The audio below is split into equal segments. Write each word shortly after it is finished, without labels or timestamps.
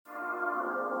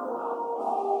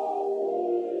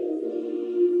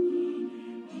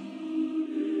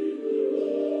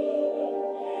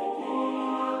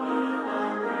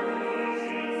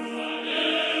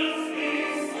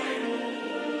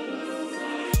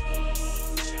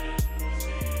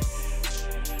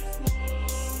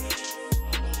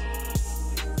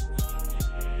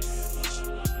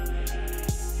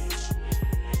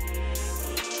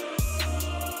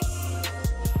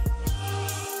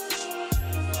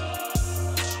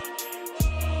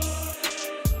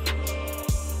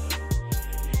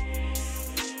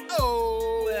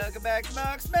back to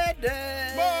Mark's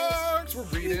Madness. Marks, we're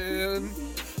reading.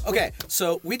 Okay,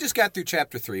 so we just got through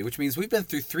chapter 3, which means we've been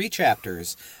through 3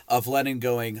 chapters of Lennon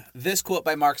going, this quote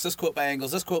by Marx, this quote by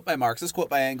Engels, this quote by Marx, this quote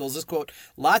by Engels, this quote,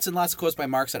 lots and lots of quotes by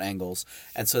Marx and Engels,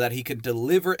 and so that he could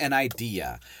deliver an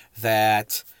idea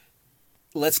that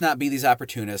let's not be these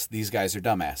opportunists, these guys are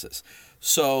dumbasses.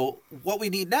 So what we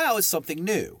need now is something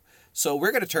new. So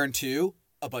we're going to turn to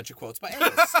a bunch of quotes by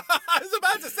Engels. I was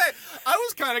about to say, I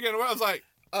was kind of getting, I was like,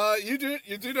 you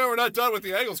do know we're not done with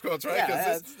the Engels quotes, right?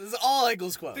 Yeah, this is all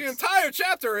Engels quotes. The entire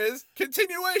chapter is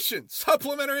continuation,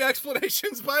 supplementary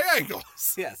explanations by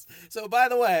Engels. Yes. So, by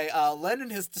the way, Lennon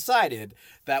has decided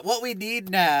that what we need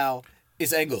now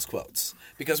is Engels quotes,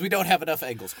 because we don't have enough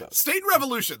Engels quotes. State and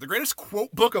Revolution, the greatest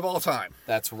quote book of all time.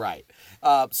 That's right.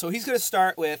 So he's going to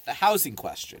start with the housing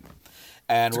question.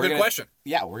 And It's a good question.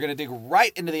 Yeah, we're going to dig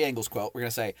right into the Engels quote. We're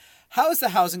going to say, how is the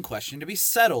housing question to be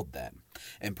settled then?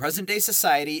 In present-day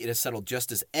society, it is settled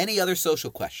just as any other social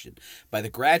question, by the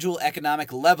gradual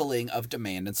economic leveling of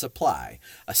demand and supply,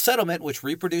 a settlement which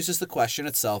reproduces the question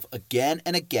itself again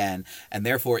and again, and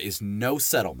therefore is no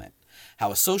settlement.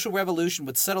 How a social revolution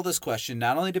would settle this question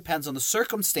not only depends on the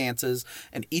circumstances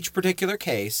in each particular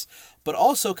case, but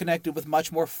also connected with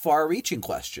much more far-reaching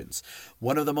questions,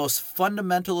 one of the most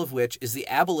fundamental of which is the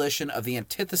abolition of the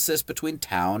antithesis between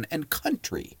town and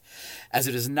country. As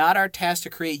it is not our task to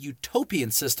create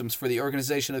utopian systems for the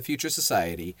organization of future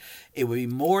society, it would be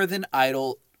more than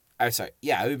idle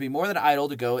it would be more than idle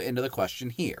to go into the question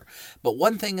here. But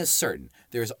one thing is certain.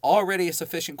 There is already a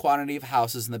sufficient quantity of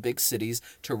houses in the big cities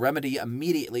to remedy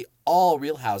immediately all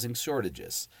real housing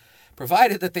shortages,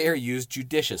 provided that they are used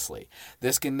judiciously.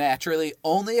 This can naturally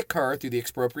only occur through the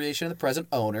expropriation of the present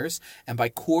owners and by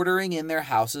quartering in their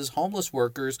houses homeless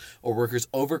workers or workers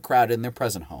overcrowded in their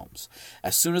present homes.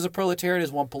 As soon as the proletariat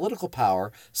has won political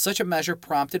power, such a measure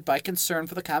prompted by concern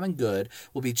for the common good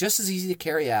will be just as easy to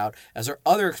carry out as are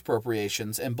other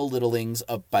expropriations and belittlings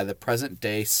by the present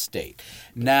day state.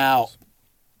 Now,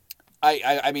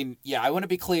 I want to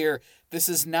be clear. This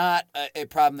is not a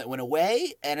problem that went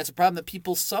away, and it's a problem that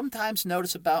people sometimes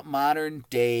notice about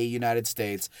modern-day United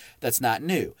States that's not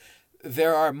new.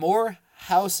 There are more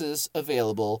houses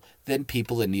available than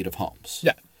people in need of homes.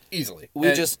 Yeah, easily.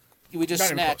 We just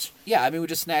snatch. Yeah, we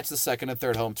just snatch the second and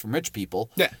third homes from rich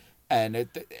people. Yeah, and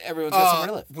everyone's got somewhere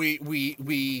to live.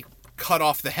 We cut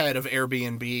off the head of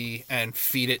Airbnb and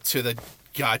feed it to the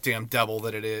goddamn devil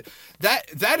that it is.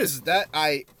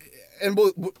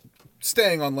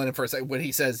 Staying on Lennon for a second, when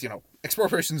he says,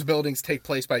 expropriations of buildings take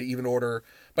place by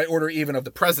order even of the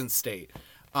present state.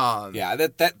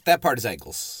 That part is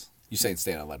Engels. You're saying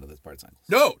staying on Lennon, that part is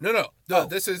No. Engels. Oh.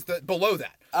 This is below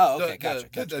that. Oh, okay,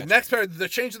 gotcha. The next part, the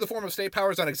change of the form of state power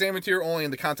is unexamined here only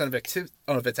in the content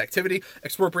of its activity.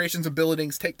 Expropriations of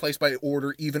buildings take place by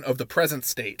order even of the present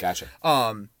state. Gotcha.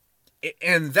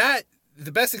 And that,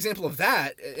 the best example of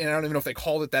that, and I don't even know if they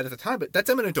called it that at the time, but that's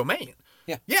eminent domain.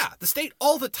 Yeah, the state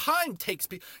all the time takes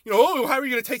people, how are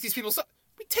you going to take these people's stuff?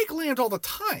 We take land all the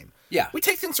time. Yeah. We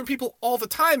take things from people all the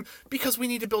time because we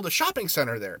need to build a shopping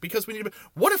center there.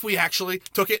 What if we actually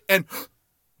took it and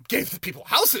gave the people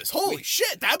houses? Holy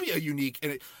shit, that'd be a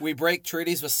unique... We break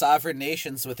treaties with sovereign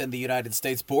nations within the United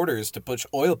States borders to push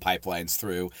oil pipelines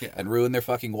through and ruin their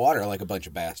fucking water like a bunch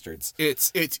of bastards.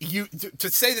 It's you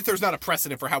to say that there's not a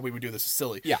precedent for how we would do this is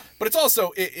silly. Yeah. But it's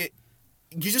also...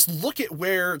 You just look at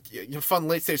where fun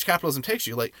late-stage capitalism takes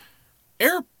you. Like,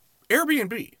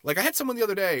 Airbnb. Like, I had someone the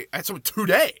other day,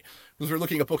 today, because we were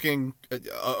looking at booking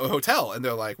a hotel, and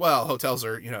they're like, well, hotels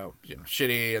are,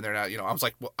 shitty, and they're not, I was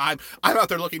like, well, I'm out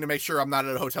there looking to make sure I'm not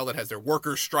at a hotel that has their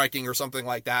workers striking or something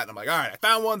like that, and I'm like, all right, I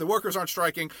found one, the workers aren't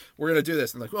striking, we're going to do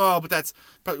this. And like, oh, but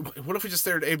what if we just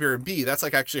stayed at Airbnb? That's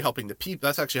like actually helping the people,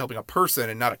 that's actually helping a person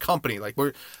and not a company. Like,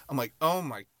 I'm like, oh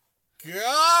my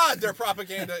God, their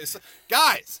propaganda is...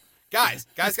 Guys.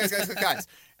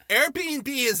 Airbnb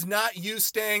is not you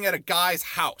staying at a guy's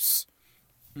house.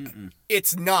 Mm-mm.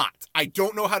 It's not. I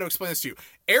don't know how to explain this to you.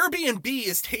 Airbnb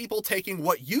is people taking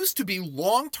what used to be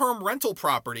long-term rental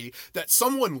property that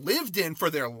someone lived in for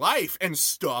their life and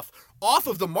stuff off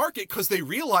of the market because they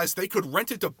realized they could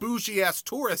rent it to bougie-ass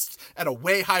tourists at a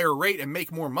way higher rate and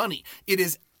make more money. It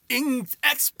is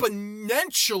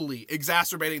exponentially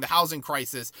exacerbating the housing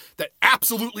crisis that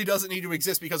absolutely doesn't need to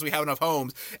exist because we have enough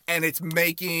homes, and it's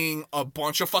making a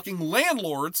bunch of fucking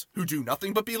landlords who do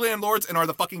nothing but be landlords and are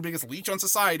the fucking biggest leech on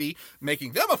society,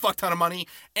 making them a fuck ton of money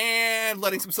and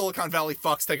letting some Silicon Valley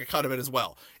fucks take a cut of it as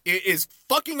well. It is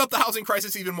fucking up the housing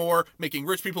crisis even more, making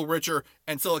rich people richer,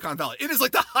 and Silicon Valley. It is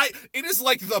like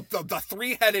the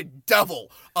three-headed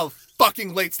devil of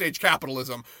fucking late-stage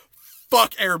capitalism.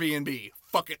 Fuck Airbnb.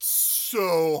 fuck it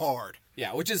so hard.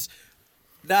 Yeah, which is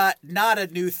not a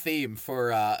new theme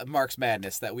for Mark's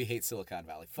Madness that we hate Silicon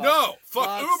Valley. Fuck Uber,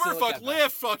 Silicon fuck Valley.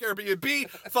 Lyft, fuck Airbnb,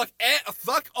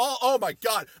 fuck all. Oh my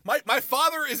God, my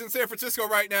father is in San Francisco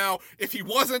right now. If he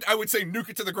wasn't, I would say nuke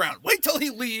it to the ground. Wait till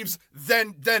he leaves,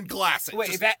 then glass it.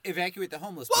 Wait, evacuate the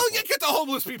homeless well, people. you get the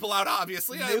homeless people out.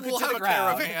 Obviously, we'll have a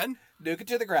ground. caravan. Nuke it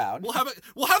to the ground. We'll have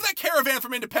that caravan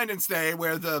from Independence Day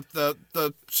where the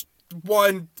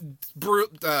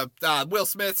Will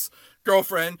Smith's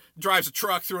girlfriend drives a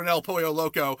truck through an El Pollo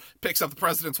Loco, picks up the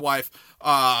president's wife.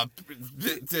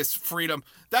 This freedom.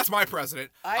 That's my president.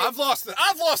 I've lost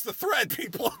the thread,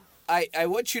 people. I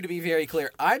want you to be very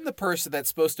clear. I'm the person that's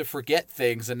supposed to forget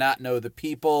things and not know the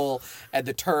people and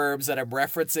the terms that I'm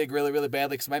referencing really, really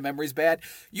badly because my memory's bad.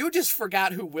 You just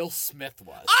forgot who Will Smith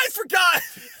was. I forgot.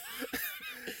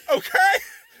 Okay.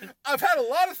 I've had a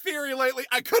lot of theory lately.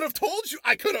 I could have told you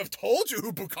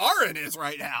who Bukharin is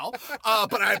right now,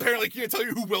 but I apparently can't tell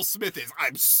you who Will Smith is.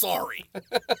 I'm sorry.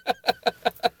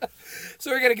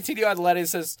 So we're going to continue on. The letter. It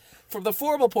says, from the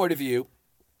formal point of view,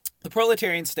 the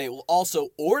proletarian state will also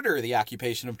order the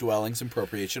occupation of dwellings and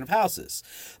appropriation of houses.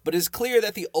 But it is clear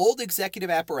that the old executive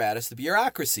apparatus, the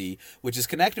bureaucracy, which is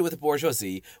connected with the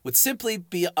bourgeoisie, would simply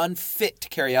be unfit to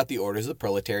carry out the orders of the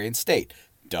proletarian state.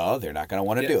 Duh, they're not going to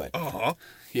want to do it. Uh-huh.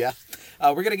 Yeah.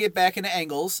 We're going to get back into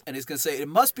Engels, and he's going to say, it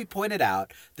must be pointed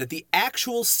out that the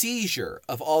actual seizure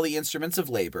of all the instruments of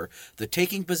labor, the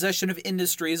taking possession of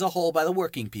industry as a whole by the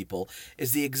working people,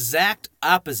 is the exact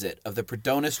opposite of the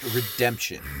Proudhonist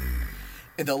redemption.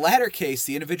 In the latter case,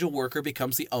 the individual worker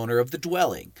becomes the owner of the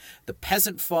dwelling, the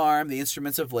peasant farm, the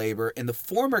instruments of labor. In the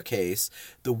former case,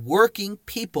 the working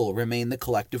people remain the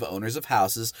collective owners of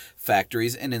houses,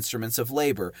 factories, and instruments of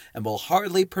labor, and will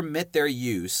hardly permit their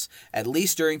use, at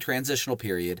least during transitional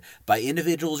period, by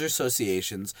individuals or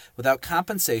associations without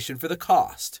compensation for the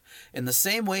cost. In the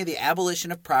same way, the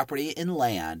abolition of property in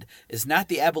land is not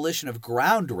the abolition of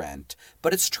ground rent,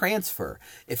 but its transfer,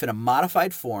 if in a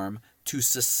modified form, to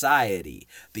society.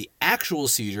 The actual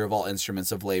seizure of all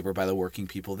instruments of labor by the working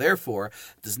people, therefore,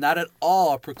 does not at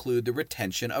all preclude the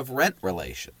retention of rent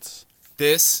relations.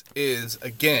 This is,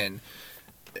 again,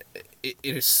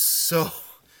 it's so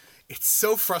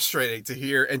frustrating to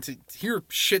hear, and to hear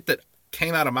shit that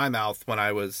came out of my mouth when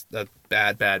I was a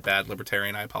bad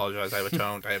libertarian. I apologize. I have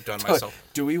atoned. I have done myself.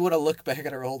 Do we want to look back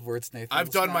at our old words, Nathan? I've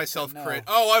done myself crit.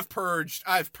 Oh, I've purged.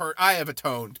 I have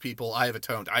atoned, people. I have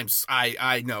atoned.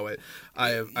 I know it.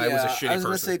 I was a shitty person. I was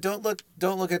going to say, don't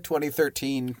look at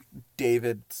 2013.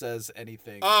 David says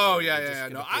anything. Oh yeah.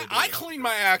 No, I cleaned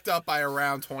my act up by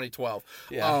around 2012.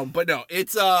 Yeah. But no,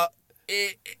 it's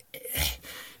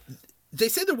they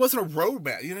said there wasn't a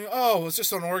roadmap. You know, oh, it's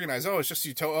just unorganized. Oh, it's just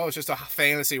it's just a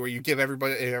fantasy where you give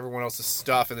everyone else's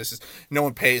stuff, and this is no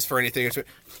one pays for anything.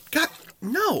 God,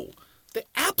 no. They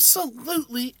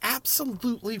absolutely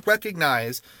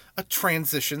recognize a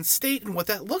transition state and what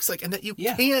that looks like, and that you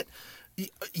can't.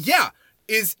 Yeah,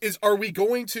 are we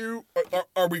going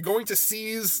to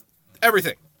seize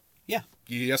everything? Yeah.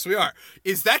 Yes, we are.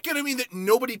 Is that going to mean that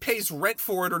nobody pays rent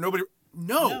for it or nobody?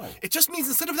 No. It just means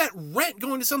instead of that rent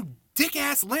going to some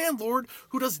dick-ass landlord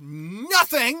who does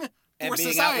nothing for being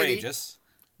society, outrageous,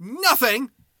 nothing,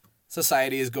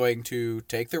 society is going to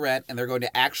take the rent and they're going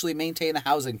to actually maintain the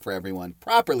housing for everyone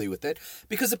properly with it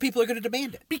because the people are going to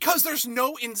demand it. Because there's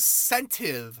no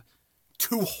incentive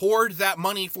to hoard that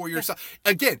money for yourself.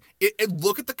 Again,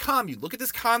 look at the commune. Look at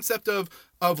this concept of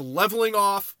leveling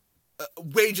off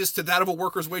wages to that of a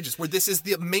worker's wages, where this is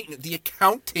the maintenance, the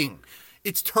accounting.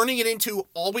 It's turning it into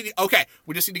we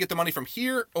just need to get the money from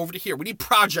here over to here. We need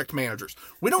project managers.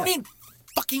 We don't need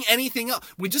fucking anything else.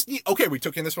 We just need, we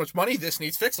took in this much money. This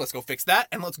needs fixed. Let's go fix that.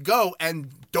 And let's go.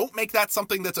 And don't make that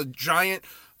something that's a giant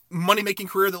money-making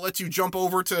career that lets you jump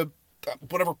over to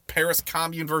whatever Paris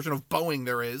commune version of Boeing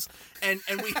there is. And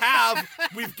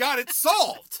we've got it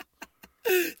solved.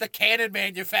 The cannon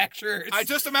manufacturers. I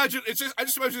just imagine it's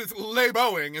Le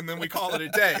Boeing, and then we call it a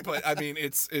day. But I mean,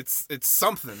 it's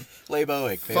something. Le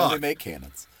Boeing. They only make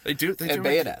cannons. They do. And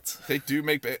bayonets. They do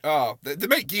make. They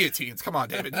make guillotines. Come on,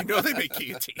 David. You know they make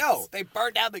guillotines. No, they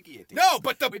burned down the guillotine. No,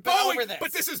 but Boeing.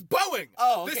 But this is Boeing.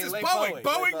 Oh, okay. This is Le Boeing.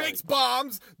 Boeing makes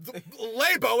bombs.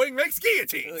 Le Boeing makes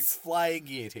guillotines. Like flying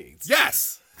guillotines.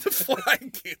 Yes. The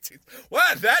flying guillotines.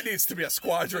 Well, that needs to be a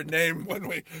squadron name when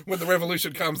the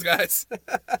revolution comes, guys.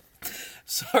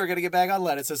 So we're going to get back on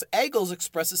Lenin. It says, Engels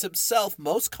expresses himself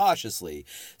most cautiously,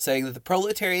 saying that the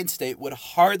proletarian state would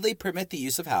hardly permit the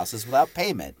use of houses without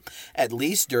payment, at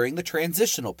least during the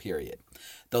transitional period.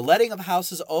 The letting of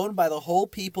houses owned by the whole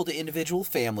people to individual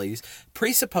families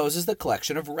presupposes the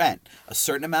collection of rent, a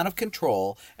certain amount of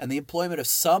control, and the employment of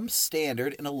some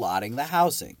standard in allotting the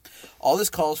housing. All this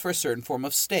calls for a certain form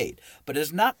of state, but it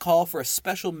does not call for a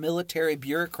special military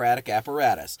bureaucratic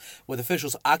apparatus, with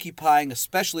officials occupying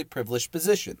especially privileged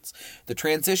positions. The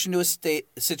transition to a state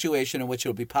situation in which it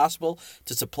will be possible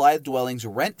to supply dwellings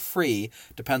rent-free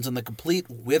depends on the complete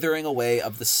withering away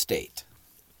of the state.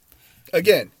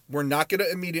 Again, we're not going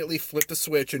to immediately flip the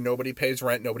switch and nobody pays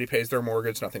rent, nobody pays their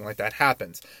mortgage, nothing like that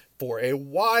happens. For a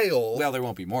while... Well, there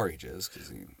won't be mortgages,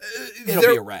 because it'll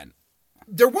be a rent.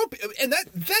 There won't be, and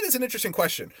that is an interesting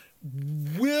question.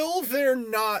 Would there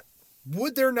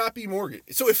not be mortgage?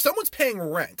 So if someone's paying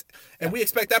rent, and we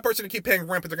expect that person to keep paying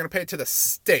rent, but they're going to pay it to the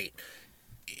state,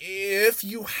 if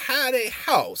you had a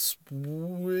house,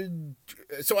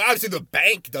 so obviously the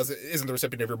bank isn't the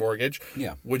recipient of your mortgage.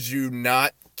 Yeah. Would you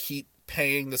not keep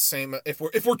paying the same? If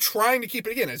we're trying to keep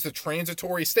it, again, it's a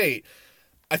transitory state,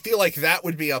 I feel like that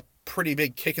would be a pretty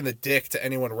big kick in the dick to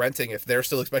anyone renting if they're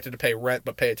still expected to pay rent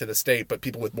but pay it to the state, but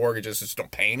people with mortgages just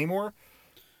don't pay anymore.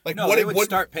 Like, no, they would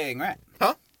start paying rent.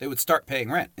 Huh? They would start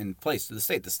paying rent in place to the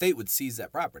state. The state would seize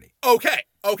that property.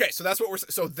 Okay, so that's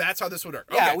what so that's how this would work.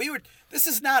 Yeah, okay. This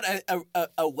is not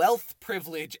a wealth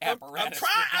privilege apparatus. I'm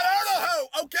trying. I don't know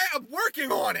how. Okay, I'm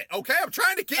working on it. Okay, I'm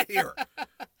trying to get here.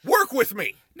 Work with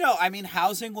me. No, I mean,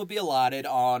 housing will be allotted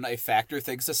on a factor of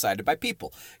things decided by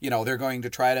people. They're going to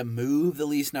try to move the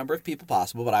least number of people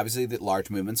possible, but obviously the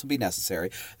large movements will be necessary.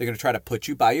 They're going to try to put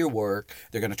you by your work.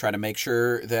 They're going to try to make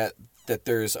sure that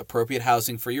there's appropriate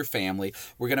housing for your family.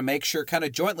 We're going to make sure kind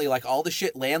of jointly, like all the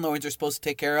shit landlords are supposed to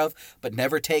take care of, but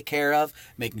never take care of,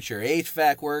 making sure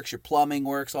HVAC works, your plumbing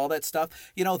works, all that stuff,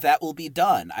 that will be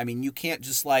done. I mean, you can't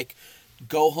just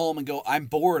go home and go, I'm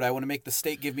bored, I want to make the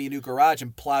state give me a new garage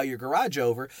and plow your garage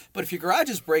over. But if your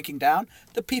garage is breaking down,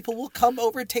 the people will come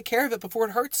over and take care of it before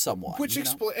it hurts someone.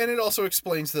 And it also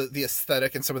explains the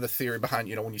aesthetic and some of the theory behind,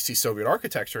 when you see Soviet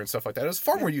architecture and stuff like that. It was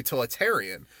far more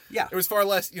utilitarian. Yeah. It was far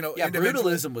less,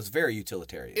 brutalism was very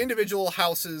utilitarian. Individual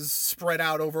houses spread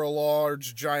out over a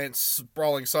large, giant,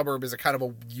 sprawling suburb is a kind of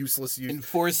a useless use.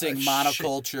 Enforcing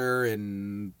monoculture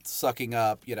and sucking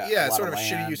up, yeah, a sort of a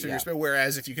land. shitty use of your space.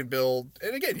 Whereas if you can build,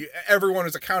 and again, everyone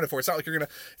is accounted for. It's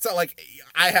not like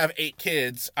I have 8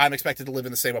 kids, I'm expected to live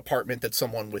in the same apartment that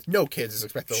someone with no kids is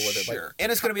expected to live in. Sure. And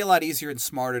it's going to be a lot easier and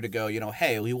smarter to go,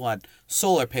 hey, we want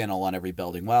solar panel on every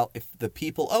building. Well, if the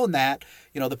people own that,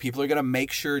 the people are going to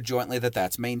make sure jointly that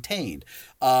that's maintained.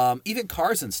 Even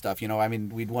cars and stuff,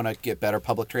 we'd want to get better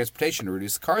public transportation to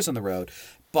reduce the cars on the road.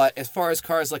 But as far as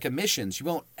cars like emissions, you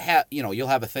won't have, you'll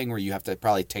have a thing where you have to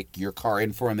probably take your car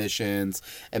in for emissions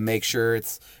and make sure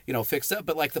it's, fixed up.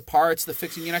 But like the parts, the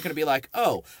fixing, you're not going to be like,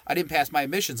 oh, I didn't pass my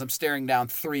emissions, I'm staring down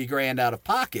 $3,000 out of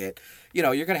pocket.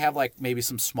 You're going to have maybe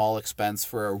some small expense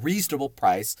for a reasonable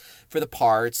price for the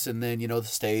parts. And then, the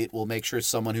state will make sure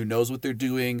someone who knows what they're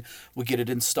doing will get it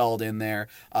installed in there.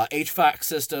 HVAC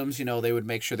systems, they would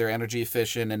make sure they're energy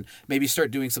efficient and maybe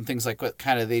start doing some things like what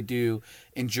kind of they do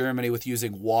in Germany with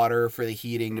using water for the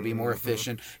heating to be more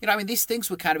efficient. These things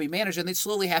would kind of be managed and they'd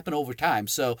slowly happen over time.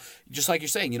 So just like you're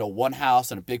saying, one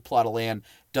house and a big plot of land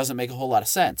doesn't make a whole lot of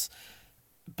sense.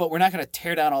 But we're not going to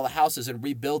tear down all the houses and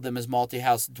rebuild them as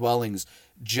multi-house dwellings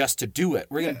just to do it.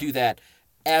 We're going to do that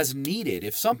as needed.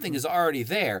 If something is already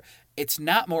there, it's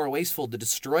not more wasteful to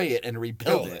destroy it and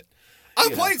rebuild it.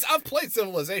 I've played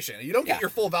Civilization. You don't get your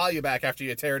full value back after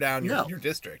you tear down your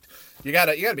district. You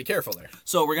gotta be careful there.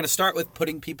 So we're gonna start with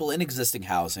putting people in existing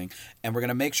housing, and we're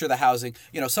gonna make sure the housing,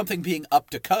 something being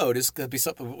up to code is gonna be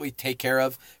something we take care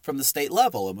of from the state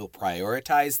level, and we'll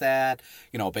prioritize that,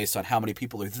 based on how many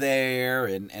people are there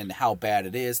and how bad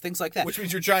it is, things like that. Which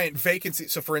means your giant vacancy.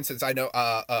 So, for instance, I know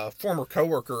a former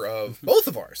coworker of both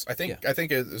of ours. I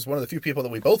think is one of the few people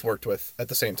that we both worked with at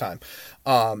the same time.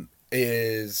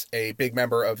 Is a big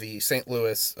member of the St.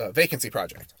 Louis Vacancy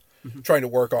Project, trying to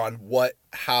work on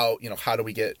how do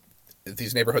we get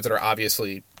these neighborhoods that are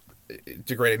obviously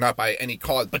degrading, not by any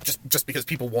cause, but just because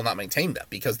people will not maintain them,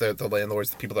 because the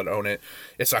landlords, the people that own it,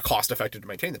 it's not cost effective to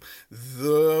maintain them.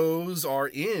 Those are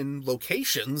in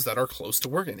locations that are close to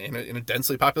work in a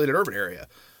densely populated urban area.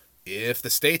 If the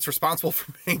state's responsible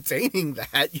for maintaining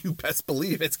that, you best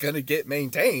believe it's going to get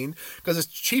maintained because it's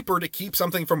cheaper to keep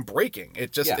something from breaking.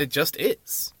 It just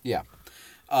is. Yeah.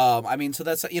 So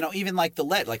that's, even like the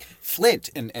lead, like Flint,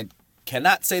 and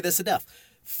cannot say this enough,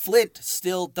 Flint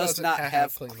still does not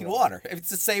have clean water.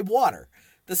 It's the same water.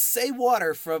 The same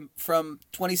water from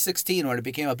 2016 when it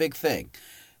became a big thing.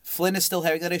 Flint is still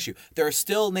having that issue. There are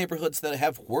still neighborhoods that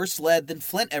have worse lead than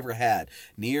Flint ever had,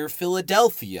 near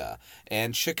Philadelphia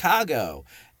and Chicago.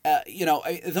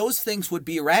 those things would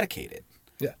be eradicated.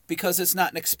 Yeah. Because it's not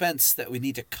an expense that we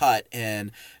need to cut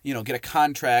and, get a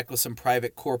contract with some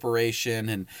private corporation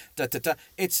and da-da-da.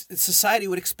 It's society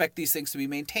would expect these things to be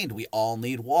maintained. We all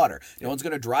need water. No one's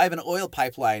going to drive an oil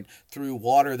pipeline through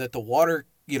water that the water,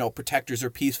 protectors are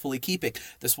peacefully keeping.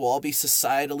 This will all be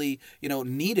societally,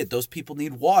 needed. Those people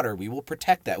need water. We will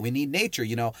protect that. We need nature,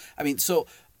 so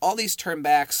all these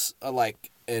turnbacks are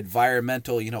like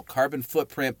environmental, carbon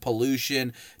footprint,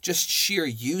 pollution, just sheer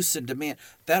use and demand,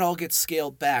 that all gets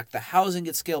scaled back. The housing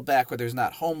gets scaled back where there's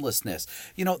not homelessness.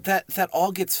 That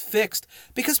all gets fixed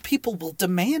because people will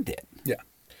demand it. Yeah.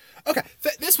 Okay,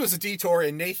 this was a detour,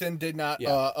 and Nathan did not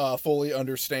fully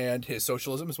understand his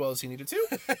socialism as well as he needed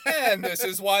to. And this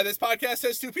is why this podcast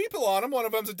has two people on him. One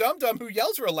of them's a dum-dum who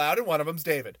yells real loud, and one of them's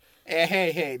David.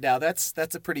 Hey, now that's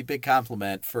a pretty big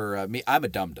compliment for me. I'm a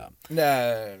dum-dum.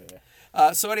 No.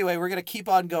 So anyway, we're going to keep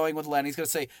on going with Len. He's going to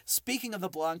say, speaking of the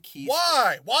Blanquistes...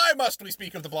 Why? Why must we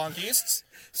speak of the Blanquistes?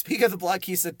 Speaking of the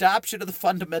Blanquistes' adoption of the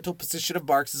fundamental position of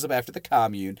Marxism after the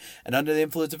Commune, and under the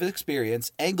influence of his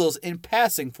experience, Engels in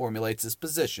passing formulates his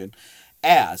position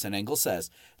as, and Engels says,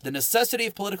 the necessity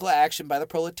of political action by the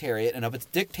proletariat and of its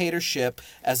dictatorship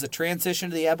as the transition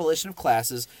to the abolition of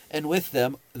classes, and with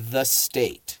them, the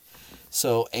state.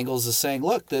 So Engels is saying,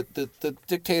 look, the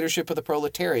dictatorship of the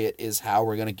proletariat is how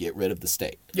we're going to get rid of the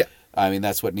state. Yeah. I mean,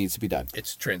 that's what needs to be done.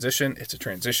 It's a transition. It's a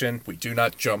transition. We do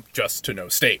not jump just to no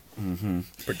state. Mm-hmm.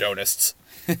 Perdonists.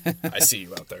 I see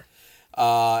you out there.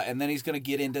 And then he's going to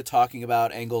get into talking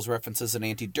about Engels' references in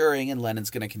Anti-Düring, and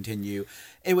Lenin's going to continue.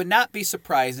 It would not be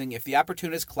surprising if the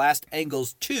opportunists classed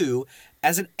Engels, too,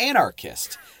 as an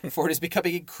anarchist, for it is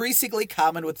becoming increasingly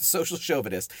common with the social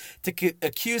chauvinists to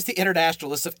accuse the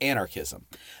internationalists of anarchism.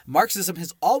 Marxism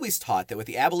has always taught that with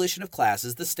the abolition of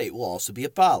classes, the state will also be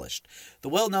abolished. The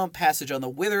well-known passage on the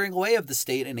withering away of the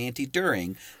state in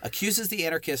Anti-Düring accuses the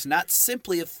anarchists not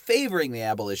simply of favoring the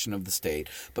abolition of the state,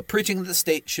 but preaching that the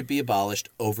state should be abolished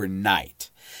overnight.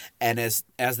 And as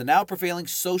the now prevailing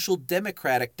social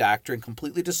democratic doctrine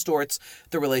completely distorts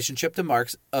the relationship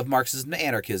of Marxism to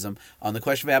anarchism on the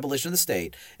question of abolition of the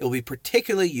state, it will be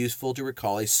particularly useful to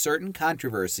recall a certain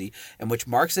controversy in which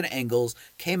Marx and Engels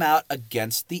came out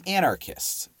against the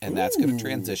anarchists. And that's going to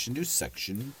transition to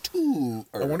section 2.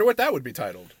 I wonder what that would be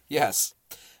titled. Yes.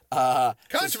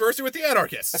 Controversy with the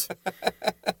anarchists.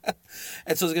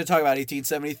 And so he's going to talk about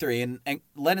 1873, and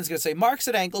Lenin's going to say Marx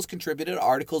and Engels contributed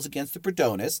articles against the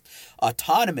Perdonists,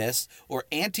 autonomists, or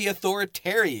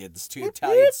anti-authoritarians to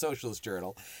Italian Socialist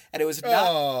Journal, and it was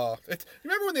not.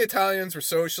 Remember when the Italians were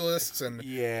socialists, and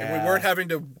we Yeah. weren't having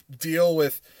to deal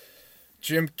with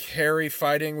Jim Carrey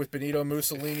fighting with Benito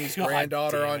Mussolini's God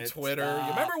granddaughter damn on it, Twitter? stop.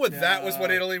 You remember when that was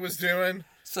what Italy was doing?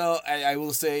 So I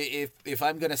will say, if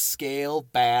I'm going to scale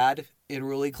bad in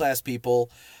ruling class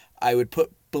people, I would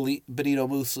put Benito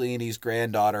Mussolini's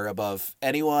granddaughter above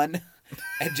anyone.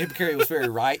 And Jim Carrey was very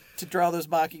right to draw those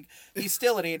mocking. He's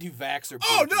still an anti-vaxxer.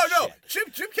 Oh no!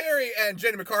 Shit. Jim Carrey and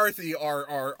Jenny McCarthy are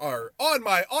on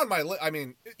my list. I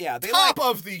mean, Yeah, they top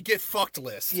of the get fucked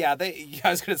list. Yeah, I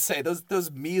was gonna say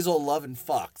those measle loving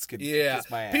fucks could kiss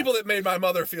my ass. People that made my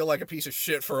mother feel like a piece of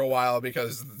shit for a while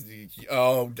because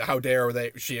how dare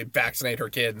she vaccinate her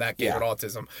kid and that gave it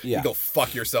autism. Yeah. You go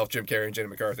fuck yourself, Jim Carrey and Jenny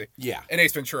McCarthy. Yeah. And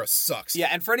Ace Ventura sucks. Yeah,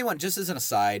 and for anyone, just as an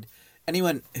aside,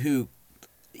 anyone who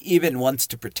even wants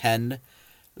to pretend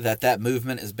that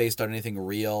movement is based on anything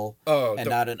real and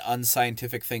not an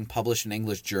unscientific thing published in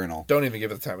English journal. Don't even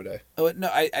give it the time of day. Oh, no,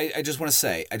 I just want to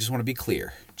say, I just want to be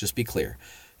clear. Just be clear.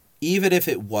 Even if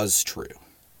it was true,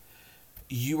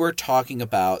 you are talking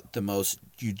about the most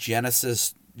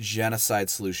eugenicist genocide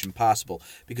solution possible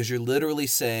because you're literally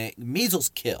saying measles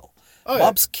kill,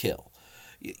 mumps kill.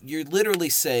 You're literally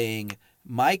saying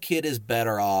my kid is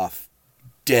better off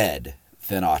dead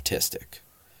than autistic.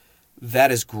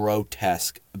 That is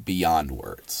grotesque beyond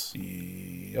words.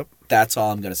 Yep. That's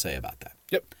all I'm going to say about that.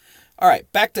 Yep. All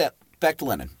right, back to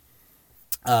Lenin.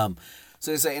 So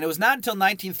they say, and it was not until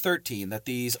 1913 that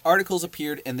these articles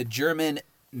appeared in the German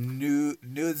Neue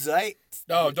Zeit.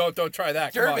 No, don't try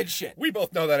that. Come German on. shit. We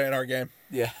both know that ain't our game.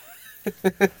 Yeah.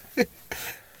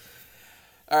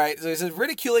 All right, so he says,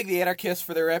 ridiculing the anarchists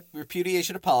for their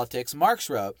repudiation of politics, Marx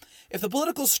wrote, if the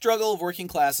political struggle of working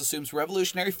class assumes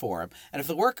revolutionary form, and if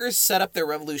the workers set up their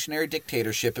revolutionary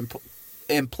dictatorship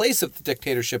in place of the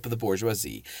dictatorship of the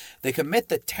bourgeoisie, they commit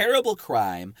the terrible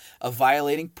crime of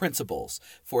violating principles,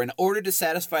 for in order to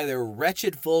satisfy their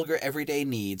wretched, vulgar, everyday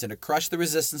needs and to crush the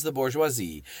resistance of the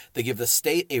bourgeoisie, they give the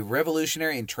state a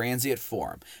revolutionary and transient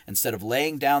form, instead of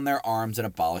laying down their arms and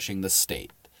abolishing the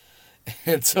state.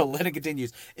 And so Lenin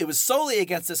continues, it was solely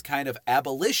against this kind of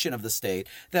abolition of the state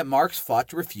that Marx fought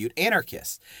to refute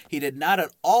anarchists. He did not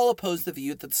at all oppose the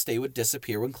view that the state would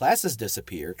disappear when classes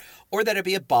disappeared, or that it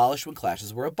be abolished when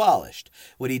classes were abolished.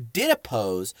 What he did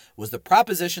oppose was the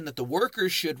proposition that the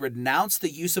workers should renounce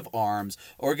the use of arms,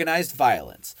 organized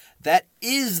violence. That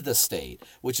is the state,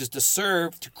 which is to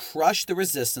serve to crush the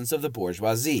resistance of the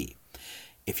bourgeoisie.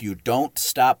 If you don't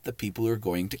stop the people who are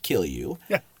going to kill you,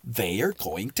 they are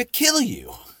going to kill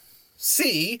you.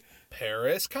 See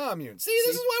Paris Commune. See,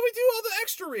 this is why we do all the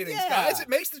extra readings, guys. It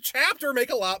makes the chapter make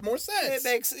a lot more sense.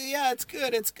 It's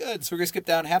good. So we're going to skip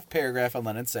down half a paragraph on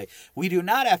Lenin and say, we do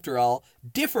not, after all,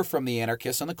 differ from the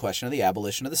anarchists on the question of the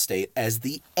abolition of the state as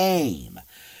the aim.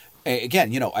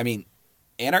 Again,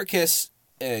 anarchists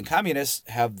and communists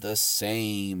have the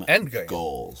same endgame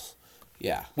goals.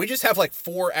 Yeah. We just have like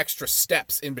 4 extra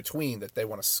steps in between that they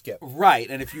want to skip. Right,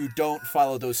 and if you don't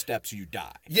follow those steps, you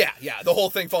die. Yeah. The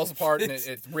whole thing falls apart and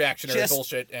it's reactionary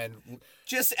bullshit. And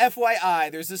just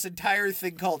FYI, there's this entire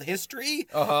thing called history,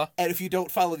 and if you don't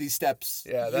follow these steps,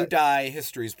 you die.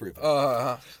 History's proven.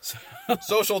 The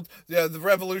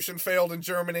revolution failed in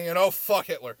Germany, and oh, fuck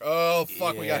Hitler. Oh,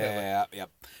 fuck, we got Hitler.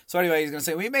 Yep. So anyway, he's going to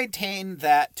say, we maintain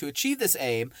that to achieve this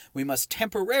aim, we must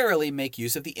temporarily make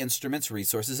use of the instruments,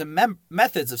 resources, and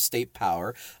methods of state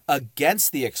power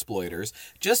against the exploiters,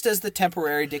 just as the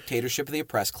temporary dictatorship of the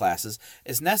oppressed classes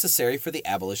is necessary for the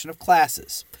abolition of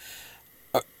classes.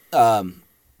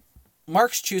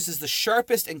 Marx chooses the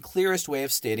sharpest and clearest way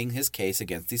of stating his case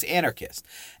against these anarchists.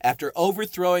 After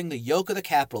overthrowing the yoke of the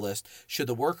capitalist, should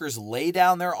the workers lay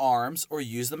down their arms or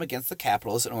use them against the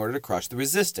capitalists in order to crush the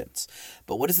resistance?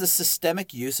 But what is the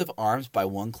systemic use of arms by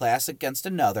one class against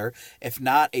another, if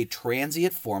not a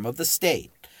transient form of the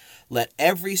state? Let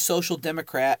every social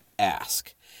democrat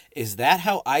ask. Is that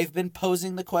how I've been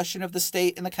posing the question of the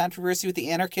state in the controversy with the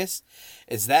anarchists?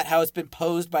 Is that how it's been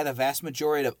posed by the vast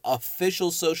majority of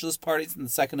official socialist parties in the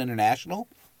Second International?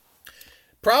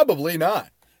 Probably not.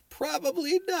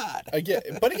 Again,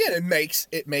 it makes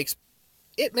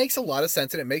a lot of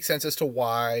sense, and it makes sense as to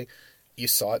why you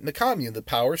saw it in the Commune. The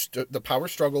power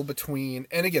struggle between,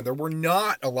 and again, there were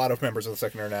not a lot of members of the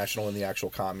Second International in the actual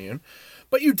Commune,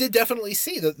 but you did definitely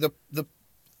see the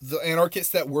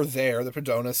anarchists that were there, the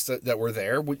Proudhonists that were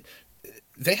there,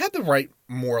 they had the right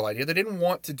moral idea. They didn't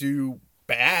want to do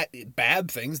bad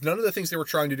things. None of the things they were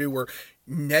trying to do were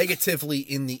negatively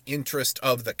in the interest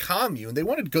of the Commune. They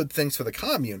wanted good things for the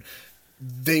Commune.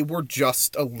 They were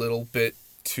just a little bit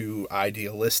too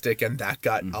idealistic, and that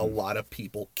got a lot of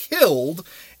people killed,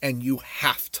 and you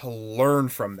have to learn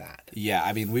from that.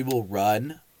 Yeah, we will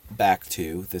run back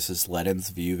to, this is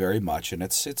Lenin's view very much, and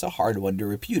it's a hard one to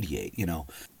repudiate.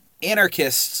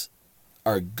 Anarchists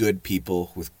are good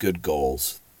people with good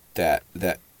goals that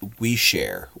we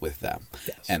share with them.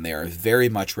 Yes. And they are very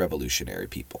much revolutionary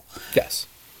people. Yes.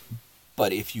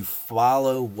 But if you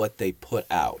follow what they put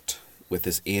out with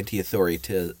this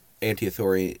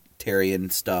anti-authoritarian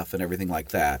stuff and everything like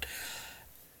that,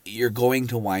 you're going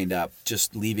to wind up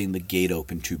just leaving the gate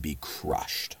open to be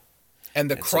crushed. And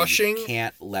crushing... So you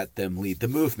can't let them lead the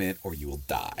movement or you will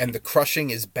die. And the crushing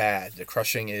is bad. The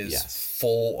crushing is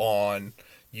full on...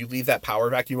 You leave that power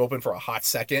vacuum open for a hot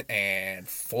second and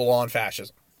full on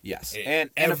fascism. Yes. And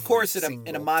of course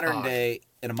in a modern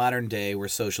day where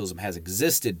socialism has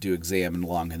existed to examine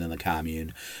longer than the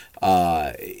Commune,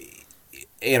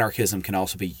 anarchism can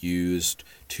also be used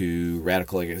to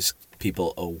radicalize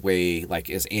people away, like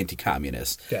as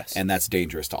anti-communists. Yes. And that's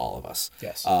dangerous to all of us.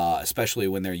 Yes. Especially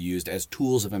when they're used as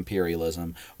tools of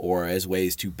imperialism or as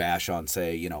ways to bash on,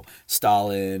 say,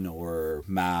 Stalin or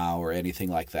Mao or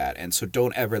anything like that. And so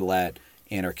don't ever let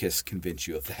anarchists convince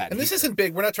you of that. And this isn't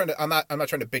big. We're not trying to. I'm not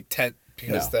trying to big tent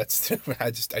because that's.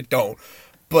 I don't.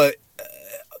 But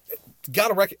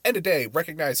gotta end of day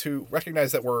recognize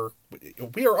that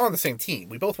we are on the same team.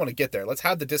 We both want to get there. Let's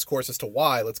have the discourse as to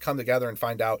why. Let's come together and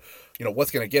find out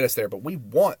what's going to get us there. But we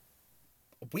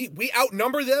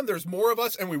outnumber them. There's more of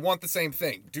us, and we want the same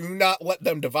thing. Do not let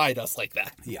them divide us like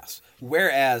that. Yes.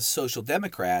 Whereas social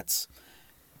democrats,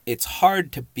 it's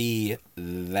hard to be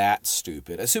that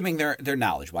stupid, assuming they're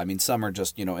knowledgeable. Some are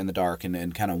just in the dark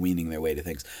and kind of weaning their way to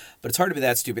things. But it's hard to be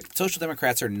that stupid. Social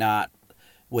democrats are not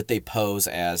what they pose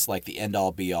as like the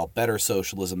end-all be-all better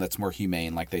socialism that's more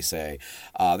humane, like they say.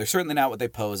 They're certainly not what they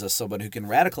pose as someone who can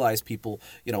radicalize people,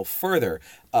 further.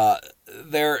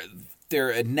 They're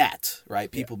a net, right?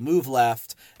 People move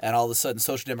left, and all of a sudden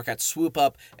social democrats swoop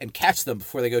up and catch them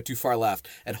before they go too far left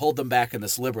and hold them back in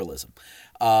this liberalism.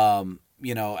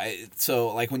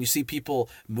 So like when you see people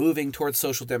moving towards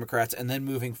Social Democrats and then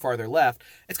moving farther left,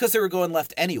 it's because they were going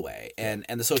left anyway, and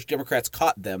the Social Democrats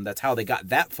caught them. That's how they got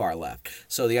that far left.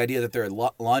 So the idea that they're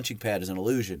a launching pad is an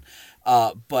illusion.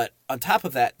 But on top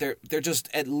of that, they're just,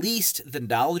 at least the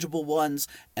knowledgeable ones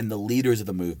and the leaders of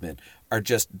the movement are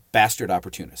just bastard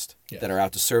opportunists that are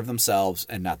out to serve themselves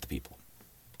and not the people.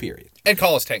 Period. And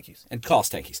call us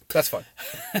tankies. That's fun.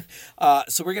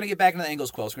 So we're going to get back into the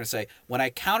Engels quotes. We're going to say, when I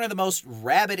counter the most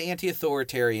rabid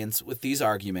anti-authoritarians with these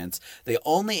arguments, the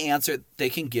only answer they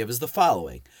can give is the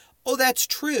following. Oh, that's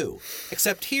true.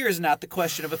 Except here is not the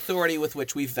question of authority with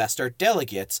which we vest our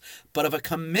delegates, but of a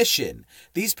commission.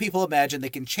 These people imagine they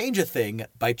can change a thing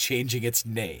by changing its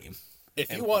name.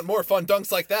 If you want more fun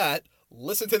dunks like that,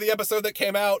 listen to the episode that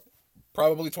came out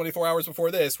probably 24 hours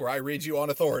before this, where I read you on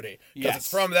authority. Because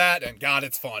it's from that, and God,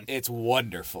 it's fun. It's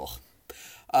wonderful.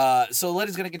 So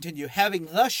Letty's going to continue. Having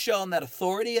thus shown that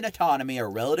authority and autonomy are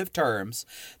relative terms,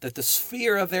 that the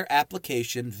sphere of their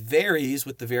application varies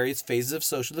with the various phases of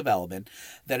social development,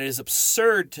 that it is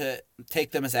absurd to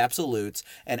take them as absolutes,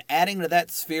 and adding to that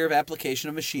sphere of application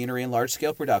of machinery and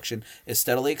large-scale production is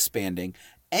steadily expanding,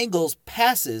 Engels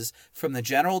passes from the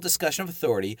general discussion of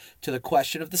authority to the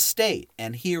question of the state,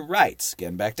 and he writes,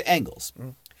 again back to Engels,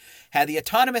 had the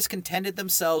autonomists contented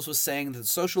themselves with saying that the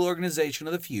social organization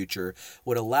of the future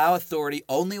would allow authority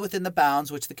only within the bounds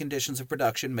which the conditions of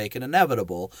production make it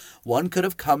inevitable, one could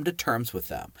have come to terms with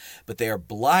them. But they are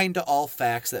blind to all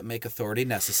facts that make authority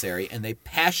necessary, and they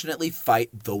passionately fight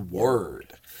the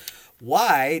word.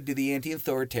 Why do the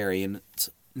anti-authoritarians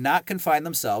not confine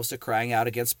themselves to crying out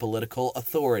against political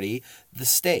authority, the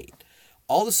state?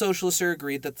 All the socialists are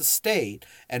agreed that the state,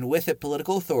 and with it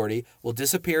political authority, will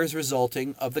disappear as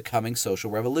resulting of the coming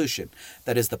social revolution.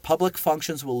 That is, the public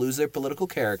functions will lose their political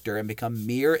character and become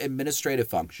mere administrative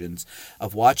functions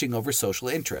of watching over social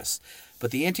interests. But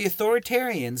the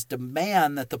anti-authoritarians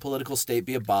demand that the political state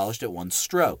be abolished at one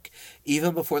stroke,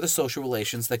 even before the social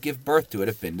relations that give birth to it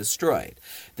have been destroyed.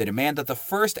 They demand that the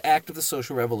first act of the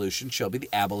social revolution shall be the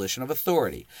abolition of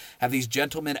authority. Have these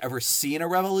gentlemen ever seen a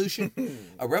revolution?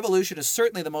 A revolution is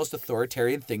certainly the most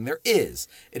authoritarian thing there is.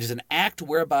 It is an act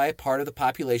whereby a part of the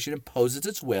population imposes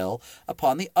its will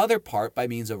upon the other part by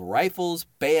means of rifles,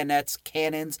 bayonets,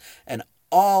 cannons, and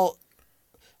all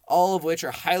of which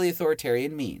are highly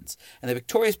authoritarian means, and the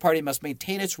victorious party must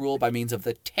maintain its rule by means of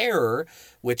the terror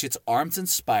which its arms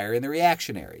inspire in the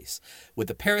reactionaries. Would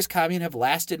the Paris Commune have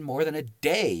lasted more than a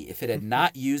day if it had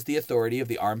not used the authority of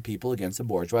the armed people against the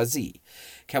bourgeoisie?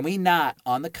 Can we not,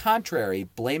 on the contrary,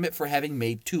 blame it for having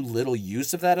made too little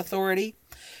use of that authority?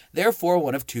 Therefore,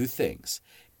 one of two things.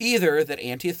 Either that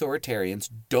anti-authoritarians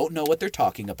don't know what they're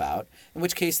talking about, in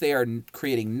which case they are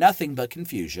creating nothing but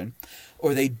confusion,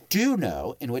 or they do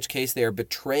know, in which case they are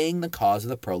betraying the cause of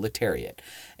the proletariat.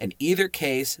 In either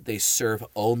case, they serve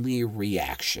only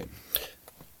reaction.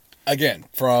 Again,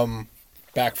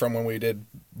 back from when we did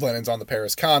Lenin's on the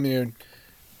Paris Commune,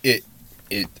 it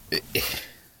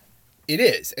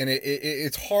is, and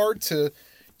it's hard to.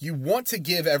 You want to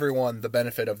give everyone the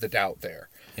benefit of the doubt there.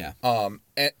 Yeah.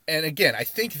 And again, I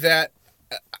think that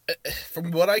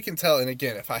from what I can tell, and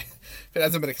again, if it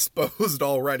hasn't been exposed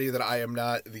already that I am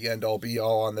not the end all be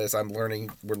all on this,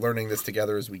 we're learning this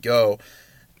together as we go.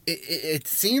 It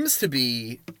seems to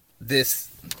be this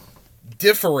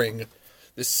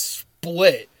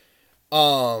split,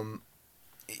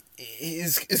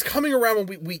 is coming around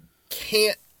when we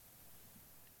can't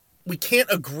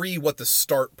agree what the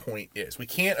start point is. We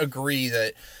can't agree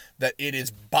that it is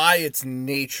by its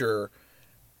nature,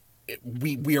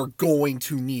 we are going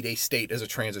to need a state as a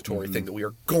transitory thing, that we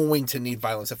are going to need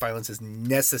violence, if violence is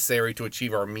necessary to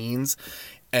achieve our means.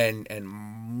 And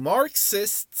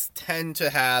Marxists tend to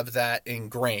have that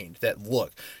ingrained, that,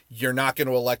 look, you're not going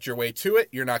to elect your way to it,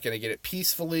 you're not going to get it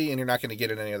peacefully, and you're not going to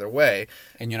get it any other way.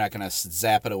 And you're not going to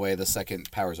zap it away the second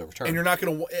power's overturned. And you're not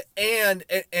going to...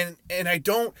 And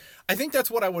I think that's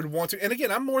what I would want to... And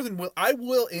again, I'm more than... I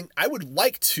would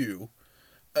like to...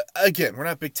 Again, we're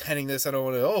not Big Tenning this, I don't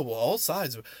want to... Oh, well, all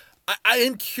sides... I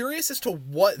am curious as to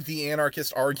what the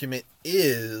anarchist argument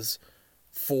is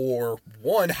for,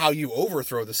 one, how you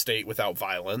overthrow the state without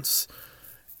violence,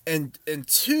 and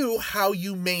two, how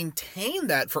you maintain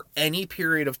that for any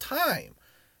period of time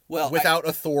without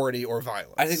authority or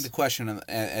violence. I think the question,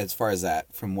 as far as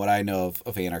that, from what I know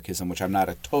of anarchism, which I'm not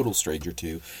a total stranger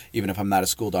to, even if I'm not as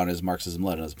schooled on as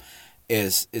Marxism-Leninism,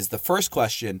 is the first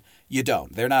question, you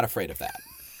don't. They're not afraid of that.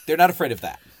 They're not afraid of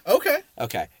that. Okay.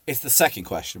 It's the second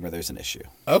question where there's an issue.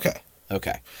 Okay.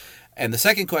 And the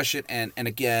second question, and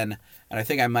again, and I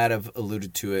think I might have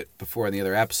alluded to it before in the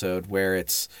other episode, where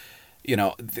it's,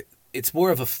 it's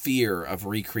more of a fear of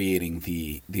recreating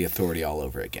the authority all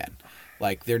over again.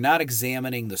 Like, they're not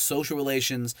examining the social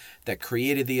relations that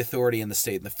created the authority in the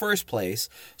state in the first place.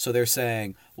 So they're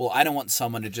saying, well, I don't want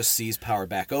someone to just seize power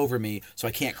back over me, so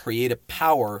I can't create a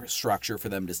power structure for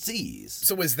them to seize.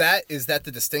 So is that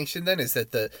the distinction then? Is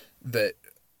that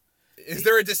is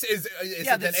there a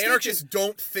that anarchists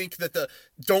don't think that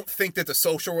the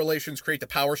social relations create the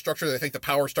power structure? They think the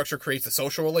power structure creates the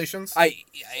social relations?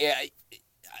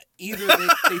 Either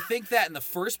they think that in the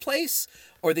first place,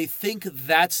 or they think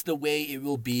that's the way it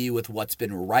will be with what's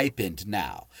been ripened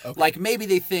now. Okay. Like, maybe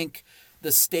they think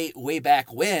the state way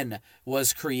back when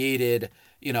was created,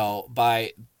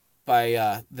 by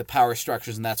the power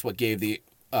structures, and that's what gave the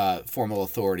formal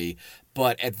authority.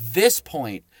 But at this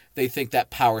point, they think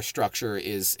that power structure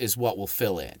is what will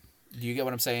fill in. Do you get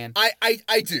what I'm saying? I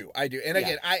do. And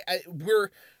again,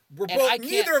 we're both,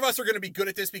 neither of us are going to be good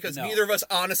at this because neither of us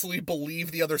honestly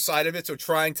believe the other side of it. So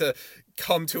trying to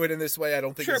come to it in this way, I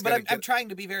don't think. Sure, but I'm trying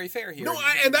to be very fair here. No,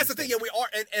 and that's the thing. Yeah, we are.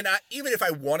 And even if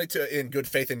I wanted to, in good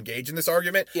faith, engage in this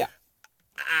argument,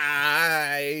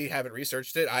 I haven't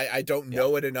researched it. I don't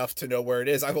know it enough to know where it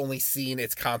is. I've only seen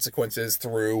its consequences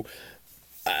through,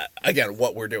 again,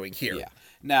 what we're doing here. Yeah.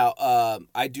 Now,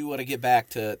 I do want to get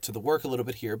back to the work a little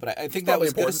bit here, but I think that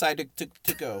was a good aside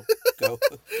to go.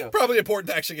 Probably important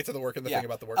to actually get to the work and the thing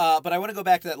about the work. But I want to go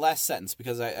back to that last sentence,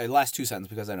 last two sentences,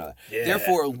 because I know that. Yeah.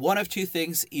 Therefore, one of two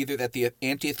things, either that the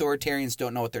anti-authoritarians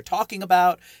don't know what they're talking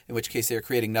about, in which case they're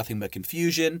creating nothing but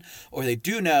confusion, or they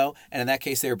do know, and in that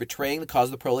case they are betraying the cause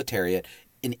of the proletariat.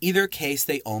 In either case,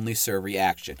 they only serve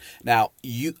reaction. Now,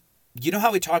 you know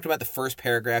how we talked about the first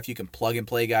paragraph? You can plug and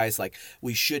play, guys. Like,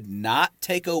 we should not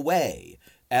take away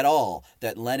at all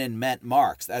that Lenin meant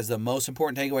Marx. That's the most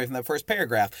important takeaway from that first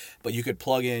paragraph. But you could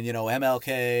plug in,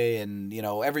 MLK and,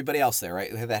 everybody else there,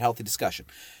 right? Have that healthy discussion.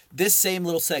 This same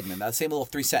little segment, that same little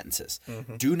 3 sentences,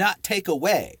 do not take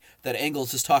away that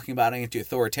Engels is talking about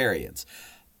anti-authoritarians.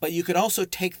 But you can also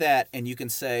take that and you can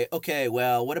say, okay,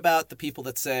 well, what about the people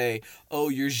that say, oh,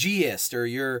 you're Xiist or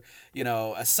you're,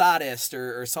 a Sadist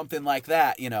or something like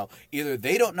that? Either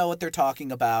they don't know what they're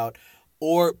talking about,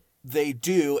 or they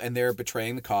do, and they're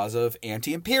betraying the cause of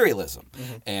anti-imperialism.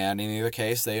 And in either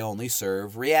case, they only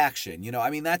serve reaction.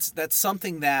 That's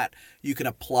something that you can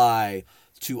apply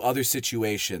to other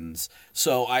situations.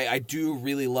 So I do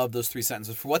really love those 3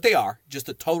 sentences for what they are, just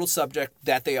the total subject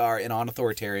that they are in on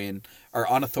authoritarian or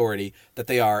on authority that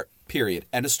they are, period,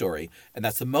 end of story. And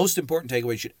that's the most important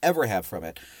takeaway you should ever have from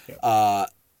it. Yeah.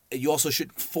 You also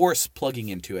should force plugging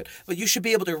into it. But you should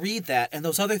be able to read that, and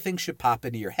those other things should pop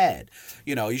into your head.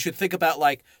 You should think about,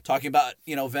 talking about,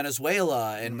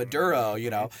 Venezuela and Maduro,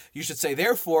 You should say,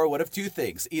 therefore, what of 2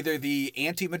 things? Either the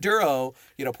anti-Maduro,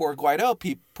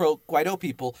 pro-Guaido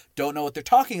people don't know what they're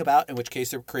talking about, in which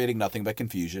case they're creating nothing but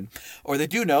confusion. Or they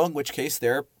do know, in which case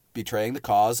they're betraying the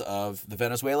cause of the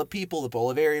Venezuelan people, the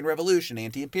Bolivarian Revolution,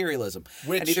 anti-imperialism.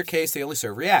 In either case, they only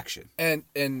serve reaction. And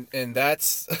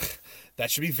that's... That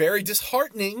should be very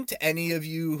disheartening to any of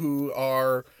you who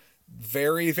are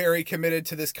very, very committed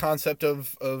to this concept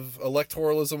of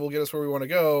electoralism will get us where we want to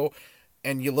go,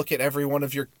 and you look at every one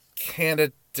of your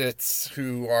candidates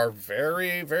who are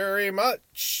very, very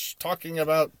much talking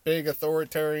about big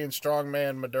authoritarian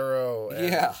strongman Maduro.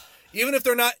 Yeah. Even if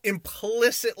they're not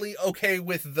implicitly okay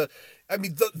with the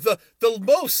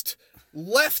most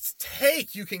left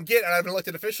take you can get, and I'm an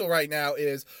elected official right now,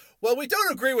 is, well, we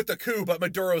don't agree with the coup, but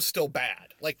Maduro's still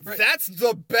bad. That's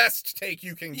the best take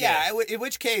you can get. Yeah, in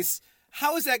which case,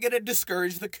 how is that going to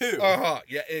discourage the coup?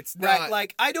 Yeah, it's not.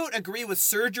 Right, I don't agree with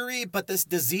surgery, but this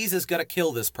disease is going to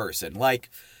kill this person.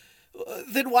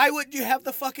 Then why wouldn't you have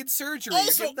the fucking surgery?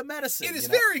 Also, give the medicine. It is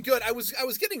very good. I was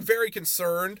getting very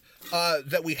concerned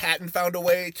that we hadn't found a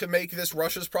way to make this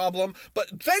Russia's problem,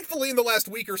 but thankfully in the last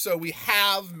week or so we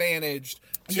have managed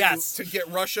to get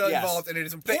Russia involved, and it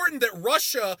is important that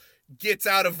Russia gets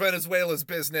out of Venezuela's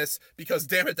business because,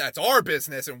 damn it, that's our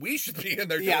business, and we should be in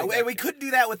there. Yeah, and we couldn't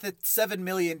do that with the 7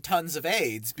 million tons of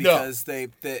AIDS because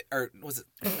Wait,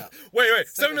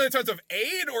 7 million tons of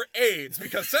aid or AIDS?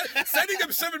 Because sending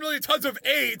them 7 million tons of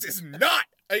AIDS is not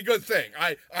a good thing.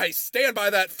 I stand by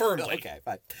that firmly. Okay,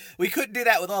 fine. We couldn't do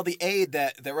that with all the aid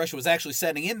that Russia was actually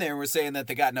sending in there, and we're saying that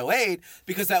they got no aid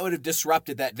because that would have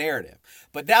disrupted that narrative.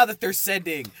 But now that they're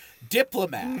sending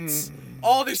diplomats,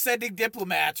 they're sending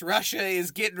diplomats, Russia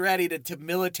is getting ready to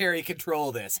military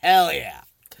control this. Hell yeah.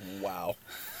 Wow.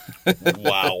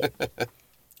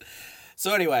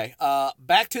 So anyway,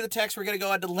 back to the text. We're going to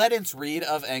go on to Lenin's read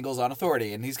of Engels on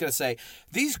authority. And he's going to say,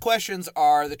 these questions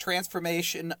are the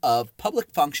transformation of public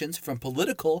functions from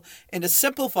political into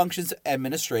simple functions of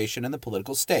administration in the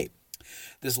political state.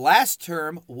 This last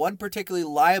term, one particularly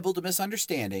liable to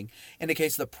misunderstanding,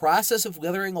 indicates the process of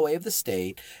withering away of the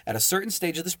state. At a certain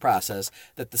stage of this process,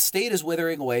 that the state is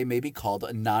withering away may be called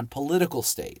a non-political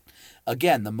state.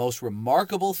 Again, the most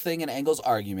remarkable thing in Engels'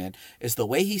 argument is the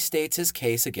way he states his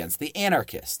case against the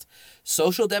anarchist.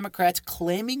 Social Democrats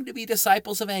claiming to be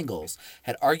disciples of Engels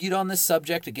had argued on this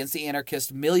subject against the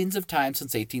anarchist millions of times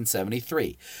since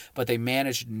 1873, but they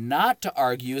managed not to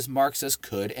argue as Marxists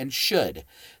could and should.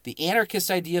 The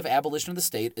anarchist idea of abolition of the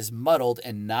state is muddled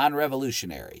and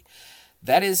non-revolutionary.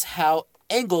 That is how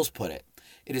Engels put it.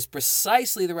 It is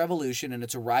precisely the revolution and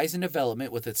its rise and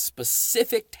development with its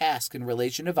specific task in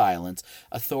relation to violence,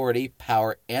 authority,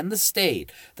 power, and the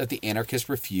state that the anarchists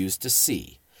refused to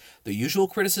see. The usual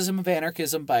criticism of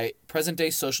anarchism by present-day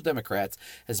social democrats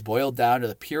has boiled down to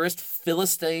the purest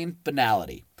Philistine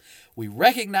banality. We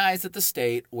recognize that the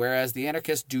state, whereas the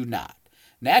anarchists do not.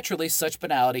 Naturally, such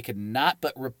banality could not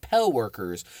but repel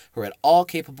workers who are at all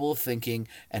capable of thinking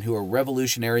and who are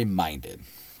revolutionary-minded.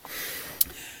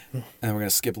 And we're going to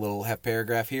skip a little half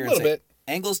paragraph here. A little bit.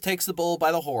 Engels takes the bull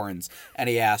by the horns, and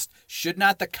he asked, should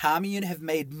not the commune have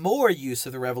made more use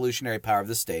of the revolutionary power of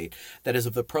the state, that is,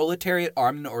 of the proletariat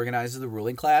armed and organized of the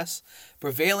ruling class?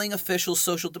 Prevailing official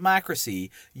social democracy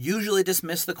usually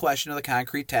dismiss the question of the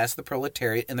concrete task of the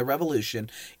proletariat in the revolution,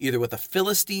 either with a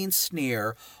Philistine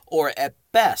sneer or, at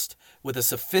best, with a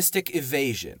sophistic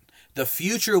evasion. The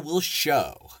future will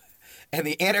show. And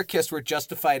the anarchists were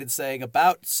justified in saying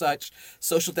about such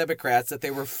social democrats that they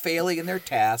were failing in their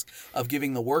task of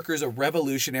giving the workers a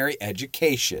revolutionary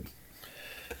education.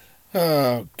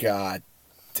 Oh, God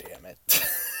damn it.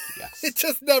 Yes.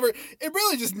 It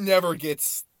really just never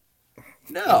gets...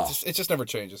 No. It just never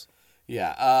changes.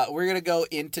 Yeah. We're going to go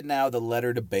into now the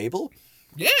letter to Babel.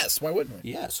 Yes, why wouldn't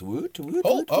we? Yes. Woot, woot,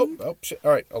 Oh, woot, oh, woot. oh, shit.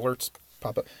 All right, alerts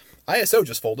pop up. ISO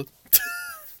just folded.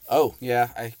 Oh, yeah.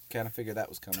 I kind of figured that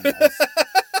was coming.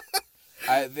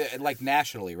 Like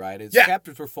nationally, right? Its Yeah.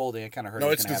 chapters were folding. I kind of heard No,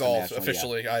 it was it's gonna happen dissolved.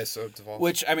 nationally, yeah. Officially, ISO dissolved.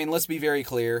 Which, I mean, let's be very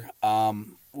clear.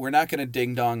 We're not going to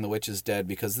ding-dong the witch is dead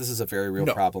because this is a very real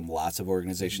No. problem lots of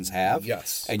organizations have.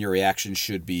 Yes. And your reaction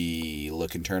should be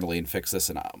look internally and fix this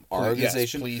in our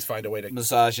organization. Yes, please find a way to...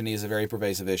 Misogyny is a very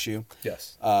pervasive issue.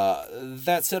 Yes.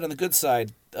 That said, on the good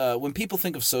side, when people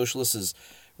think of socialists as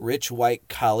rich white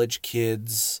college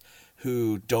kids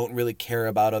who don't really care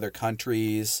about other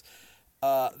countries,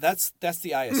 that's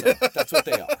the ISO. That's what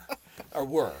they are. Or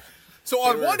were. So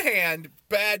on one hand,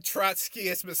 bad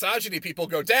Trotskyist misogyny people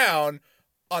go down.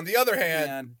 On the other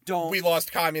hand, we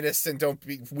lost communists and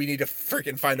we need to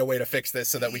freaking find a way to fix this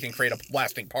so that we can create a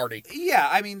lasting party. Yeah,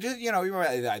 I mean, you know, the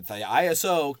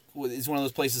ISO is one of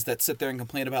those places that sit there and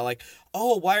complain about, like,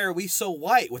 oh, why are we so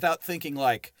white? Without thinking,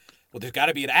 like, well, there's got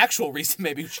to be an actual reason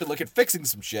maybe we should look at fixing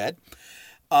some shit.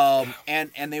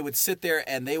 And they would sit there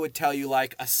and they would tell you,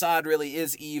 like, Assad really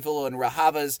is evil and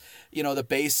Rojava's, you know, the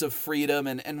base of freedom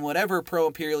and whatever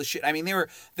pro-imperialist shit. I mean, they were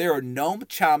Noam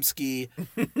Chomsky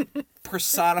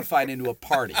personified into a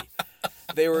party.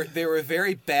 They were a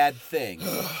very bad thing.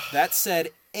 That said,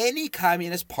 any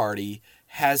communist party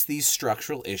has these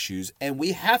structural issues and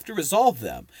we have to resolve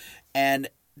them. And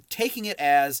taking it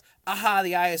as, aha,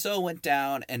 the ISO went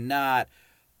down and not,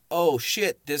 oh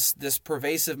shit, this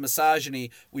pervasive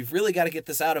misogyny, we've really got to get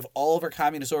this out of all of our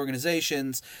communist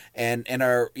organizations, and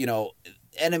our, you know,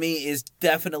 enemy is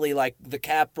definitely like the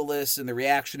capitalists and the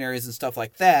reactionaries and stuff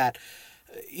like that.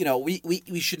 You know,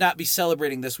 we should not be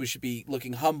celebrating this. We should be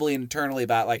looking humbly and internally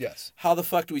about, like, Yes. how the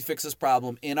fuck do we fix this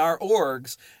problem in our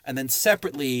orgs, and then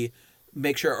separately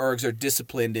make sure our orgs are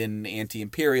disciplined in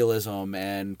anti-imperialism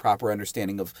and proper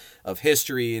understanding of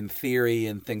history and theory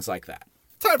and things like that.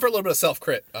 Time for a little bit of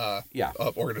self-crit Yeah.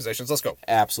 of organizations. Let's go.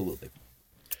 Absolutely.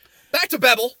 Back to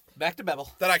Bebel, Back to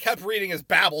Babel. that I kept reading as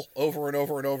Babel over and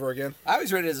over and over again. I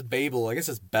always read it as Babel. I guess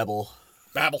it's Bebel.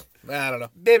 Babel. I don't know.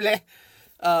 Babel.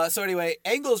 So anyway,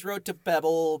 Engels wrote to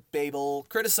Babel,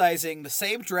 criticizing the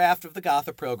same draft of the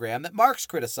Gotha program that Marx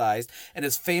criticized in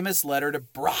his famous letter to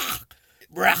Brach.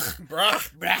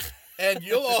 Brah. And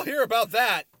you'll all hear about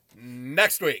that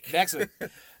next week. Next week.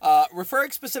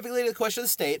 Referring specifically to the question of the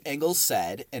state, Engels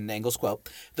said, in Engels' quote,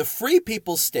 "The free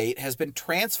people's state has been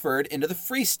transferred into the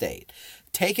free state.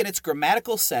 Taken its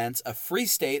grammatical sense, a free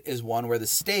state is one where the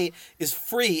state is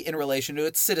free in relation to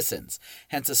its citizens.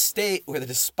 Hence a state where the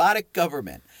despotic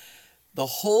government... The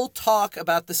whole talk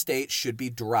about the state should be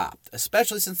dropped,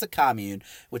 especially since the commune,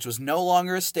 which was no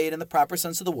longer a state in the proper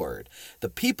sense of the word. The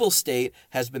people's state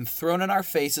has been thrown in our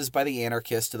faces by the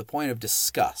anarchists to the point of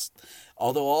disgust.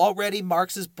 Although already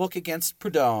Marx's book against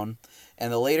Proudhon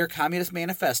and the later Communist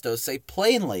Manifesto say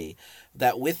plainly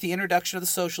that with the introduction of the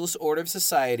socialist order of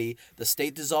society, the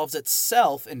state dissolves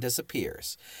itself and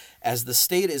disappears. As the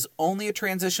state is only a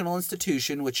transitional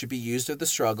institution which should be used of the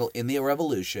struggle in the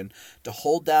revolution to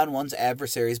hold down one's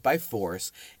adversaries by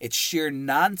force, it's sheer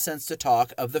nonsense to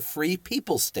talk of the free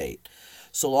people's state.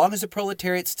 So long as the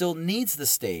proletariat still needs the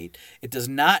state, it does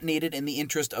not need it in the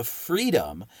interest of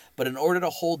freedom, but in order to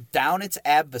hold down its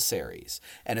adversaries.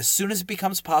 And as soon as it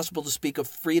becomes possible to speak of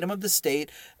freedom of the state,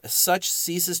 such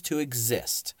ceases to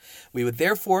exist. We would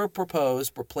therefore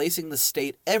propose replacing the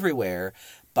state everywhere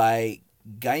by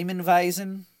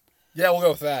Gemeinwesen. Yeah, we'll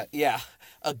go with that. Yeah,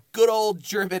 a good old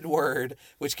German word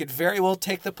which could very well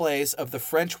take the place of the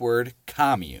French word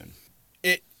commune.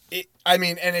 I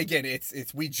mean, and again,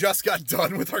 it's we just got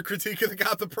done with our critique of the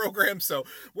Gotha program, so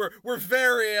we're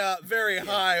very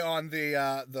high on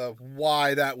the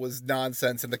why that was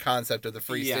nonsense and the concept of the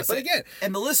free state. But again,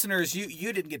 and the listeners,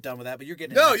 you didn't get done with that, but you're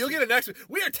getting you'll get it next week.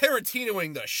 We are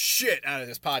Tarantinoing the shit out of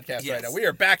this podcast right now. We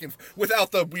are back and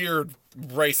without the weird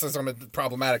racism and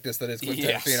problematicness that is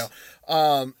Quentin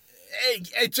Tarantino.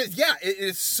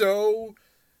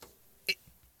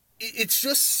 It's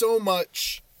just so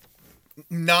much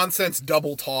nonsense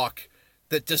double talk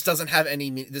that just doesn't have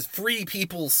any meaning. This free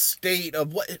people's state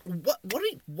of what,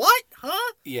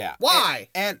 huh? Yeah. Why?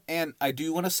 And I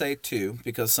do want to say too,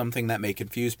 because something that may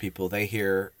confuse people, they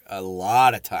hear a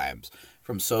lot of times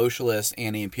from socialist,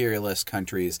 anti-imperialist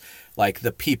countries like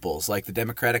the People's, like the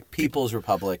Democratic People's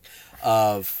Republic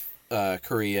of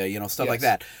Korea, stuff like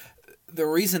that. The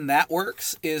reason that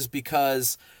works is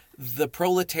because the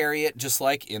proletariat, just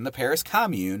like in the Paris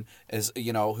Commune, as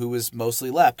who was mostly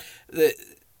left,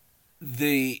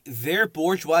 their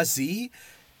bourgeoisie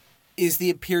is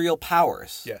the imperial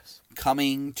powers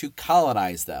coming to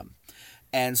colonize them,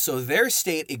 and so their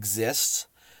state exists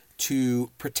to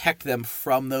protect them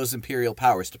from those imperial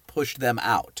powers, to push them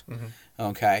out.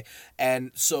 Okay,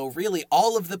 and so really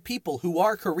all of the people who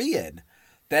are Korean,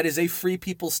 that is a free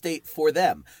people state for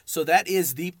them. So that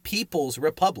is the People's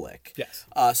Republic. Yes.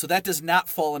 So that does not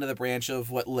fall into the branch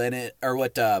of what Lenin or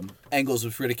what Engels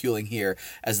was ridiculing here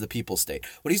as the People's State.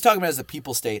 What he's talking about as the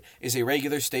People's State is a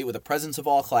regular state with a presence of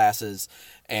all classes,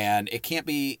 and it can't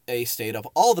be a state of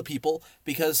all the people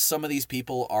because some of these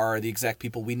people are the exact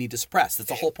people we need to suppress. That's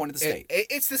the whole point of the state.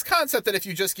 It's this concept that if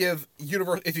you just give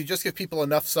people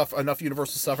enough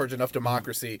universal suffrage, enough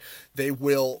democracy, they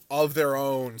will of their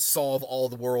own solve all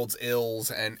the world's ills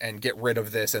and get rid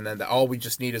of this, and then all we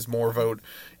just need is more vote,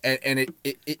 and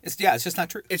it's just not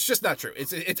true. It's just not true.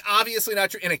 It's obviously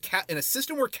not true in a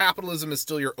system where capitalism is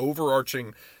still your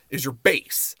overarching, is your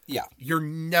base. Yeah, you're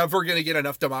never going to get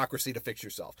enough democracy to fix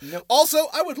yourself. Nope. Also,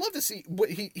 I would love to see what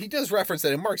he does reference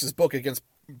that in Marx's book against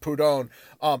Proudhon.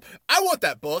 I want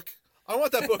that book. I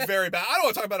want that book very bad. I don't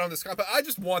want to talk about it on this, but I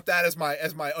just want that as my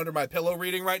under my pillow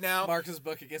reading right now. Marx's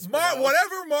book against Proudhon.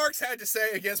 Whatever Marx had to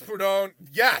say against Proudhon,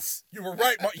 yes, you were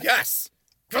right. Yes,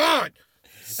 God.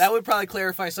 That would probably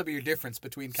clarify some of your difference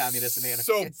between communists and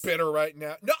anarchists. So bitter right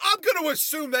now. No, I'm going to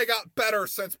assume they got better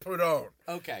since Proudhon.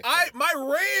 Okay.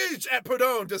 My rage at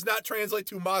Proudhon does not translate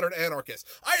to modern anarchists.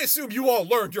 I assume you all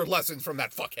learned your lessons from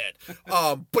that fuckhead.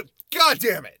 But God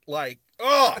damn it, the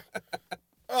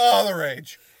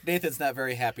rage. Nathan's not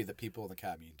very happy that people in the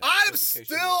commune died.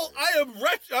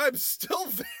 I'm still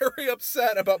very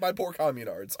upset about my poor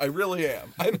communards. I really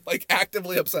am. I'm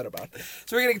actively upset about it.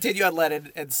 So we're going to continue on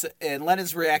Lenin, and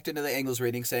Lenin's reacting to the Engels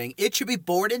reading, saying, "It should be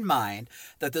borne in mind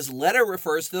that this letter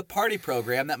refers to the party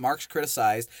program that Marx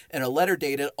criticized in a letter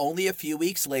dated only a few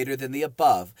weeks later than the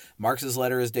above." Marx's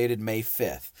letter is dated May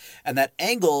 5th. And that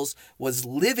Engels was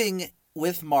living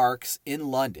with Marx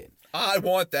in London. I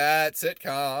want that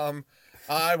sitcom.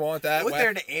 I want that. Was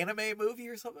there an anime movie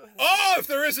or something? Oh, if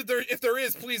there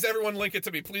is, please everyone link it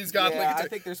to me. Please God, link it to me. I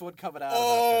think there's one coming out.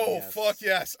 Oh, fuck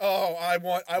yes. Oh, I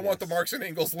want the Marx and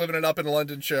Engels living it up in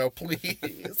London show,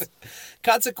 please.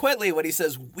 Consequently, when he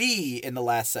says "we" in the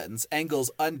last sentence,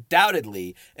 Engels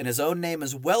undoubtedly, in his own name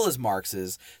as well as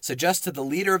Marx's, suggests to the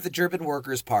leader of the German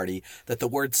Workers' Party that the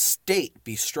word "state"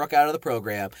 be struck out of the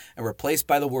program and replaced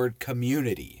by the word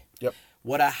 "community." Yep.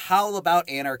 What a howl about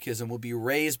anarchism will be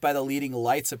raised by the leading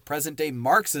lights of present-day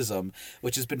Marxism,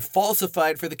 which has been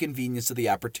falsified for the convenience of the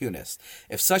opportunist.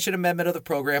 If such an amendment of the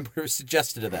program were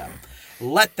suggested to them,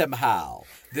 let them howl.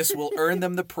 This will earn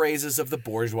them the praises of the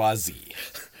bourgeoisie.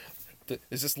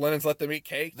 Is this Lenin's "Let Them Eat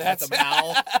Cake"? That's Let them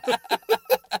howl.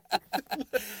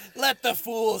 Let the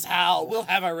fools howl. We'll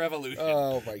have a revolution.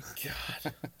 Oh my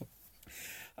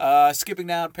God. Skipping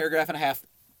down paragraph and a half.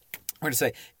 We're going to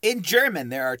say, in German,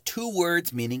 there are two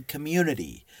words meaning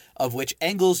community, of which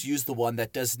Engels used the one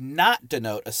that does not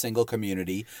denote a single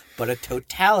community, but a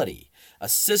totality, a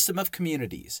system of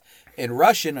communities. In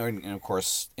Russian, or of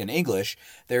course in English,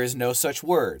 there is no such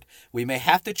word. We may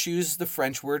have to choose the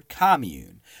French word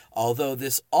commune, although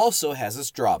this also has its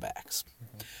drawbacks.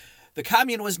 The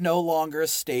commune was no longer a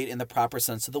state in the proper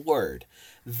sense of the word.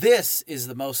 This is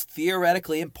the most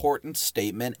theoretically important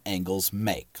statement Engels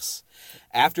makes.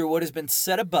 After what has been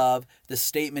said above, the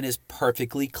statement is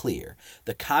perfectly clear.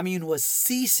 The commune was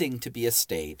ceasing to be a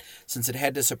state, since it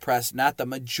had to suppress not the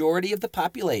majority of the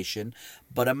population,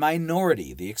 but a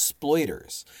minority, the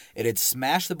exploiters. It had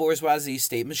smashed the bourgeoisie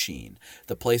state machine.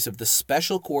 The place of the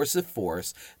special coercive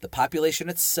force, the population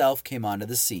itself came onto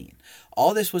the scene.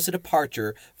 All this was a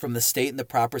departure from the state in the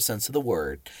proper sense of the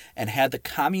word, and had the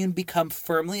commune become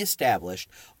firmly established,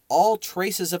 all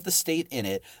traces of the state in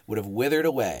it would have withered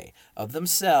away. Of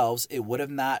themselves, it would have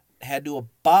not had to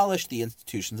abolish the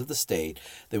institutions of the state.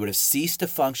 They would have ceased to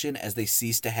function as they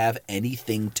ceased to have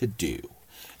anything to do.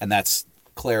 And that's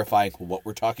clarifying what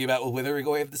we're talking about with withering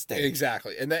away of the state.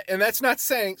 Exactly. And that's not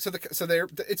saying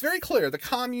it's very clear the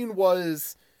commune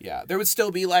was. Yeah, there would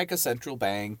still be like a central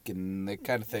bank and that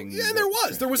kind of thing. Yeah, there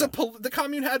was. There was the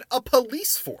commune had a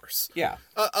police force. Yeah.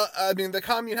 I mean, the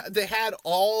commune, they had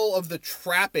all of the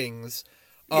trappings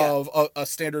of a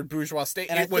standard bourgeois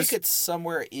state. And I think it's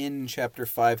somewhere in Chapter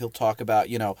 5 he'll talk about,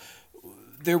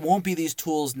 there won't be these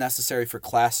tools necessary for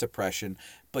class suppression,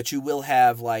 but you will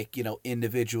have,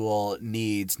 individual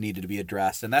needs needed to be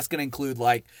addressed. And that's going to include,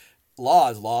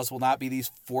 laws. Laws will not be these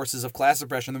forces of class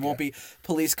suppression. There won't be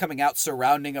police coming out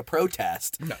surrounding a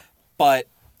protest. No. But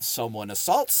someone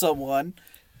assaults someone,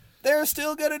 they're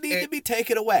still going to need to be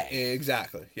taken away.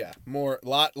 Exactly. Yeah.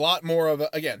 Lot more of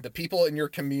again, the people in your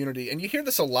community. And you hear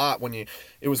this a lot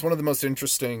it was one of the most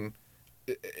interesting,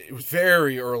 it was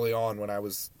very early on when I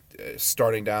was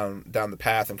starting down the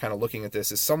path and kind of looking at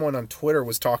this, is someone on Twitter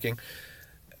was talking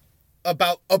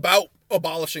about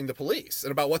abolishing the police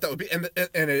and about what that would be,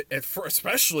 and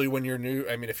especially when you're new.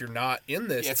 I mean, if you're not in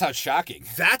this, it sounds shocking.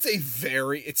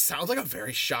 It sounds like a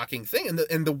very shocking thing,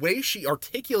 and the way she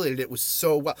articulated it was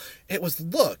so well. It was,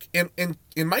 look,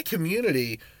 in my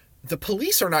community, the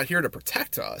police are not here to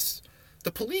protect us.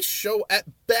 The police at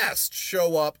best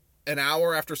show up an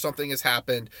hour after something has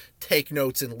happened, take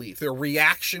notes, and leave. They're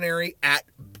reactionary at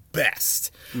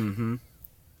best. Mm-hmm.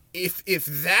 If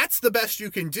that's the best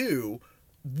you can do,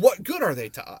 what good are they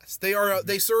to us?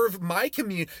 They serve my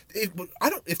community.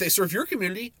 If they serve your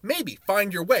community, maybe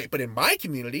find your way. But in my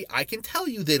community, I can tell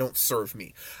you they don't serve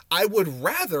me. I would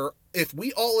rather, if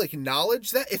we all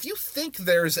acknowledge that, if you think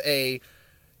there's a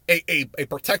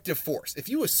protective force, if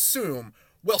you assume,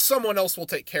 well, someone else will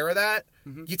take care of that,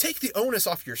 you take the onus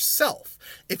off yourself.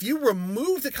 If you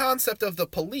remove the concept of the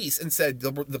police and said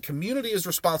the community is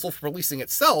responsible for policing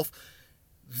itself,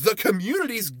 the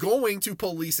community's going to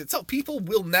police itself. People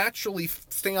will naturally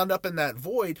stand up in that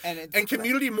void, and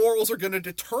community morals are going to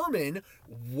determine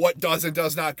what does and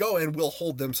does not go, and will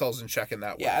hold themselves in check in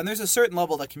that way. Yeah, and there's a certain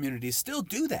level that communities still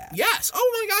do that. Yes.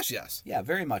 Oh my gosh, yes. Yeah,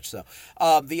 very much so.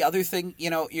 The other thing,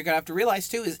 you're going to have to realize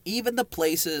too is even the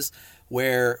places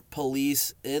where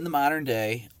police in the modern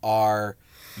day are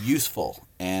useful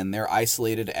and they're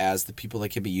isolated as the people that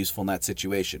can be useful in that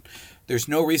situation, there's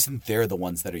no reason they're the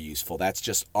ones that are useful. That's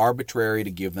just arbitrary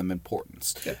to give them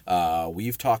importance. Yeah.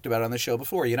 We've talked about on the show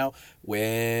before,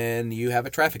 when you have a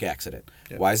traffic accident,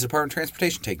 why is the Department of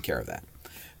Transportation taking care of that?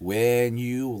 When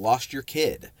you lost your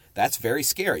kid, that's very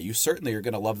scary. You certainly are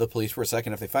going to love the police for a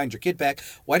second if they find your kid back.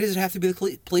 Why does it have to be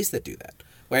the police that do that?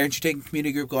 Why aren't you taking a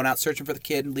community group, going out searching for the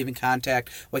kid and leaving contact?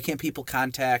 Why can't people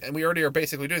contact? And we already are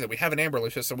basically doing that. We have an Amber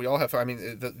Alert system. We all have. I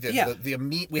mean,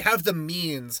 we have the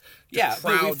means.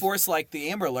 But we force the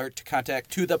Amber Alert to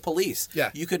contact to the police.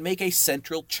 Yeah. You could make a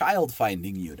central child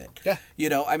finding unit. Yeah.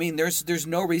 There's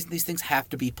no reason these things have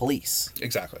to be police.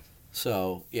 Exactly.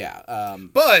 So yeah.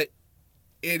 But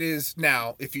it is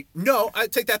now. I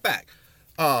take that back.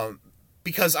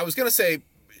 Because I was gonna say,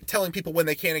 telling people when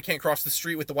they can and can't cross the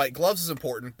street with the white gloves is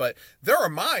important, but there are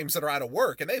mimes that are out of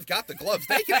work and they've got the gloves.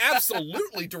 They can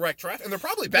absolutely direct traffic, and they're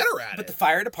probably better at it. But the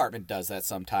fire department does that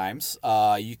sometimes.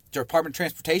 Department of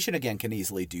Transportation, again, can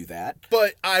easily do that.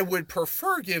 But I would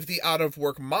prefer give the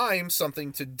out-of-work mime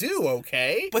something to do,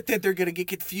 okay? But then they're going to get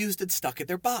confused and stuck in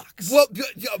their box. Well,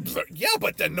 yeah,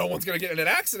 but then no one's going to get in an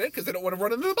accident because they don't want to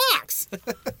run into the box.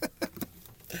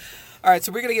 All right,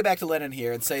 so we're going to get back to Lenin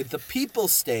here and say the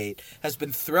people's state has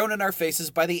been thrown in our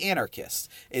faces by the anarchists.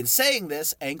 In saying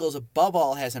this, Engels above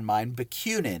all has in mind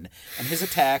Bakunin and his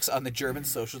attacks on the German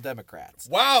Social Democrats.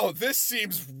 Wow, this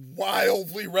seems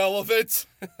wildly relevant.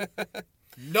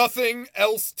 Nothing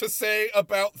else to say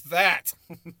about that.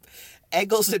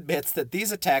 Engels admits that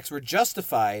these attacks were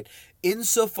justified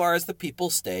insofar as the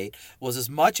people's state was as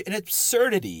much an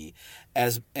absurdity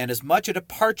and as much a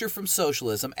departure from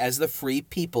socialism as the free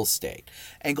people's state.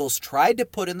 Engels tried to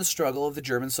put in the struggle of the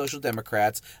German Social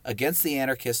Democrats against the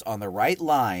anarchists on the right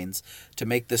lines to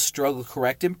make this struggle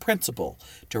correct in principle,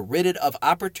 to rid it of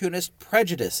opportunist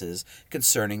prejudices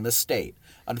concerning the state.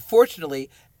 Unfortunately,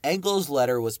 Engels'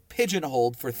 letter was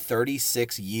pigeonholed for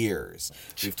 36 years.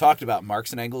 We've talked about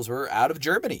Marx and Engels were out of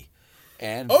Germany.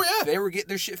 And they were getting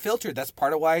their shit filtered. That's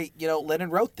part of why,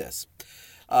 Lenin wrote this.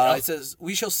 It says,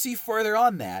 we shall see further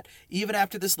on that. Even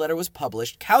after this letter was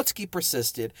published, Kautsky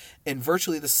persisted in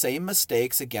virtually the same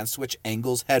mistakes against which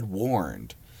Engels had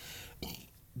warned.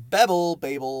 Babel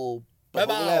boy.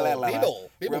 Replied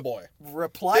Big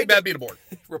bad beetleborg.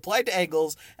 Replied to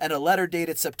Engels in a letter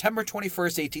dated September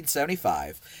 21st,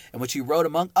 1875, in which he wrote,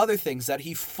 among other things, that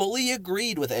he fully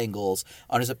agreed with Engels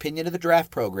on his opinion of the draft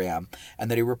program,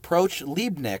 and that he reproached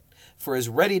Liebknecht for his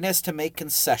readiness to make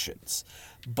concessions.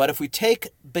 But if we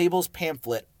take Babel's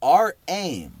pamphlet, Our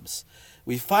Aims,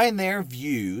 we find their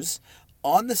views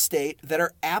on the state that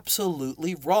are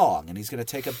absolutely wrong. And he's going to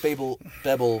take a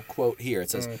Babel quote here. It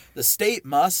says, the state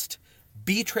must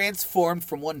be transformed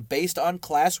from one based on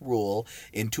class rule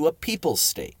into a people's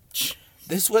state.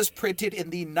 This was printed in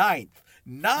the ninth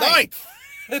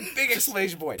big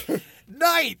exclamation point,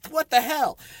 ninth, what the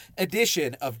hell,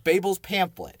 edition of Babel's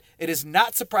pamphlet. It is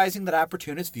not surprising that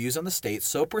opportunist views on the state,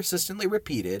 so persistently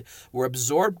repeated, were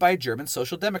absorbed by German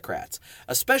Social Democrats,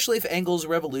 especially if Engels'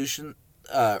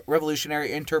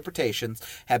 revolutionary interpretations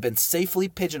have been safely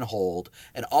pigeonholed,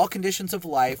 and all conditions of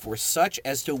life were such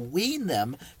as to wean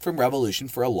them from revolution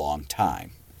for a long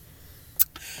time.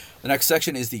 The next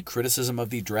section is the criticism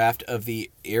of the draft of the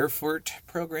Erfurt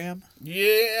program.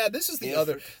 Yeah, this is the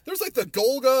other. There's like the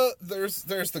Golga. There's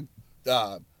the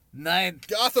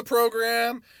Gotha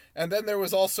program, and then there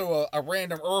was also a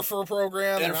random Erfurt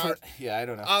program. Yeah, I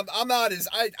don't know. I'm not as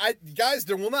guys.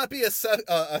 There will not be a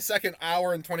second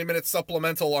hour and 20 minute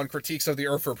supplemental on critiques of the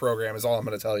Erfurt program. Is all I'm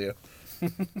going to tell you.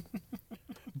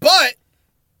 But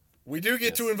we do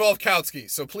get to involve Kautsky,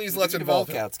 so please let's involve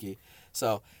him. Kautsky.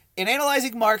 So, in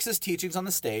analyzing Marx's teachings on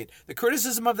the state, the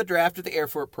criticism of the draft of the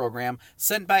Erfurt program,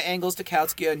 sent by Engels to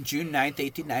Kautsky on June 9,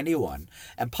 1891,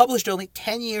 and published only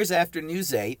 10 years after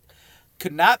Newsate,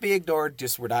 could not be ignored.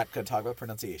 We're not going to talk about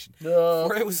pronunciation. No.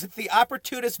 For it was the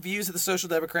opportunist views of the Social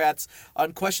Democrats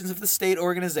on questions of the state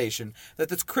organization that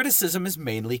this criticism is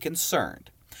mainly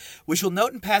concerned. We shall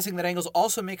note in passing that Engels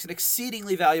also makes an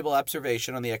exceedingly valuable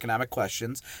observation on the economic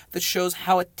questions that shows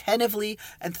how attentively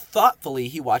and thoughtfully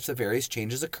he watched the various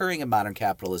changes occurring in modern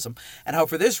capitalism, and how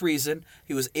for this reason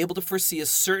he was able to foresee a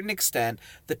certain extent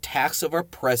the tax of our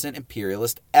present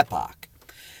imperialist epoch.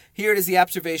 Here it is the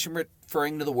observation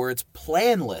referring to the words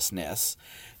planlessness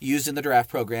used in the draft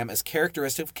program as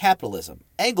characteristic of capitalism.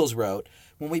 Engels wrote,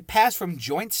 when we pass from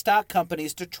joint stock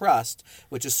companies to trust,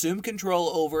 which assume control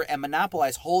over and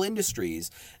monopolize whole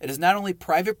industries, it is not only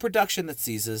private production that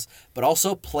ceases, but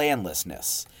also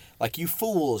planlessness. Like, you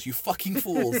fools, you fucking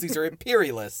fools. These are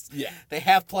imperialists. Yeah. They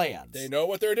have plans. They know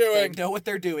what they're doing. They know what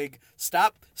they're doing.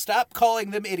 Stop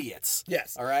calling them idiots.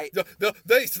 Yes. All right?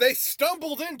 They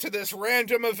stumbled into this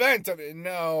random event. I mean,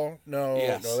 no,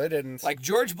 they didn't. Like,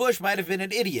 George Bush might have been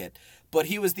an idiot, but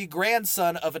he was the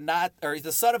grandson of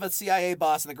the son of a CIA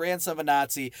boss and the grandson of a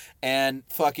Nazi, and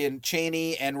fucking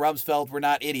Cheney and Rumsfeld were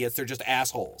not idiots. They're just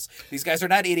assholes. These guys are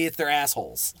not idiots. They're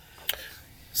assholes.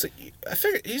 So I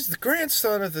figured he's the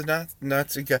grandson of the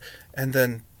Nazi guy, and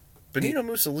then Benito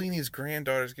Mussolini's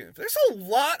granddaughter's getting. There's a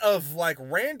lot of like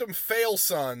random fail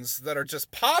sons that are just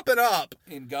popping up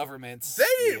in governments.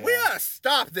 We gotta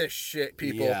stop this shit,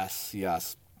 people.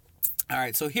 Yes. All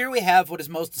right, so here we have what is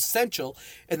most essential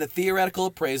in the theoretical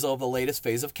appraisal of the latest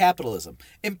phase of capitalism: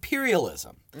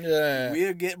 imperialism. Yeah.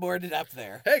 We'll get more into depth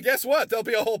there. Hey, guess what? There'll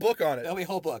be a whole book on it. There'll be a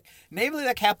whole book. Namely,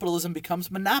 that capitalism becomes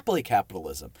monopoly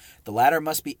capitalism. The latter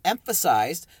must be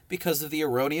emphasized because of the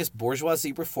erroneous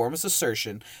bourgeoisie reformist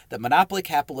assertion that monopoly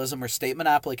capitalism or state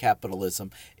monopoly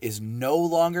capitalism is no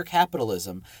longer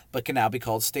capitalism, but can now be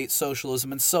called state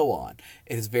socialism and so on.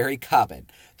 It is very common.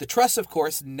 The trusts, of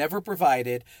course, never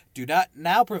provided do not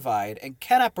now provide and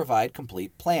cannot provide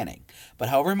complete planning. But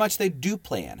however much they do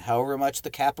plan, however much the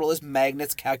capitalist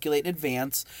magnates calculate in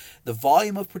advance, the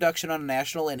volume of production on a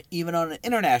national and even on an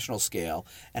international scale,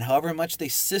 and however much they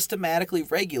systematically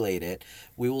regulate it,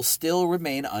 we will still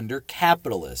remain under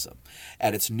capitalism.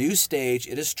 At its new stage,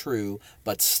 it is true,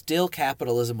 but still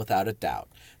capitalism without a doubt.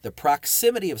 The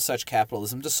proximity of such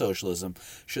capitalism to socialism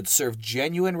should serve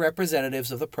genuine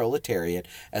representatives of the proletariat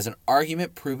as an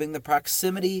argument proving the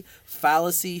proximity,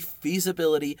 fallacy,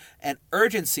 feasibility, and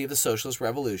urgency of the socialist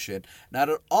revolution, not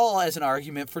at all as an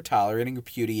argument for tolerating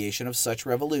repudiation of such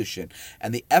revolution,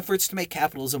 and the efforts to make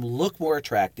capitalism look more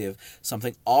attractive,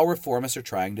 something all reformists are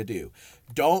trying to do.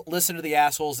 Don't listen to the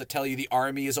assholes that tell you the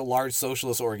army is a large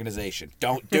socialist organization.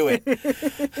 Don't do it.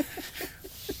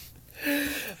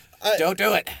 Don't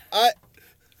do it.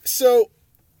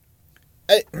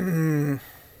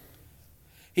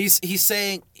 He's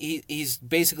saying he's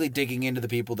basically digging into the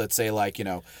people that say, like,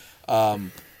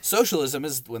 socialism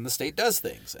is when the state does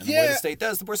things, and the way the state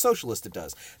does, the more socialist it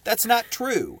does. That's not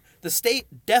true. The state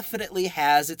definitely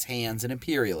has its hands in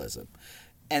imperialism,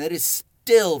 and it is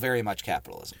still very much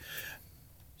capitalism.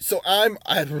 So I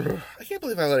can't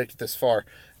believe I let it get this far,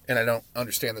 and I don't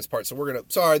understand this part. So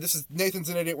this is Nathan's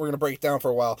an idiot. We're gonna break it down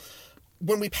for a while.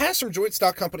 When we pass from joint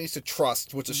stock companies to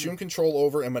trusts, which assume control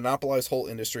over and monopolize whole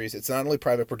industries, it's not only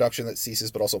private production that ceases,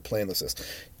 but also planlessness.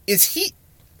 Does he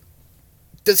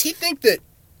think that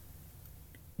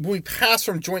when we pass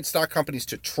from joint stock companies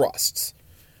to trusts,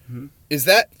 is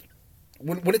that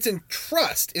when it's in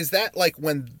trust, is that like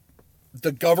when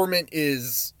the government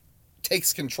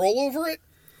takes control over it?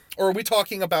 Or are we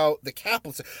talking about the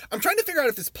capitalist? I'm trying to figure out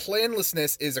if this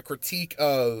planlessness is a critique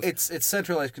of... It's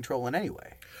centralized control in any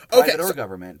way, private or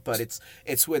government, but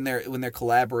it's when they're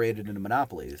collaborated into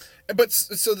monopolies. But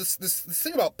so this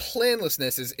thing about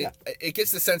planlessness is it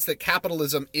gets the sense that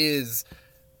capitalism is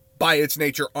by its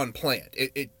nature unplanned.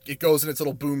 It goes in its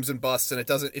little booms and busts, and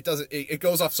it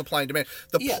goes off supply and demand.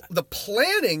 The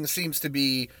planning seems to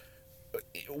be,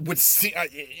 at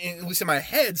least in my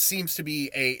head, seems to be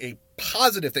a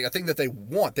positive thing, a thing that they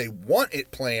want. They want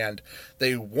it planned.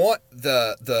 They want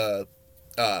the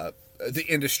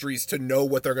industries to know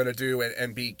what they're going to do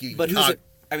and be. But who's it?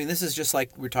 I mean, this is just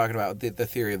like we're talking about the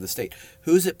theory of the state.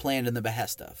 Who's it planned in the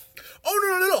behest of?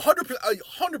 Oh no,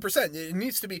 100%. It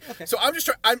needs to be. Okay. So I'm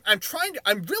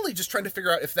really just trying to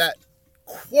figure out if that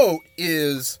quote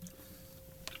is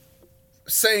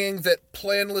saying that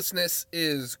planlessness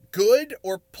is good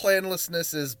or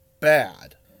planlessness is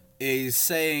bad. Is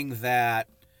saying that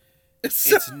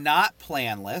it's not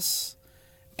planless,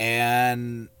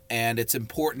 and it's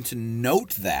important to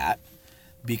note that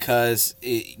because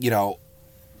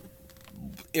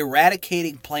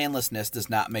eradicating planlessness does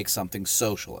not make something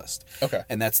socialist. Okay,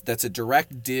 and that's a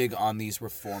direct dig on these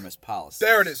reformist policies.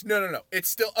 There it is. No. It's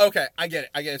still okay. I get it.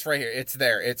 It's right here. It's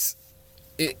there.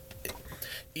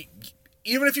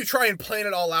 Even if you try and plan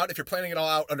it all out, if you're planning it all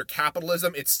out under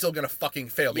capitalism, it's still going to fucking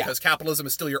fail because capitalism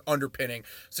is still your underpinning.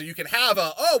 So you can have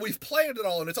we've planned it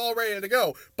all and it's all ready to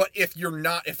go. But if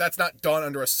that's not done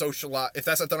under a if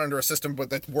that's not done under a system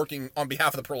that's working on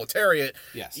behalf of the proletariat,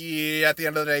 at the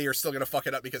end of the day, you're still going to fuck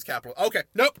it up because capital. Okay.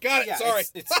 Nope. Got it. Yeah, sorry.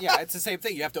 It's the same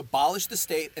thing. You have to abolish the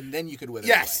state and then you can wither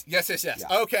Yes. away. Yes. Yeah.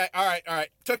 Okay. All right.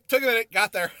 Took a minute.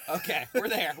 Got there. Okay. We're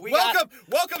there.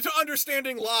 Welcome to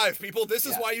Understanding Live, people. This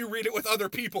is why you read it with other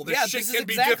people. This shit can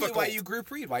be difficult. Why you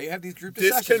group read, why you have these group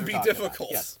discussions. This can be difficult.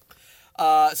 Yes.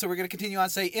 So we're going to continue on.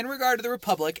 Say, in regard to the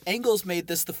Republic, Engels made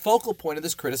this the focal point of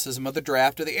this criticism of the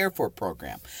draft of the Erfurt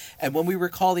Program. And when we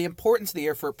recall the importance of the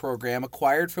Erfurt Program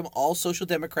acquired from all social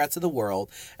democrats of the world,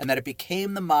 and that it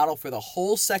became the model for the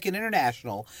whole Second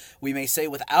International, we may say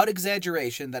without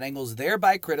exaggeration that Engels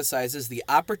thereby criticizes the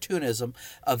opportunism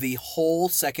of the whole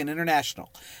Second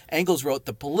International. Engels wrote,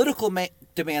 the political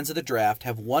demands of the draft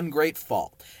have one great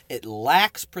fault. It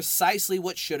lacks precisely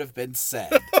what should have been said.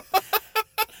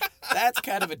 That's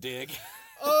kind of a dig.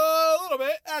 A little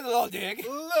bit. That's a little dig. A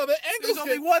little bit. There's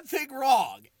only one thing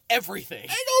wrong. Everything.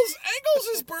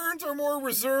 Engels' burns are more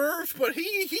reserved, but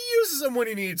he uses them when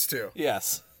he needs to.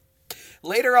 Yes.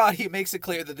 Later on, he makes it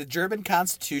clear that the German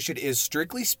Constitution is,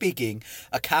 strictly speaking,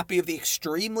 a copy of the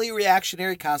extremely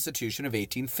reactionary Constitution of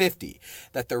 1850.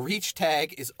 That the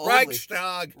Reichstag is only...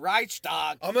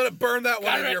 Reichstag. I'm going to burn that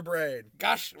one in your brain.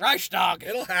 Gosh, Reichstag.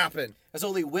 It'll happen. As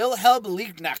only Wilhelm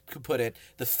Liebknecht could put it,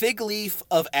 the fig leaf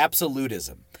of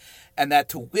absolutism. And that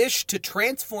to wish to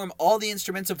transform all the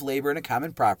instruments of labor into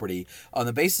common property on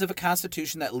the basis of a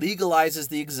constitution that legalizes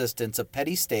the existence of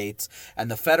petty states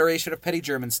and the federation of petty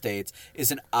German states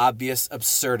is an obvious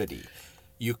absurdity.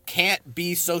 You can't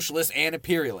be socialist and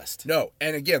imperialist. No,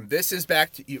 and again, this is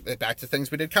back to things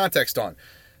we did context on.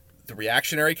 The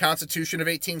Reactionary Constitution of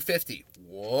 1850.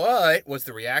 What was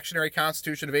the Reactionary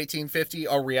Constitution of 1850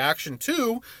 a reaction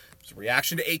to? It was a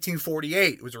reaction to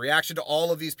 1848. It was a reaction to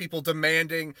all of these people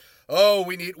demanding, oh,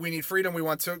 we need freedom. We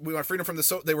want freedom from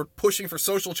they were pushing for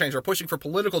social change or pushing for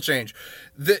political change.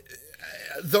 These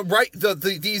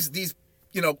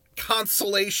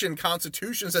consolation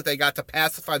constitutions that they got to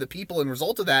pacify the people and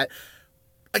result of that,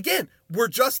 again, we're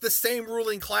just the same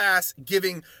ruling class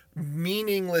giving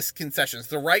meaningless concessions.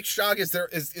 The Reichstag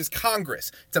is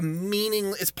Congress.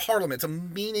 It's Parliament. It's a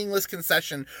meaningless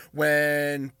concession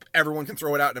when everyone can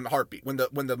throw it out in a heartbeat. When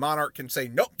the monarch can say,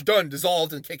 nope, done,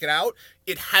 dissolved, and kick it out,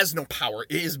 it has no power.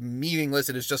 It is meaningless.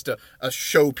 It is just a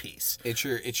showpiece.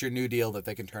 It's your New Deal that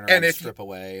they can turn around and strip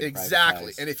away.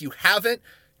 Exactly. And if you haven't,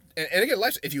 and again,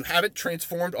 if you haven't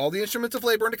transformed all the instruments of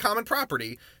labor into common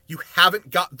property, you haven't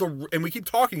got and we keep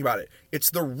talking about it, it's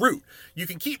the root. You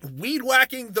can keep weed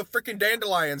whacking the freaking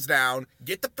dandelions down,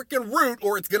 get the freaking root,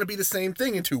 or it's going to be the same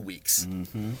thing in 2 weeks.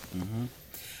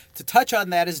 To touch on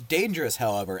that is dangerous,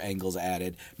 however, Engels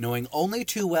added, knowing only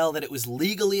too well that it was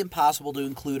legally impossible to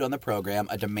include on the program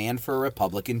a demand for a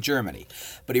republic in Germany.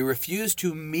 But he refused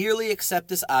to merely accept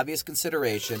this obvious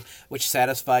consideration, which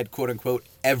satisfied, quote-unquote,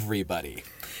 everybody.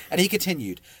 And he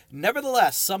continued,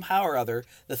 nevertheless, somehow or other,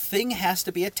 the thing has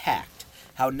to be attacked.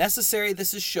 How necessary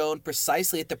this is shown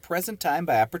precisely at the present time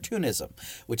by opportunism,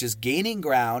 which is gaining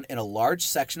ground in a large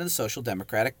section of the social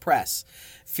democratic press.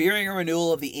 Fearing a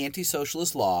renewal of the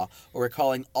anti-socialist law, or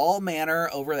recalling all manner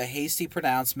over the hasty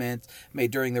pronouncements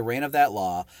made during the reign of that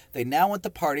law, they now want the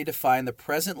party to find the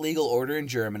present legal order in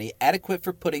Germany adequate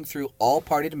for putting through all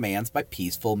party demands by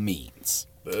peaceful means.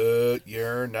 But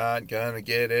you're not gonna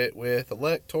get it with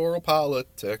electoral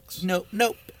politics. Nope.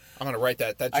 I'm gonna write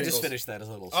that. I just finished that as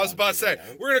a little song. I was about to say,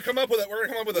 we're gonna come up with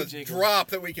a drop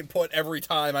that we can put every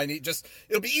time.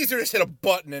 It'll be easier to just hit a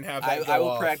button and have that go I will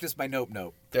off. practice my nope.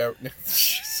 There.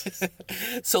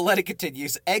 So let it continue.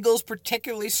 Engels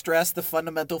particularly stressed the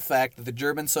fundamental fact that the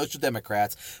German Social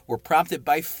Democrats were prompted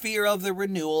by fear of the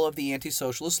renewal of the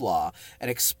anti-socialist law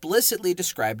and explicitly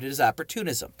described it as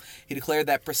opportunism. He declared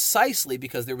that precisely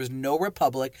because there was no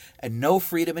republic and no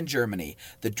freedom in Germany,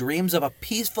 the dreams of a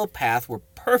peaceful path were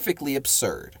perfectly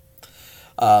absurd.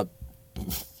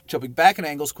 Jumping back in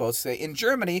Engels' quotes, say, in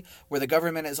Germany, where the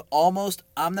government is almost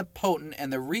omnipotent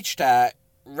and the Reichstag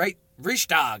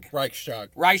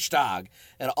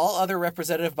and all other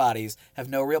representative bodies have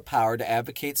no real power to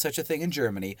advocate such a thing in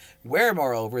Germany, where,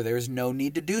 moreover, there is no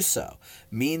need to do so,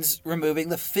 means removing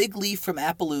the fig leaf from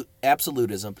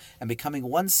absolutism and becoming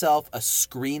oneself a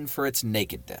screen for its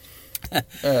nakedness.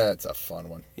 That's a fun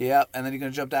one. Yep, and then you're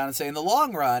going to jump down and say, in the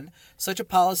long run, such a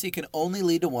policy can only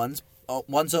lead to one's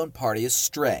own party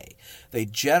astray. They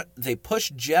push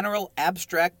general,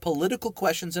 abstract political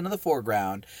questions into the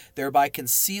foreground, thereby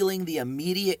concealing the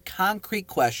immediate, concrete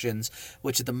questions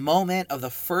which at the moment of the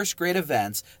first great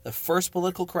events, the first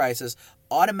political crisis,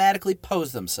 automatically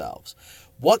pose themselves.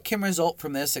 What can result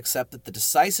from this except that the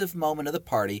decisive moment of the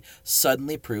party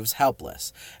suddenly proves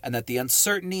helpless, and that the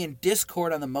uncertainty and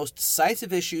discord on the most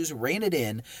decisive issues rein it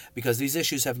in because these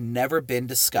issues have never been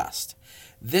discussed?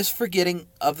 This forgetting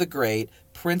of the great,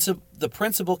 the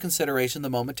principal consideration, the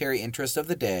momentary interest of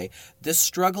the day, this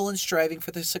struggle and striving for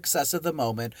the success of the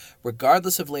moment,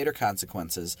 regardless of later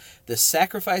consequences, this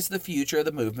sacrifice of the future of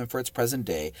the movement for its present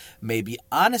day, may be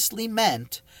honestly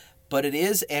meant, but it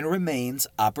is and remains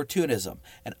opportunism.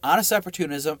 And honest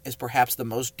opportunism is perhaps the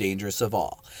most dangerous of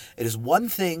all. It is one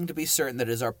thing to be certain that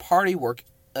it is our party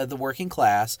the working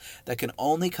class that can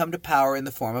only come to power in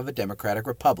the form of a democratic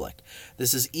republic.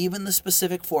 This is even the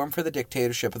specific form for the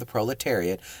dictatorship of the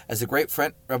proletariat, as the Great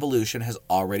French Revolution has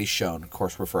already shown, of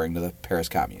course referring to the Paris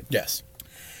Commune. Yes.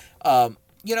 And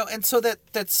so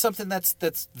that's something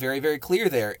that's very, very clear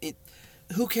there.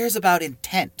 Who cares about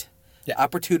intent? Yeah.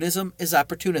 Opportunism is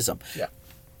opportunism. Yeah.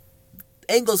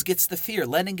 Engels gets the fear.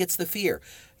 Lenin gets the fear.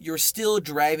 You're still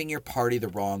driving your party the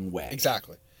wrong way.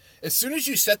 Exactly. As soon as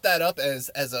you set that up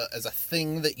as a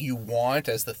thing that you want,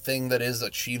 as the thing that is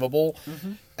achievable,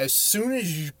 as soon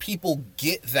as people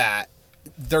get that,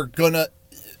 they're gonna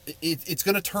it's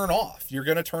gonna turn off. You're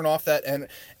gonna turn off that and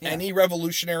any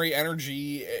revolutionary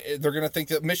energy. They're gonna think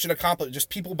that mission accomplished. Just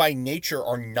people by nature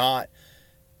are not.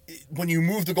 When you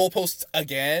move the goalposts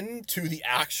again to the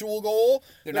actual goal,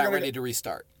 they're not ready to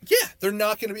restart. Yeah, they're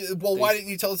not going to be. Well, why didn't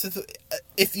you tell us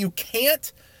if you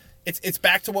can't? It's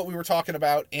back to what we were talking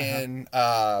about in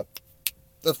the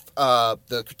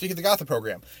Critique of the Gotha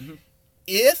program. Mm-hmm.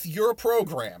 If your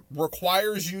program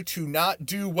requires you to not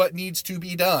do what needs to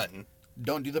be done,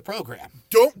 don't do the program.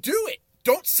 Don't do it.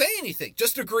 Don't say anything.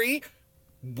 Just agree.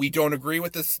 We don't agree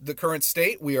with the current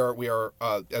state. We are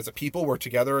as a people, we're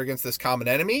together against this common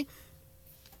enemy.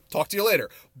 Talk to you later.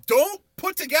 Don't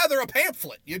put together a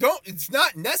pamphlet. It's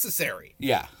not necessary.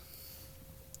 Yeah.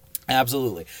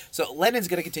 Absolutely. So Lenin's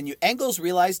going to continue. Engels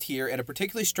realized here, in a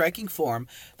particularly striking form,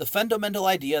 the fundamental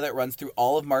idea that runs through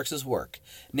all of Marx's work,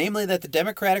 namely that the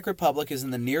democratic republic is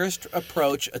in the nearest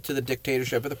approach to the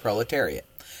dictatorship of the proletariat.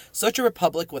 Such a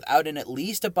republic, without in at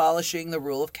least abolishing the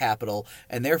rule of capital,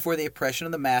 and therefore the oppression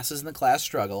of the masses in the class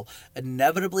struggle,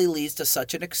 inevitably leads to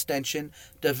such an extension,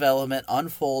 development,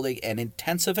 unfolding, and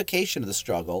intensification of the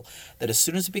struggle that as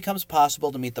soon as it becomes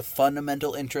possible to meet the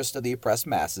fundamental interest of the oppressed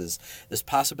masses, this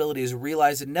possibility is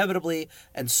realized inevitably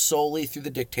and solely through the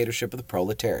dictatorship of the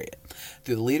proletariat,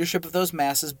 through the leadership of those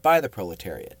masses by the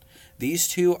proletariat. These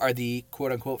two are the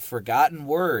quote-unquote forgotten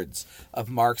words of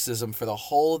Marxism for the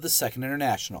whole of the Second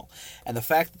International, and the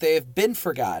fact that they have been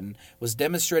forgotten was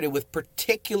demonstrated with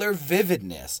particular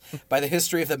vividness by the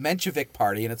history of the Menshevik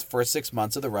Party in its first 6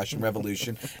 months of the Russian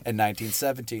Revolution in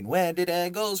 1917. When did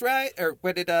Engels write, or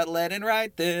when did Lenin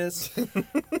write this?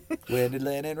 When did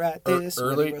Lenin write this?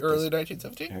 Early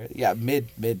 1917? Yeah, mid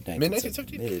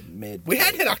 1917? Mid. We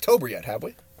hadn't hit October yet, have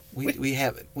we? We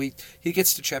haven't. He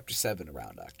gets to chapter 7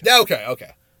 around October.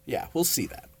 Okay. Yeah, we'll see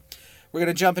that. We're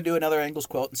going to jump into another Engels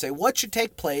quote and say, what should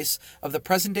take place of the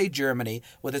present-day Germany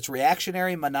with its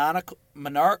reactionary monarchical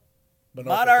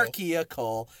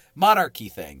monarchy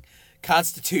thing,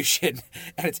 constitution,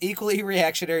 and its equally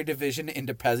reactionary division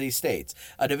into petty states,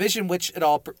 a division which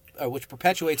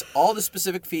perpetuates all the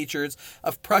specific features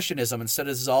of Prussianism instead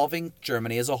of dissolving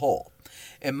Germany as a whole.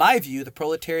 In my view, the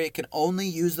proletariat can only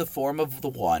use the form of the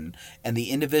one and the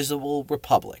indivisible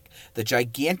republic. The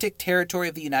gigantic territory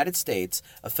of the United States,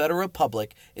 a federal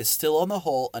republic, is still on the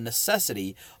whole a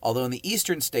necessity, although in the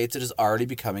eastern states it is already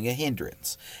becoming a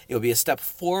hindrance. It will be a step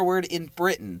forward in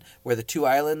Britain, where the two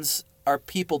islands are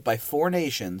peopled by 4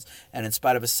 nations, and in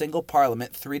spite of a single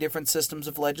parliament, 3 different systems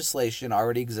of legislation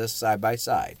already exist side by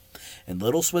side. And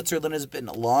little Switzerland has been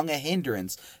long a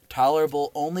hindrance,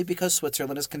 tolerable only because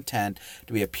Switzerland is content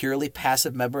to be a purely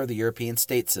passive member of the European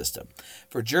state system.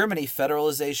 For Germany,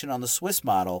 federalization on the Swiss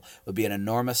model would be an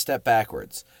enormous step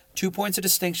backwards. 2 points of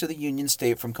distinction of the Union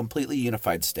state from completely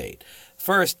unified state.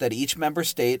 First, that each member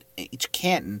state, each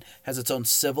canton, has its own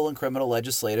civil and criminal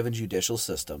legislative and judicial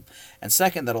system. And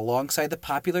second, that alongside the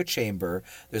popular chamber,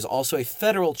 there's also a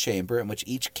federal chamber in which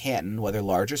each canton, whether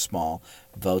large or small,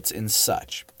 votes in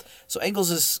such. So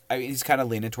Engels he's kind of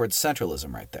leaning towards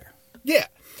centralism right there. Yeah.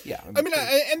 Yeah. I mean,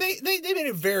 and they made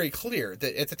it very clear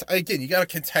that again, you got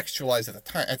to contextualize at the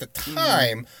time. At the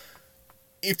time,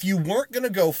 if you weren't going to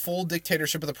go full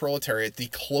dictatorship of the proletariat, the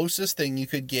closest thing you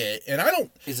could get, and I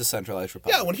don't... is a centralized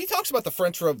republic. Yeah, when he talks about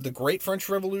the Great French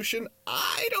Revolution,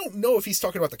 I don't know if he's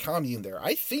talking about the Commune there.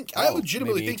 I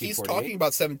legitimately think he's talking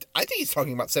about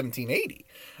 1780. Really?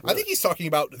 I think he's talking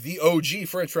about the OG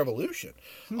French Revolution.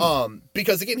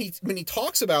 Because again, when he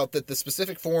talks about that the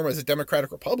specific form as a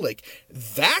democratic republic,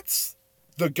 that's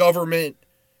the government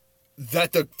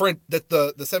that the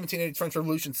 1780 French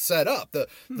Revolution set up.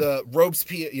 The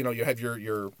Robespierre, you have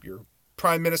your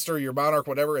prime minister, your monarch,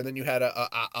 whatever, and then you had a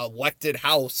elected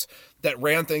house that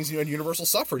ran things. You had universal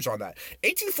suffrage on that.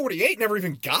 1848 never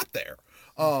even got there.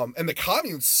 And the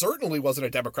Commune certainly wasn't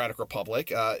a democratic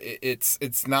republic.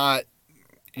 It's not.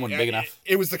 Wasn't big enough.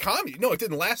 It was the Commune. No, it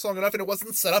didn't last long enough, and it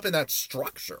wasn't set up in that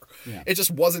structure. Yeah. It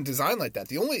just wasn't designed like that.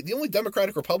 The only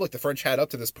democratic republic the French had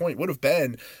up to this point would have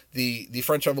been the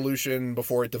French Revolution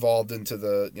before it devolved into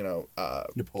the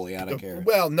Napoleonic era.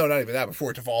 Well, no, not even that.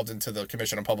 Before it devolved into the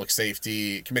Committee on Public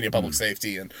Safety,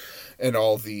 and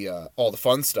all the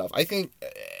fun stuff. I think,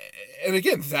 and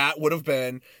again, that would have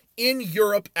been in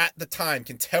Europe at the time,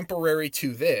 contemporary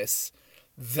to this.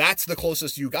 That's the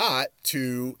closest you got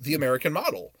to the American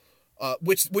model,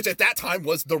 which at that time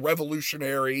was the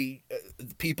revolutionary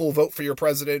people vote for your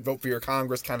president, vote for your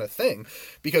Congress kind of thing.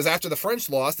 Because after the French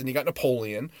lost, and you got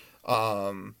Napoleon,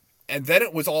 and then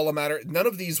it was all a matter. None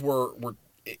of these were.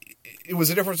 It was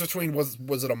a difference between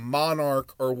was it a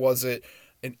monarch or was it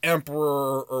an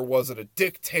emperor or was it a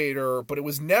dictator? But it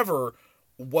was never.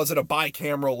 Was it a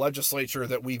bicameral legislature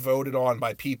that we voted on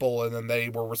by people and then they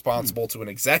were responsible to an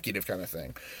executive kind of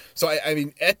thing? So, I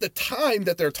mean, at the time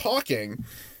that they're talking,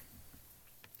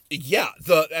 yeah,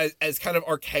 as kind of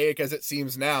archaic as it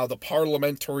seems now, the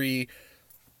parliamentary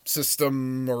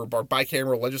system or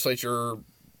bicameral legislature,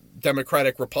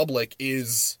 democratic republic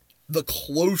is the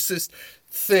closest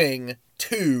thing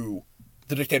to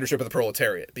the dictatorship of the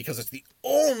proletariat because it's the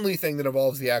only thing that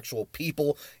involves the actual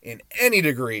people in any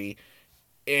degree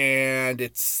and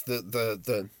it's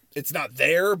it's not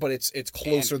there, but it's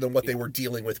closer than what they were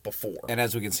dealing with before. And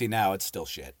as we can see now, it's still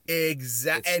shit.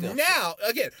 Exactly. And now,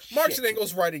 again, Marx and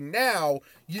Engels writing now,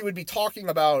 you would be talking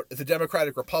about the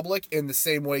Democratic Republic in the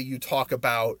same way you talk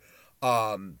about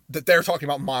that they're talking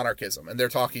about monarchism, and they're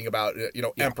talking about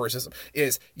emperorship.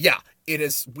 It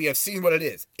is. We have seen what it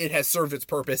is. It has served its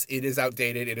purpose. It is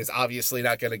outdated. It is obviously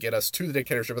not going to get us to the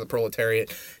dictatorship of the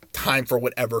proletariat. Time for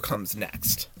whatever comes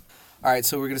next. All right,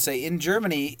 so we're going to say in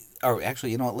Germany, or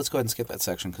actually, you know what? Let's go ahead and skip that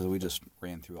section because we just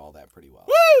ran through all that pretty well.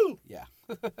 Woo! Yeah.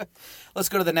 Let's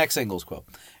go to the next Engels quote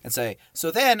and say, so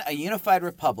then a unified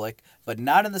republic, but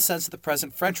not in the sense of the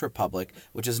present French Republic,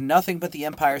 which is nothing but the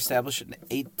empire established in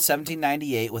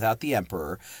 1798 without the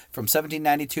emperor. From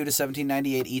 1792 to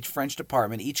 1798, each French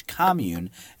department, each commune,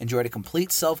 enjoyed a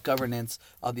complete self-governance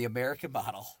of the American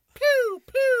model. Pew,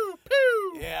 pew,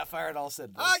 pew. Yeah, fire it all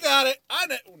said. I got it.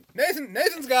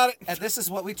 Nathan's got it. And this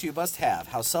is what we too must have.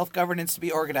 How self-governance to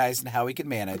be organized and how we can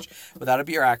manage without a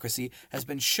bureaucracy has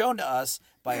been shown to us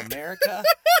by America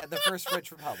and the First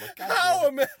French Republic. How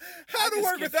to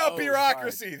work without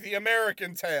bureaucracy, hard. The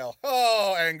American tale.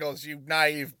 Oh, Engels, you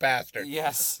naive bastard.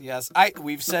 Yes.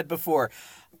 We've said before,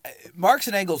 Marx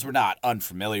and Engels were not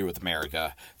unfamiliar with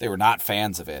America. They were not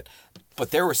fans of it.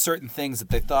 But there were certain things that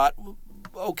they thought,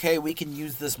 okay, we can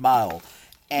use this model.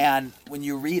 And when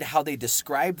you read how they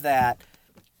describe that,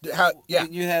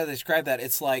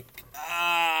 it's like,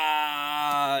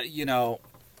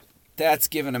 that's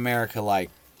giving America, like,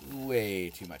 way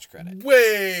too much credit.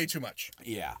 Way too much.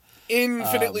 Yeah.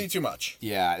 Infinitely too much.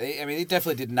 Yeah. They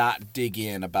definitely did not dig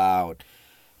in about...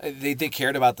 They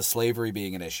cared about the slavery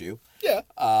being an issue. Yeah.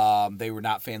 They were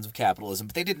not fans of capitalism,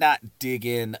 but they did not dig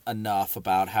in enough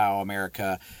about how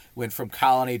America went from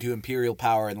colony to imperial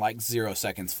power in like 0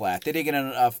 seconds flat. They didn't dig in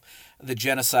enough the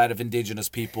genocide of indigenous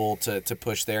people to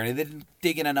push there, and they didn't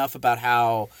dig in enough about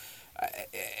how,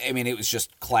 it was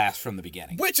just class from the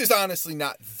beginning. Which is honestly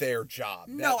not their job.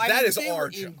 That is our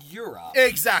job. In Europe.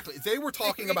 Exactly. They were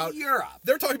talking about Europe.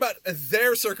 They're talking about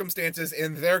their circumstances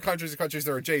in their countries, the countries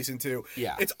they're adjacent to.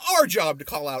 Yeah. It's our job to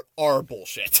call out our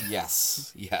bullshit.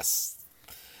 Yes.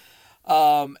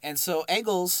 And so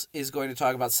Engels is going to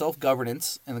talk about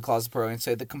self-governance in the Clause of Program and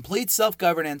say the complete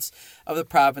self-governance of the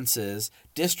provinces,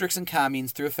 districts, and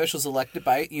communes through officials elected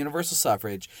by universal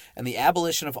suffrage, and the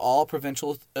abolition of all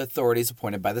provincial authorities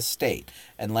appointed by the state.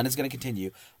 And Lenin's going to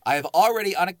continue. I have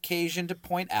already on occasion to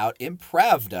point out in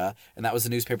Pravda, and that was the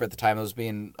newspaper at the time that was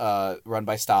being run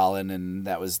by Stalin, and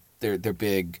that was their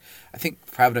big. I think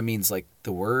Pravda means like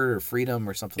the word or freedom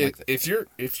or something like that. If you're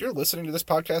listening to this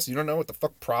podcast, you don't know what the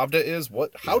fuck Pravda is.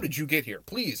 How did you get here?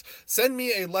 Please send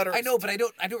me a letter. I know, but I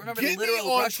don't remember the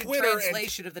literal Russian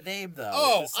translation of the name though.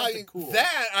 Oh, cool.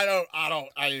 I don't.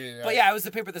 But yeah, it was the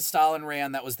paper that Stalin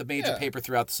ran. That was the major paper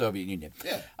throughout the Soviet Union.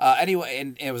 Yeah. Anyway,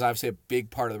 and it was obviously a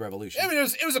big part of the revolution.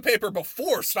 It was a paper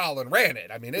before Stalin ran it.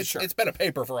 It's been a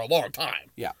paper for a long time.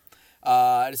 Yeah.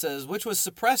 It says, which was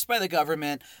suppressed by the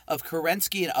government of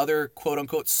Kerensky and other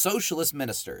quote-unquote socialist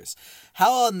ministers.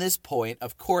 How on this point,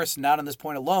 of course not on this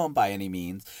point alone by any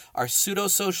means, are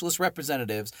pseudo-socialist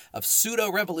representatives of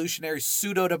pseudo-revolutionary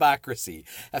pseudo-democracy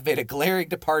have made a glaring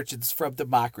departure from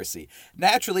democracy.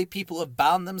 Naturally, people who have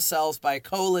bound themselves by a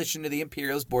coalition to the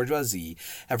imperialist bourgeoisie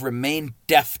have remained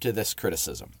deaf to this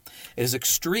criticism. It is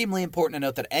extremely important to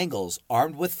note that Engels,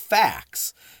 armed with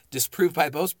facts, disproved by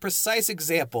the most precise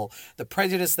example the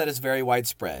prejudice that is very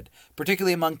widespread,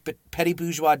 particularly among petty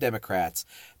bourgeois Democrats,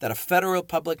 that a federal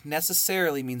republic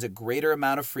necessarily means a greater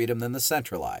amount of freedom than the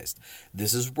centralized.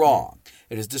 This is wrong.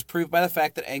 It is disproved by the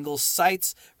fact that Engels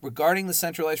cites regarding the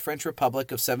centralized French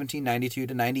Republic of 1792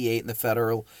 to 98 and the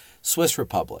federal Swiss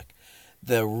Republic.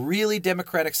 The really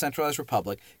democratic centralized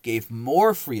republic gave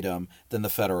more freedom than the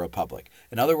federal republic.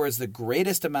 In other words, the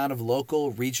greatest amount of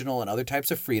local, regional, and other types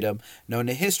of freedom known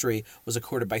to history was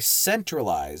accorded by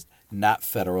centralized, not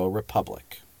federal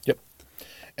republic. Yep.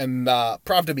 And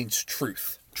Pravda means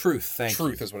truth. Truth, thank you.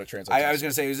 Truth is what it translates. I was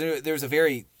going to say, there's a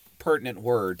very pertinent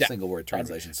word, single word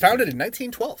translation. Founded in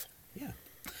 1912. Yeah.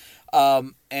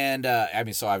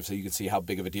 So obviously you can see how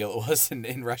big of a deal it was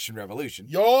in Russian Revolution.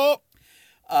 Yup.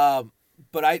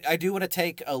 But I do want to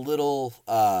take a little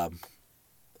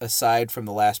aside from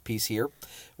the last piece here,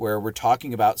 where we're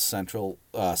talking about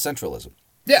centralism.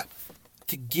 Yeah.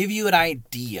 To give you an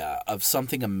idea of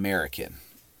something American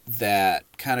that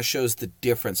kind of shows the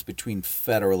difference between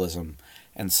federalism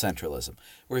and centralism.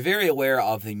 We're very aware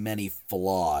of the many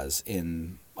flaws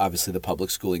in, obviously, the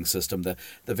public schooling system, the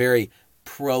very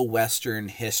pro-Western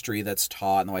history that's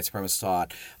taught and the white supremacists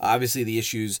taught. Obviously, the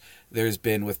issues there's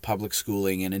been with public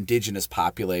schooling and indigenous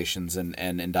populations and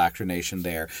indoctrination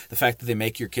there. The fact that they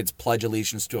make your kids pledge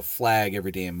allegiance to a flag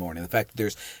every damn morning. The fact that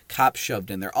there's cops shoved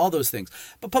in there. All those things.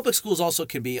 But public schools also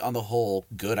can be, on the whole,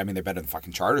 good. I mean, they're better than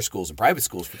fucking charter schools and private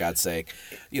schools, for God's sake.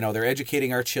 They're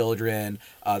educating our children.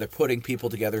 They're putting people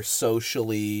together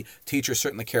socially. Teachers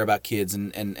certainly care about kids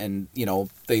and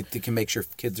they can make sure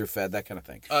kids are fed, that kind of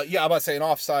thing. I'm about to say an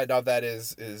offside of that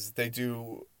is they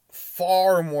do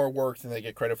far more work than they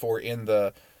get credit for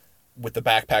with the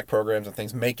backpack programs and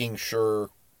things, making sure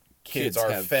kids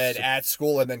are fed at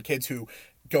school, and then kids who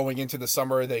going into the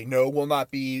summer they know will not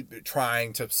be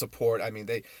trying to support. I mean,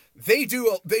 they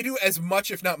do as much,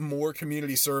 if not more,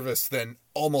 community service than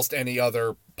almost any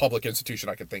other public institution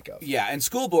I can think of. Yeah, and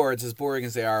school boards, as boring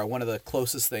as they are one of the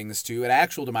closest things to an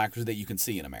actual democracy that you can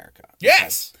see in America.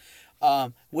 Yes.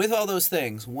 With all those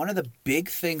things, one of the big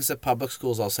things that public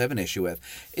schools also have an issue with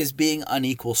is being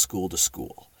unequal school to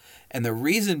school. And the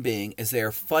reason being is they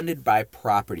are funded by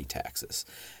property taxes.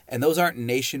 And those aren't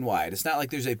nationwide. It's not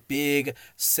like there's a big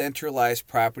centralized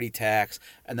property tax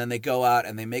and then they go out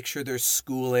and they make sure there's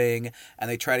schooling and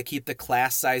they try to keep the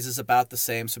class sizes about the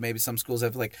same. So maybe some schools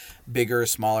have like bigger or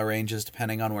smaller ranges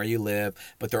depending on where you live,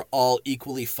 but they're all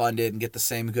equally funded and get the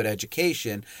same good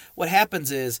education. What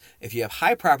happens is if you have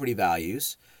high property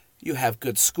values, you have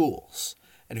good schools.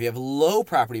 And if you have low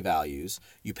property values,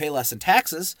 you pay less in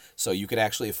taxes, so you could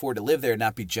actually afford to live there and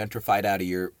not be gentrified out of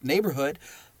your neighborhood,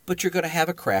 but you're going to have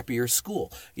a crappier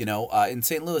school. In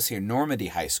St. Louis here, Normandy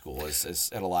High School is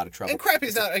at a lot of trouble. And crappy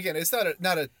is not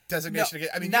a designation. No,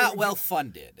 I mean, not well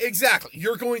funded. Exactly.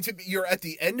 You're at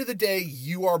the end of the day,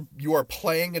 you are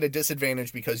playing at a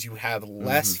disadvantage because you have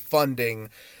less funding.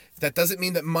 That doesn't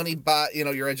mean that money,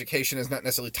 your education is not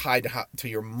necessarily tied to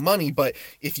your money, but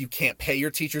if you can't pay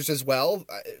your teachers as well,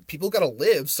 people got to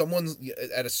live. Someone's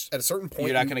at a certain point.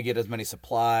 You're not going to get as many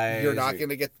supplies. You're not going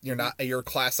to get. Your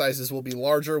class sizes will be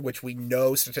larger, which we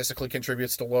know statistically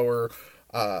contributes to lower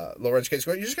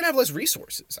education. You're just going to have less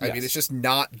resources. I mean, it's just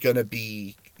not going to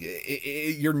be.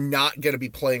 You're not going to be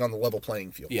playing on the level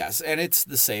playing field. Yes, and it's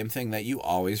the same thing that you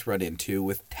always run into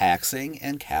with taxing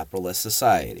and capitalist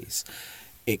societies.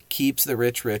 It keeps the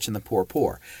rich rich and the poor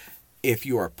poor. If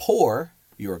you are poor,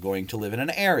 you are going to live in an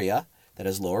area that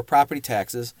has lower property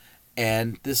taxes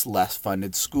and this less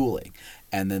funded schooling.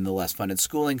 And then the less funded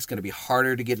schooling is going to be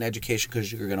harder to get an education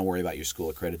because you're going to worry about your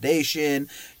school accreditation.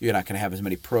 You're not going to have as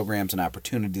many programs and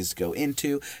opportunities to go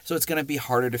into. So it's going to be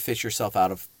harder to fish yourself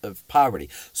out of poverty.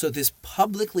 So this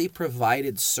publicly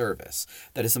provided service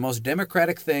that is the most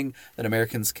democratic thing that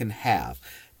Americans can have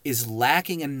is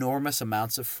lacking enormous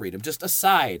amounts of freedom, just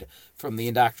aside from the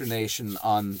indoctrination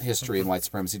on history and white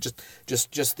supremacy,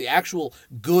 just the actual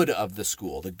good of the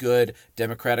school, the good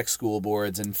democratic school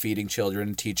boards and feeding children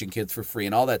and teaching kids for free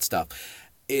and all that stuff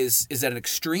is at an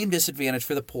extreme disadvantage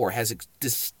for the poor, has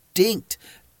distinct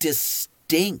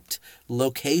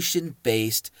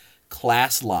location-based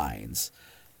class lines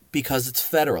because it's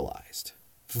federalized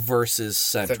versus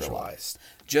centralized.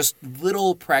 Just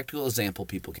little practical example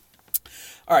people can.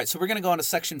 All right, so we're going to go on to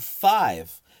Section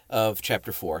 5 of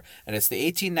Chapter 4, and it's the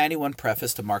 1891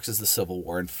 preface to Marx's The Civil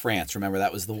War in France. Remember,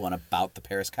 that was the one about the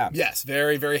Paris Commune. Yes,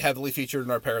 very, very heavily featured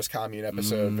in our Paris Commune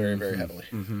episode, very, very heavily.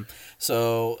 Mm-hmm.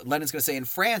 So Lenin's going to say, in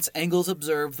France, Engels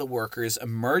observed the workers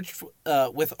emerged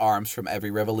with arms from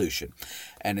every revolution.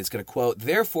 And it's going to quote,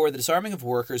 therefore, the disarming of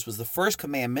workers was the first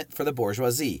commandment for the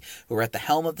bourgeoisie, who were at the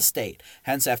helm of the state.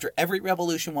 Hence, after every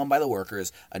revolution won by the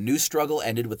workers, a new struggle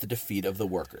ended with the defeat of the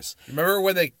workers. Remember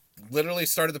when they literally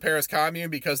started the Paris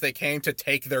Commune because they came to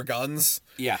take their guns?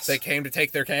 Yes. They came to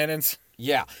take their cannons?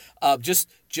 Yeah.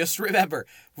 Just remember,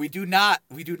 we do not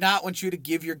want you to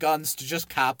give your guns to just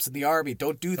cops in the army.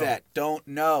 Don't do that. Don't.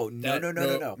 No.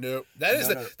 That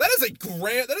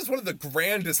is one of the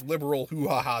grandest liberal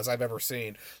hoo-ha-has I've ever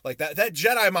seen. Like that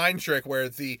Jedi mind trick where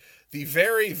the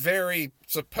very, very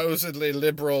supposedly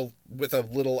liberal with a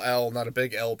little L, not a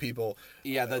big L people.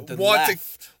 Yeah, the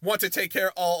want to take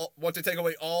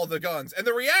away all the guns. And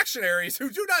the reactionaries who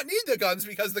do not need the guns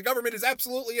because the government is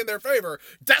absolutely in their favor,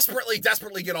 desperately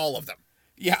get all of them.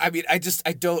 Yeah, I mean, I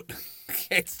don't.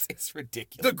 It's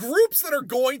ridiculous. The groups that are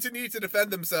going to need to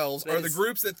defend themselves are the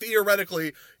groups that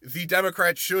theoretically the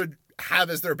Democrats should have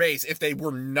as their base if they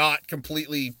were not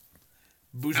completely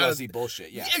bourgeoisie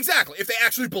bullshit. Yeah, exactly. If they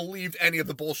actually believed any of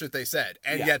the bullshit they said,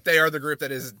 and yet they are the group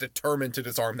that is determined to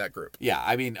disarm that group. Yeah,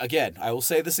 I mean, again, I will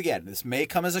say this again. This may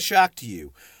come as a shock to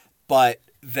you, but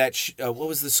that what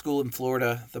was the school in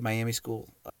Florida, the Miami school,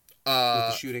 with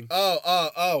the shooting?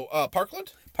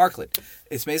 Parkland. Parkland.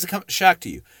 It may come shock to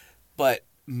you, but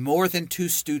more than 2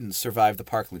 students survived the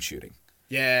Parkland shooting.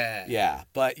 Yeah. Yeah,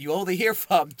 but you only hear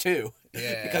from 2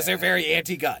 because they're very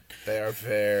anti-gun. They are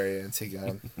very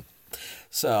anti-gun.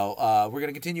 So we're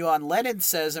going to continue on. Lenin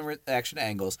says in reaction to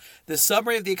Engels, this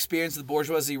summary of the experience of the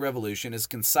bourgeoisie revolution is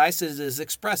concise as it is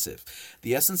expressive.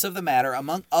 The essence of the matter,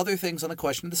 among other things on the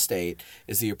question of the state,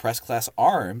 is the oppressed class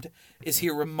armed, is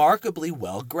here remarkably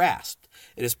well grasped.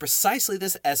 It is precisely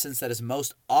this essence that is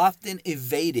most often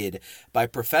evaded by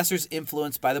professors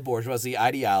influenced by the bourgeoisie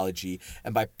ideology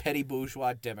and by petty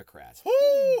bourgeois Democrats.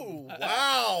 Ooh,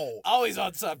 wow. Always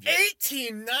on subject.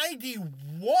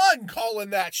 1891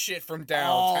 calling that shit from downtown.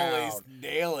 Always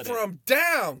nailing it. From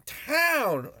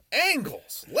downtown.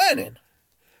 Engels. Lenin.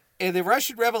 In the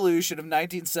Russian Revolution of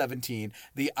 1917,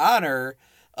 the honor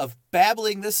of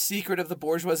babbling the secret of the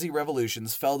bourgeoisie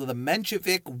revolutions fell to the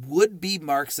Menshevik would-be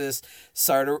Marxist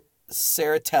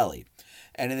Tsereteli.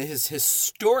 And in his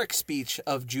historic speech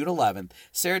of June 11th,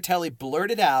 Tsereteli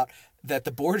blurted out that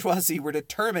the bourgeoisie were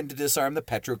determined to disarm the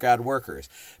Petrograd workers,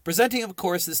 presenting, of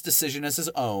course, this decision as his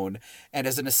own and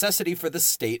as a necessity for the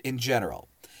state in general.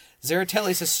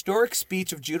 Tsereteli's historic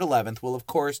speech of June 11th will, of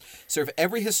course, serve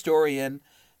every historian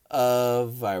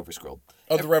of... I overscrolled.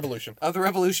 Of the revolution. Of the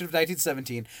revolution of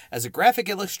 1917 as a graphic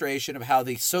illustration of how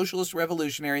the socialist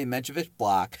revolutionary Menshevik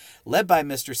bloc, led by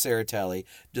Mr. Tsereteli,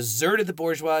 deserted the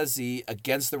bourgeoisie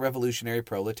against the revolutionary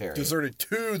proletariat. Deserted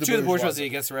to the bourgeoisie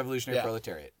against the revolutionary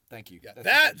proletariat. Thank you.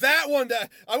 Yeah. That one,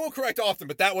 I won't correct often,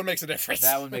 but that one makes a difference.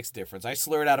 That one makes a difference. I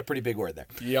slurred out a pretty big word there.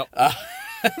 Yep.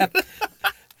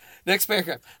 Next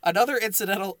paragraph. Another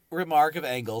incidental remark of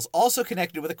Engels, also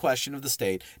connected with the question of the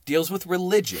state, deals with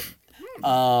religion.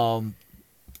 Oh,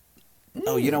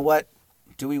 you know what?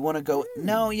 Do we want to go?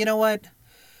 No, you know what?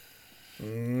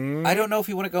 I don't know if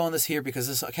we want to go on this here because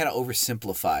this kind of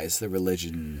oversimplifies the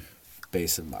religion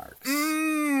base of Marx.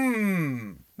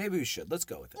 Maybe we should. Let's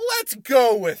go with it. Let's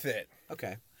go with it.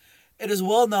 Okay. It is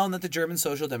well known that the German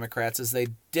Social Democrats, as they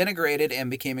denigrated and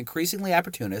became increasingly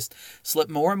opportunist, slipped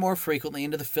more and more frequently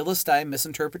into the Philistine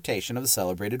misinterpretation of the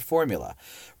celebrated formula.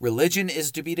 Religion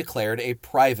is to be declared a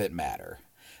private matter.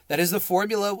 That is, the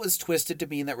formula was twisted to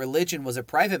mean that religion was a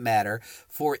private matter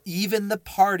for even the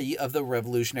party of the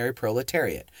revolutionary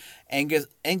proletariat.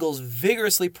 Engels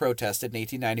vigorously protested in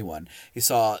 1891. He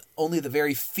saw only the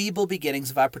very feeble beginnings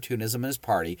of opportunism in his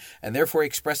party, and therefore he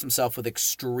expressed himself with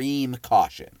extreme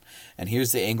caution. And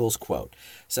here's the Engels quote.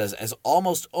 It says, as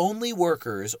almost only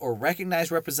workers or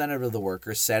recognized representative of the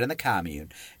workers sat in the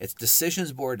commune, its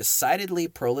decisions bore a decidedly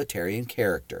proletarian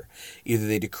character. Either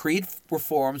they decreed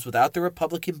reforms without the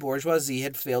Republican bourgeoisie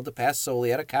had failed to pass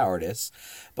solely out of cowardice,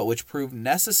 but which proved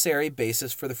necessary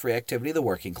basis for the free activity of the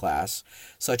working class,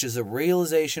 such as the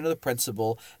realization of the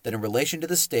principle that in relation to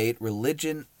the state,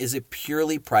 religion is a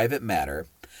purely private matter,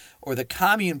 or the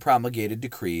commune promulgated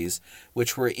decrees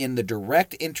which were in the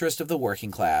direct interest of the working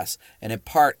class and in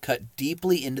part cut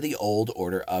deeply into the old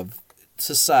order of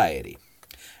society.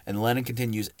 And Lenin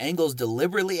continues, Engels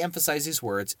deliberately emphasized these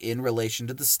words in relation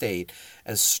to the state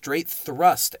as straight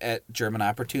thrust at German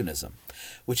opportunism,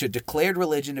 which had declared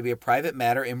religion to be a private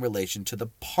matter in relation to the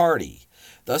party,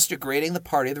 thus degrading the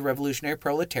party of the revolutionary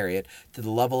proletariat to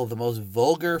the level of the most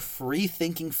vulgar,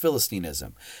 free-thinking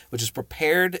Philistinism, which is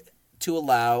prepared to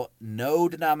allow no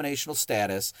denominational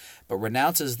status, but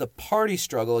renounces the party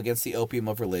struggle against the opium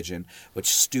of religion, which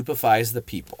stupefies the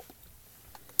people.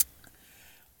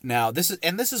 Now, this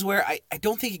is where I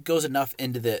don't think it goes enough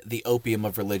into the opium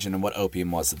of religion and what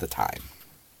opium was at the time.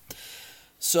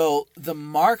 So the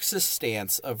Marxist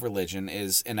stance of religion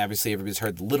is, and obviously everybody's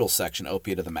heard the little section,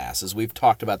 opiate of the masses. We've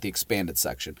talked about the expanded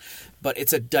section. But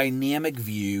it's a dynamic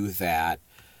view that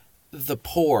the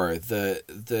poor,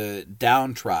 the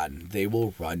downtrodden, they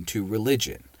will run to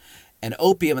religion. And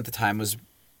opium at the time was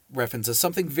referenced as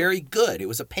something very good. It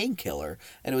was a painkiller,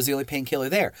 and it was the only painkiller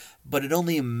there. But it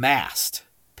only masked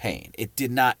pain. It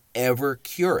did not ever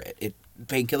cure it.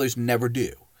 Painkillers never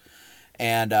do.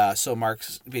 And so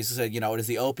Marx basically said, it is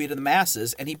the opiate of the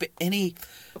masses. And he,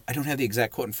 I don't have the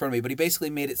exact quote in front of me, but he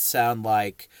basically made it sound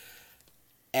like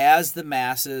as the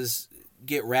masses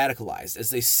get radicalized, as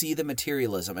they see the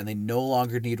materialism and they no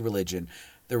longer need religion,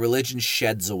 the religion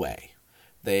sheds away.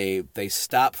 They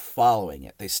stop following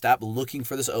it. They stop looking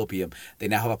for this opium. They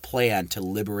now have a plan to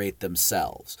liberate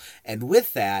themselves. And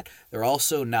with that, they're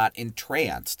also not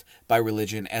entranced by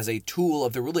religion as a tool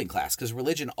of the ruling class, because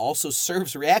religion also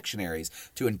serves reactionaries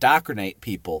to indoctrinate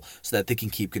people so that they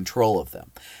can keep control of them.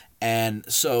 And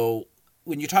so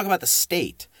when you talk about the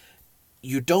state,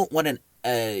 you don't want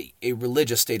a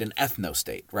religious state, an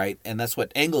ethno-state, right? And that's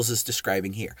what Engels is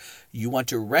describing here. You want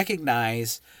to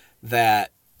recognize that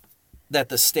that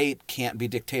the state can't be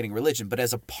dictating religion. But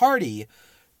as a party,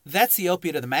 that's the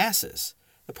opiate of the masses.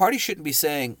 The party shouldn't be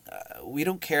saying, we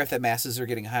don't care if the masses are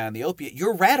getting high on the opiate.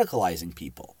 You're radicalizing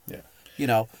people. Yeah. You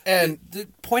know, and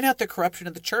point out the corruption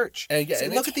of the church. And say,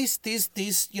 look at these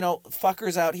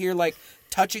fuckers out here like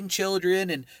touching children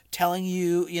and telling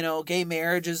you, gay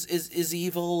marriage is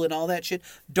evil and all that shit.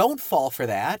 Don't fall for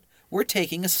that. We're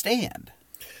taking a stand.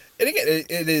 And again,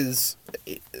 it is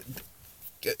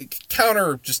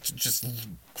counter just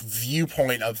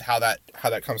viewpoint of how that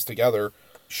comes together.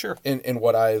 Sure. In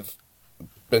what I've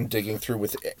been digging through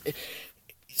with it.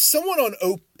 Someone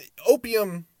on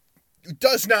opium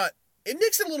does not. It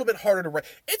makes it a little bit harder to.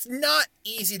 It's not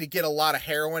easy to get a lot of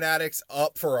heroin addicts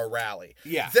up for a rally.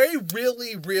 Yeah. They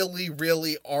really, really,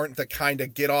 really aren't the kind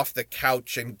of get off the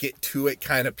couch and get to it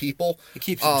kind of people. It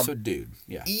keeps them subdued.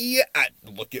 Yeah. Yeah.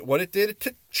 Look at what it did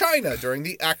to China during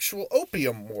the actual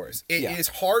opium wars. It is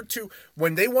hard to.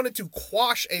 When they wanted to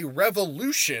quash a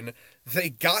revolution, they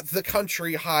got the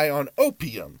country high on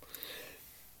opium.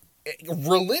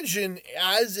 Religion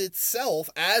as itself,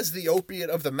 as the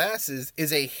opiate of the masses,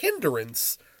 is a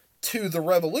hindrance to the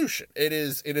revolution. It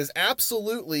is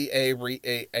absolutely a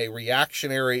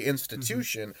reactionary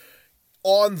institution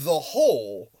on the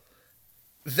whole,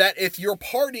 that if your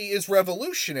party is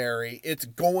revolutionary, it's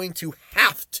going to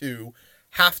have to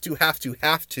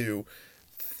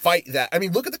fight that. I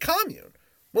mean, look at the commune.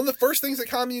 One of the first big things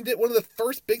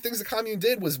the commune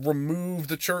did was remove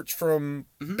the church from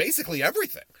basically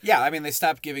everything. Yeah, I mean, they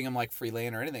stopped giving them like free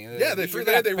land or anything. Yeah, they free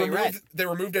land. They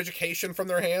removed education from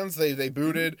their hands. They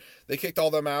booted. They kicked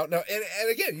all them out. Now, and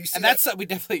again, you see, and that's something we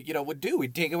definitely would do.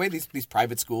 We'd take away these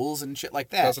private schools and shit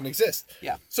like that. Doesn't exist.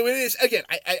 Yeah. So it is again.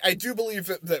 I do believe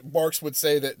that Marx would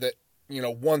say that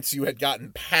once you had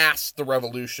gotten past the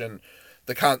revolution,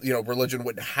 religion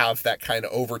wouldn't have that kind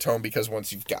of overtone, because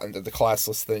once you've gotten to the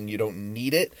classless thing, you don't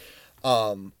need it.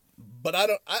 But I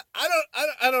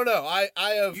don't know. I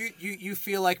have you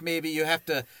feel like maybe you have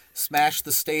to smash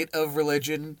the state of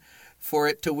religion for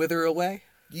it to wither away?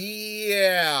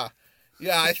 Yeah.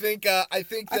 I think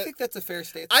that's a fair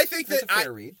statement. I think that's that a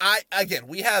fair read. I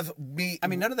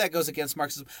mean, none of that goes against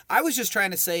Marxism. I was just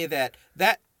trying to say that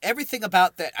everything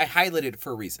about that, I highlighted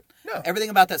for a reason. No.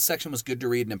 Everything about that section was good to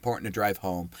read and important to drive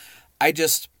home. I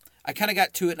kind of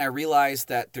got to it and I realized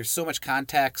that there's so much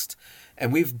context,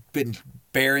 and we've been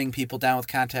bearing people down with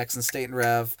context in State and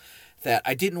Rev, that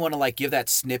I didn't want to give that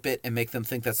snippet and make them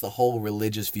think that's the whole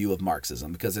religious view of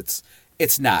Marxism, because it's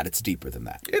not. It's deeper than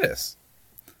that. It is.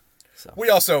 So. We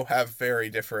also have very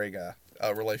differing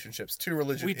relationships to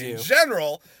religion in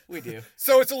general. We do.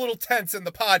 So it's a little tense in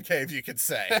the pod cave, you could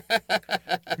say.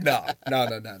 No.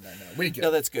 We get.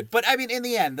 No, that's good. But I mean, in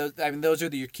the end, those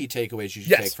are your key takeaways you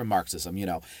should take from Marxism.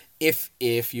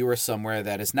 If you are somewhere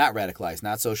that is not radicalized,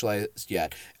 not socialized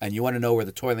yet, and you want to know where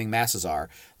the toiling masses are,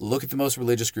 look at the most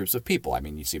religious groups of people. I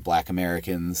mean, you see Black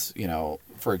Americans,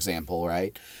 for example,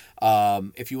 right?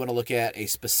 If you want to look at a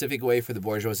specific way for the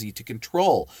bourgeoisie to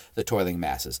control the toiling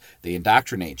masses, they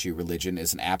indoctrinate you. Religion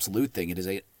is an absolute thing. It is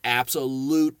an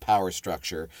absolute power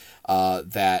structure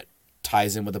that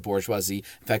ties in with the bourgeoisie.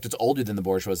 In fact, it's older than the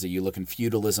bourgeoisie. You look in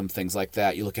feudalism, things like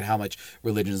that. You look at how much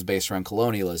religion is based around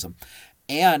colonialism.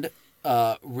 And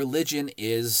religion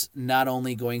is not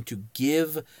only going to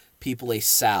give people a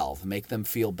salve, make them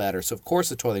feel better. So, of course,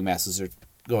 the toiling masses are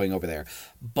going over there,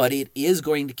 but it is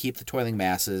going to keep the toiling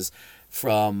masses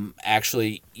from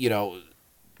actually,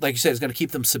 like you said, it's going to keep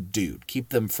them subdued, keep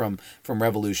them from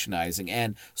revolutionizing.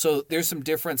 And so there's some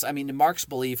difference. I mean, in Marx's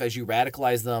belief, as you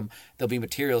radicalize them, they'll be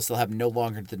materialists. They'll have no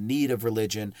longer the need of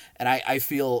religion. And I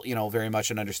feel, very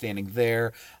much an understanding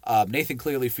there. Nathan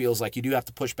clearly feels like you do have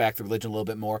to push back the religion a little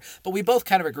bit more. But we both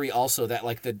kind of agree also that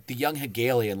the young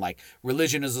Hegelian,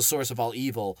 religion is the source of all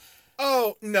evil.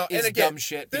 Oh, no. And again, dumb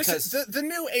shit. Because the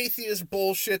new atheist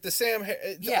bullshit,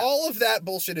 all of that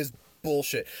bullshit is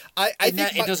bullshit. I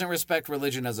think it doesn't respect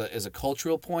religion as a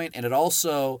cultural point, and it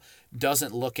also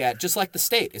doesn't look at, just like the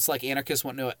state. It's like anarchists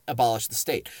want to abolish the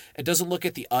state. It doesn't look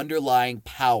at the underlying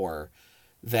power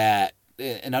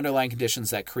and underlying conditions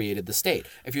that created the state.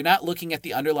 If you're not looking at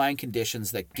the underlying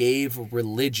conditions that gave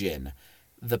religion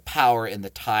the power and the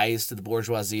ties to the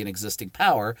bourgeoisie and existing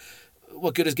power,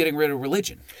 what good is getting rid of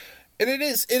religion? And it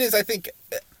is. I think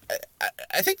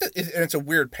that it's a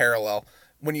weird parallel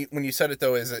when you said it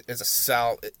though as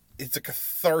it's a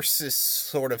catharsis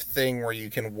sort of thing where you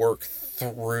can work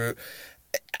through.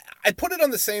 I put it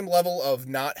on the same level of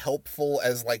not helpful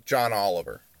as John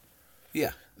Oliver.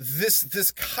 Yeah.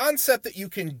 This concept that you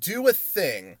can do a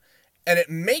thing and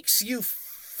it makes you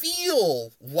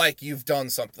feel like you've done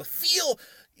something.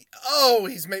 oh,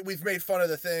 we've made fun of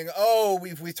the thing. Oh,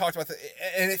 we've talked about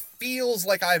and it feels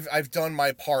like I've done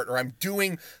my part, or I'm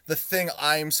doing the thing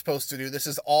I'm supposed to do. This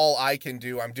is all I can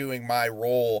do. I'm doing my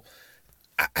role.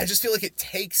 I just feel like it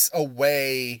takes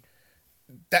away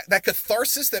that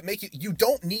catharsis that make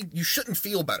you shouldn't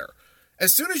feel better.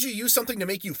 As soon as you use something to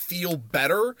make you feel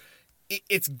better,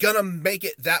 it's gonna make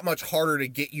it that much harder to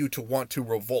get you to want to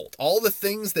revolt. All the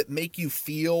things that make you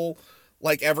feel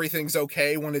like everything's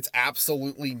okay when it's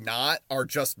absolutely not are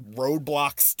just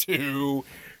roadblocks to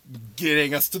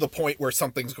getting us to the point where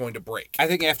something's going to break. I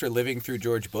think after living through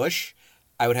George Bush,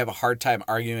 I would have a hard time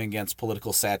arguing against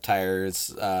political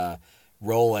satire's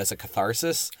role as a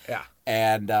catharsis. Yeah.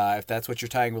 And if that's what you're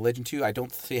tying religion to, I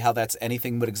don't see how that's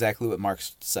anything but exactly what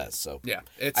Marx says. So yeah,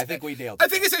 I think we nailed it. I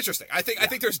think it's interesting. I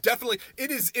think there's definitely it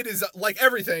is like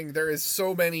everything. There is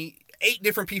so many. 8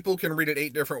 different people can read it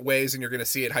 8 different ways, and you're going to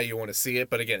see it how you want to see it.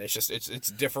 But again, it's just it's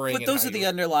differing. But those are the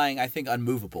underlying, I think,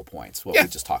 unmovable points. What we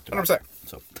just talked about. 100%.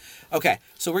 So, okay,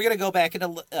 so we're going to go back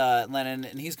into Lenin,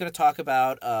 and he's going to talk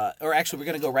about, or actually, we're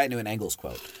going to go right into an Engels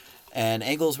quote. And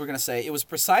Engels, we're going to say, it was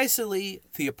precisely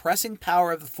the oppressing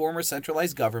power of the former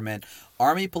centralized government,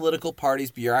 army, political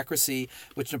parties, bureaucracy,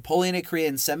 which Napoleon had created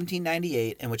in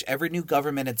 1798 and which every new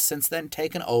government had since then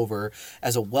taken over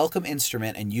as a welcome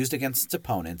instrument and used against its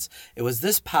opponents. It was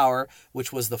this power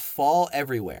which was the fall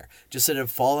everywhere, just as it had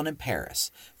fallen in Paris.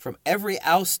 From every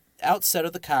outset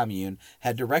of the Commune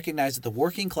had to recognize that the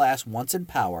working class, once in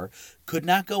power, could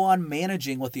not go on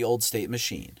managing with the old state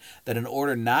machine, that in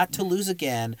order not to lose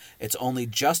again its only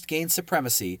just gained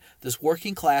supremacy, this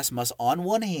working class must on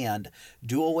one hand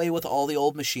do away with all the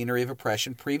old machinery of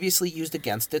oppression previously used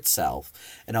against itself,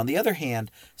 and on the other hand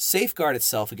safeguard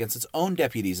itself against its own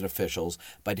deputies and officials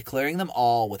by declaring them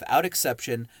all, without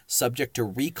exception, subject to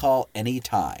recall any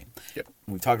time. Yep.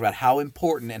 We've talked about how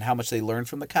important and how much they learned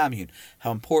from the Commune,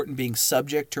 how important being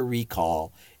subject to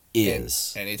recall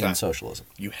is in socialism.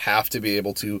 You have to be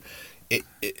able to,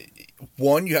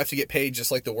 one, you have to get paid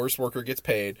just like the worst worker gets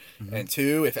paid. Mm-hmm. And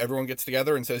 2, if everyone gets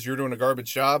together and says you're doing a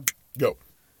garbage job, go.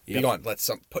 Yep. Be gone. Let's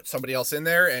put somebody else in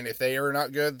there, and if they are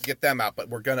not good, get them out. But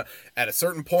we're going to, at a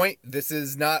certain point, this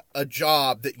is not a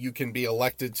job that you can be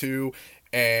elected to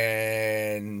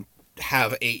and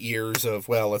have 8 years of,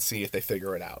 well, let's see if they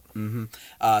figure it out.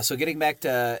 Mm-hmm. So getting back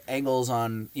to Engels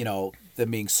on, them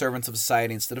being servants of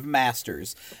society instead of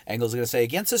masters, Engels is going to say,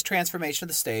 against this transformation of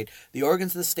the state, the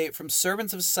organs of the state from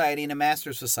servants of society into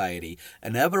masters of society,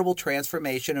 inevitable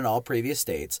transformation in all previous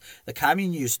states, the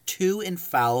Commune used 2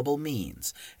 infallible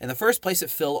means. In the first place, it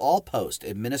filled all posts,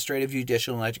 administrative,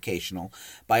 judicial, and educational,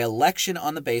 by election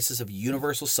on the basis of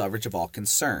universal suffrage of all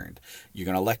concerned. You're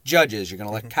going to elect judges, you're going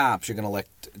to elect cops, you're going to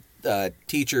elect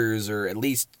teachers, or at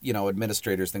least,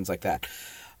 administrators, things like that.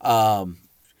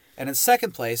 And in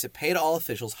second place, it paid all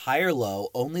officials, high or low,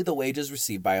 only the wages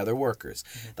received by other workers.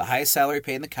 Mm-hmm. The highest salary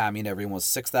paid in the Commune, everyone, was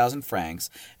 6,000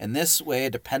 francs. In this way, a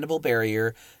dependable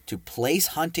barrier to place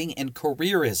hunting and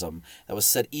careerism that was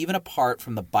set even apart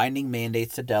from the binding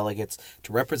mandates to delegates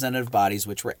to representative bodies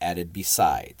which were added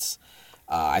besides.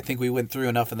 I think we went through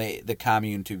enough in the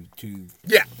Commune to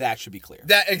that should be clear.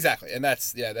 That exactly, and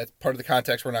that's part of the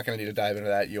context. We're not going to need to dive into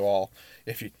that. You all,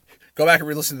 if you go back and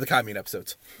re-listen to the Commune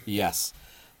episodes. Yes.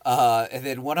 And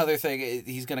then one other thing,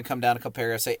 he's going to come down and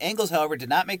compare. Say, Engels, however, did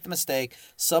not make the mistake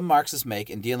some Marxists make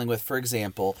in dealing with, for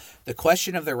example, the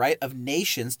question of the right of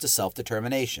nations to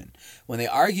self-determination, when they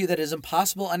argue that it is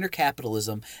impossible under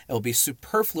capitalism and will be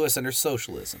superfluous under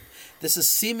socialism. This is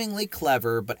seemingly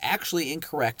clever, but actually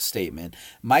incorrect statement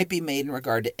might be made in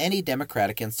regard to any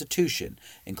democratic institution,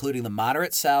 including the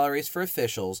moderate salaries for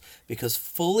officials, because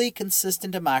fully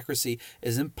consistent democracy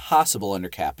is impossible under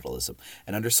capitalism,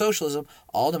 and under socialism,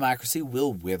 all democracy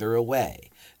will wither away.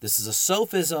 This is a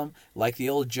sophism, like the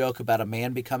old joke about a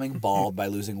man becoming bald by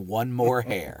losing one more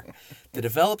hair. To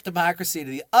develop democracy to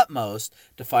the utmost,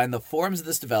 to find the forms of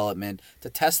this development, to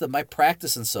test them by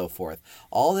practice and so forth,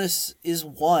 all this is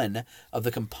one of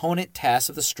the component tasks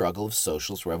of the struggle of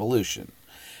socialist revolution.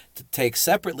 To take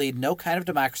separately, no kind of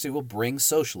democracy will bring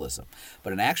socialism.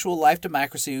 But an actual life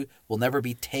democracy will never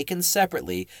be taken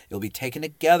separately. It will be taken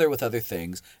together with other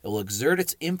things. It will exert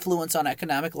its influence on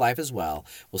economic life as well,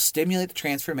 will stimulate the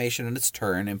transformation in its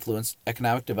turn, influence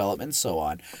economic development, and so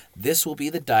on. This will be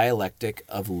the dialectic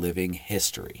of living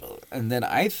history. And then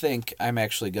I think I'm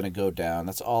actually going to go down.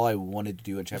 That's all I wanted to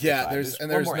do in chapter 5. There's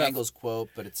one more Engels quote,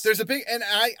 but it's... There's a big... And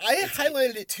I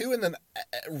highlighted it too, and then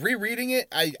rereading it,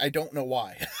 I don't know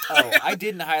why. Oh, I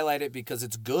didn't highlight it because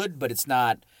it's good, but it's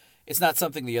not It's not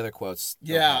something the other quotes.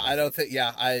 Yeah, I don't think.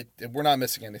 Yeah, we're not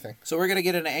missing anything. So we're going to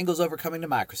get into Engels overcoming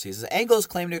democracies. Engels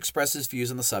claimed to express his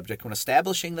views on the subject when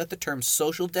establishing that the term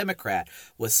social democrat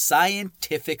was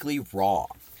scientifically wrong.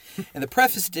 In the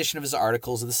preface edition of his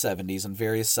articles of the 70s on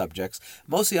various subjects,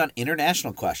 mostly on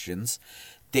international questions,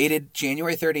 dated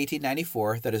January 3rd,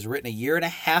 1894, that is written a year and a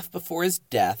half before his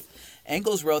death,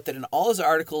 Engels wrote that in all his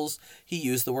articles he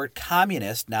used the word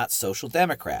communist, not social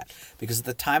democrat, because at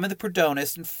the time of the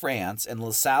Proudhonists in France and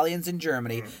Lassalleans in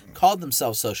Germany called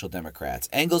themselves social democrats.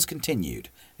 Engels continued,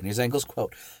 and here's Engels'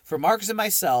 quote, "For Marx and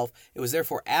myself, it was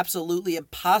therefore absolutely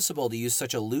impossible to use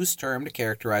such a loose term to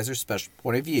characterize our special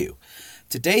point of view.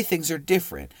 Today things are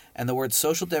different, and the word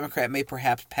social democrat may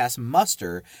perhaps pass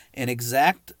muster in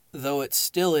exact though it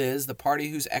still is the party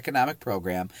whose economic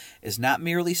program is not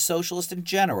merely socialist in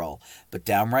general, but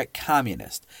downright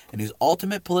communist, and whose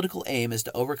ultimate political aim is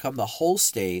to overcome the whole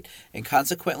state and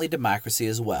consequently democracy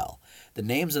as well. The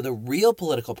names of the real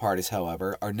political parties,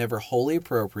 however, are never wholly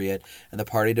appropriate, and the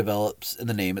party develops in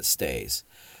the name it stays."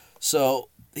 So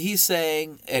he's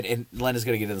saying, and Len is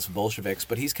going to get into this with Bolsheviks,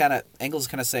 but Engels is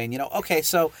kind of saying, okay,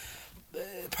 so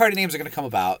party names are going to come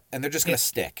about, and they're just going to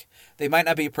stick. They might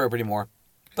not be appropriate anymore,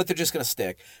 but they're just going to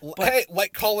stick. But, hey,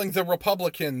 like calling the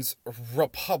Republicans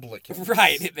Republicans.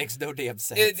 Right, it makes no damn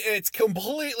sense. It's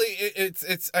completely,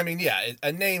 I mean, yeah,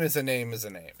 a name is a name is a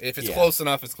name. If it's close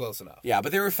enough, it's close enough. Yeah,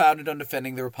 but they were founded on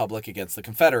defending the Republic against the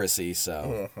Confederacy,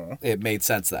 so it made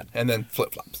sense then. And then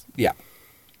flip-flops. Yeah.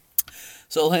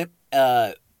 So Len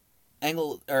is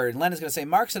going to say,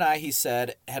 Marx and I, he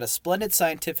said, had a splendid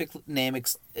scientific name,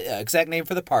 exact name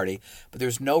for the party, but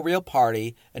there's no real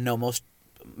party and no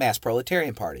mass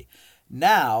proletarian party.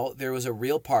 Now there was a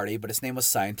real party, but its name was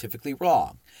scientifically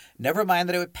wrong. Never mind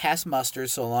that it would pass muster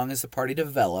so long as the party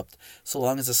developed, so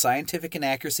long as the scientific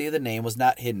inaccuracy of the name was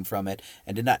not hidden from it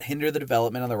and did not hinder the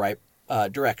development on the right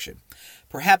direction.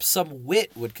 Perhaps some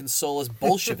wit would console us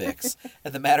Bolsheviks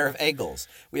in the matter of Engels.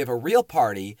 We have a real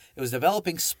party. It was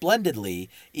developing splendidly.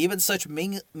 Even such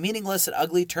meaningless and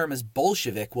ugly term as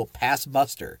Bolshevik will pass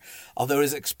muster, although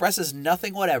it expresses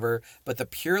nothing whatever but the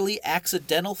purely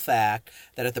accidental fact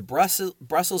that at the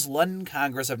Brussels-London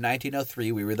Congress of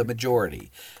 1903 we were the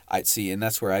majority. I'd see, and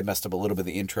that's where I messed up a little bit of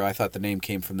the intro. I thought the name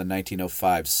came from the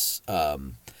 1905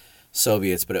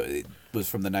 Soviets, but it was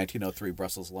from the 1903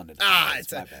 Brussels-London. It's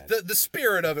the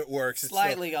spirit of it works. It's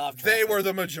slightly off track. They were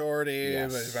the majority.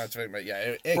 Yes. But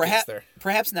yeah, it gets there.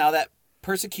 Perhaps now that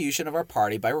persecution of our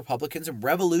party by Republicans and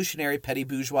revolutionary petty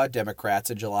bourgeois Democrats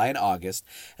in July and August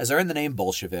has earned the name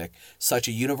Bolshevik such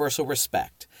a universal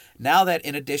respect. Now that,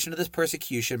 in addition to this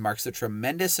persecution, marks the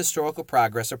tremendous historical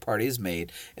progress our party has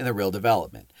made in the real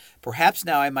development. Perhaps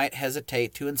now I might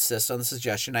hesitate to insist on the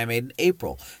suggestion I made in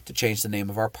April to change the name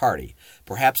of our party.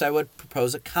 Perhaps I would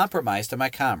propose a compromise to my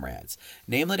comrades,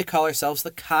 namely to call ourselves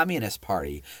the Communist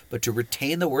Party, but to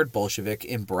retain the word Bolshevik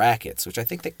in brackets, which I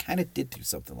think they kind of did do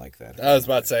something like that. I was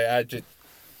about to say,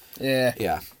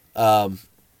 Yeah.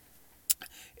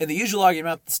 In the usual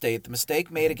argument of the state, the mistake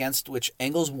made against which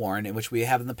Engels warned, and which we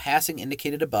have in the passing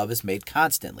indicated above, is made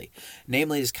constantly.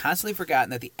 Namely, it is constantly forgotten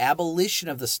that the abolition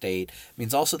of the state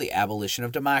means also the abolition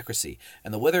of democracy,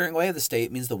 and the withering away of the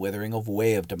state means the withering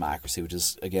away of democracy, which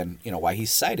is, again, why he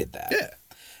cited that. Yeah.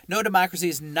 No, democracy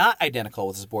is not identical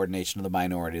with the subordination of the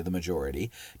minority to the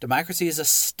majority. Democracy is a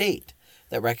state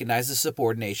that recognizes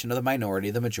subordination of the minority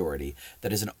of the majority,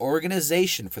 that is an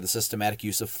organization for the systematic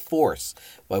use of force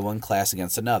by one class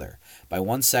against another, by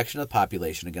one section of the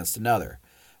population against another.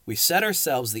 We set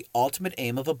ourselves the ultimate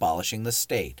aim of abolishing the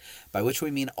state, by which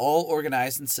we mean all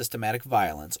organized and systematic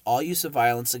violence, all use of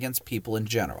violence against people in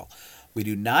general. We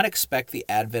do not expect the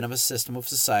advent of a system of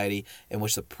society in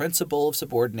which the principle of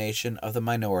subordination of the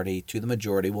minority to the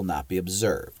majority will not be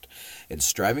observed. In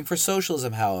striving for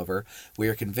socialism, however, we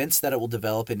are convinced that it will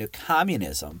develop into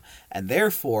communism, and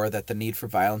therefore that the need for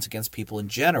violence against people in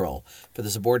general, for the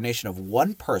subordination of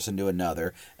one person to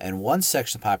another and one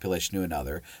section of the population to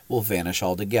another, will vanish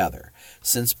altogether.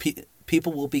 Since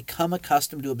people will become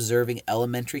accustomed to observing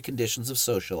elementary conditions of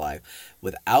social life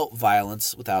without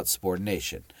violence, without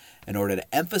subordination. In order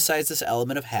to emphasize this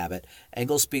element of habit,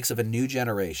 Engels speaks of a new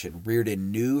generation, reared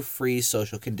in new, free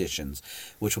social conditions,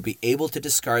 which will be able to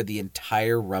discard the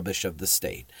entire rubbish of the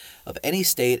state, of any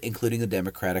state, including the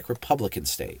democratic Republican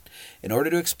state. In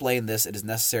order to explain this, it is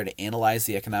necessary to analyze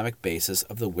the economic basis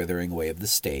of the withering away of the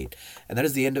state, and that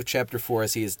is the end of Chapter 4,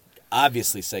 as he is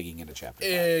obviously segueing into chapter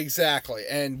 5. Exactly.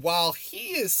 And while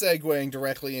he is segueing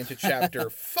directly into chapter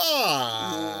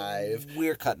 5,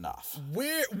 we're cutting off.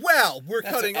 We're That's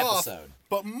cutting an off. episode.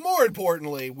 But more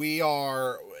importantly,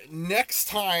 next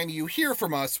time you hear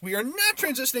from us, we are not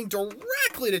transitioning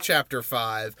directly to chapter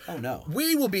 5. Oh, no.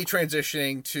 We will be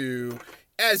transitioning to,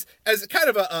 as kind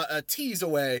of a tease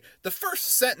away, the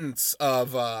first sentence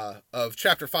of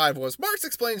chapter 5 was, Marx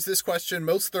explains this question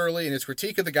most thoroughly in his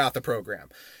critique of the Gotha program.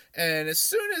 And as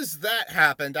soon as that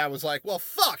happened, I was like, well,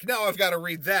 fuck, now I've got to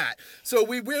read that. So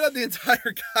we read the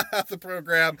entire Gotha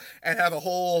program and have a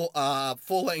whole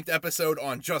full-length episode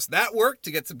on just that work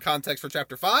to get some context for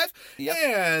chapter 5. Yep.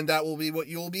 And that will be what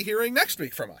you'll be hearing next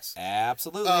week from us.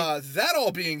 Absolutely. That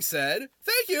all being said,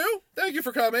 thank you. Thank you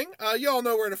for coming. You all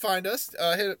know where to find us.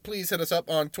 Please hit us up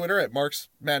on Twitter at Marx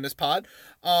Madness Pod.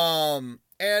 And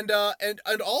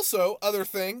also, other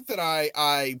thing that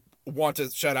I want to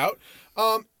shout out,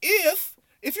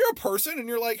 if you're a person and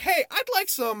you're like, hey, I'd like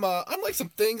some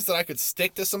things that I could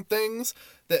stick to some things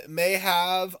that may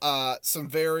have some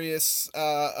various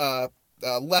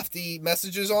lefty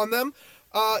messages on them,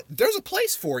 there's a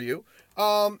place for you.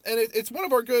 And it's one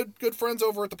of our good friends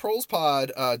over at the Proles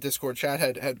Pod Discord chat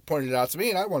had pointed it out to me,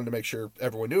 and I wanted to make sure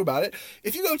everyone knew about it.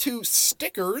 If you go to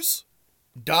stickers.wob.app,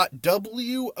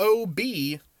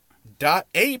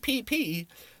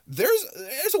 there's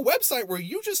a website where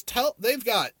you just tell, they've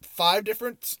got 5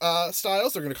 different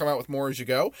styles. They're going to come out with more as you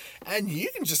go, and you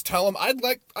can just tell them, I'd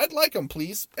like them,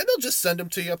 please, and they'll just send them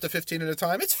to you up to 15 at a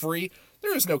time. It's free.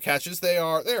 There is no catches. They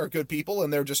are good people,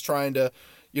 and they're just trying to,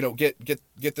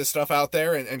 get this stuff out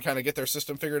there and kind of get their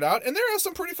system figured out. And there are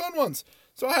some pretty fun ones.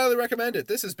 So I highly recommend it.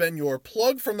 This has been your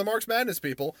plug from the Marx Madness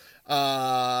people.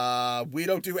 We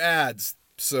don't do ads,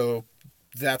 so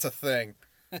that's a thing.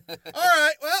 All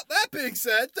right. Well, that being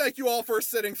said, thank you all for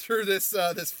sitting through this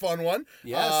fun one.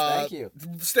 Yes, thank you.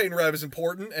 Staying rev is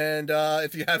important, and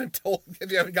if you haven't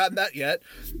gotten that yet,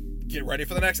 get ready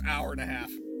for the next hour and a half.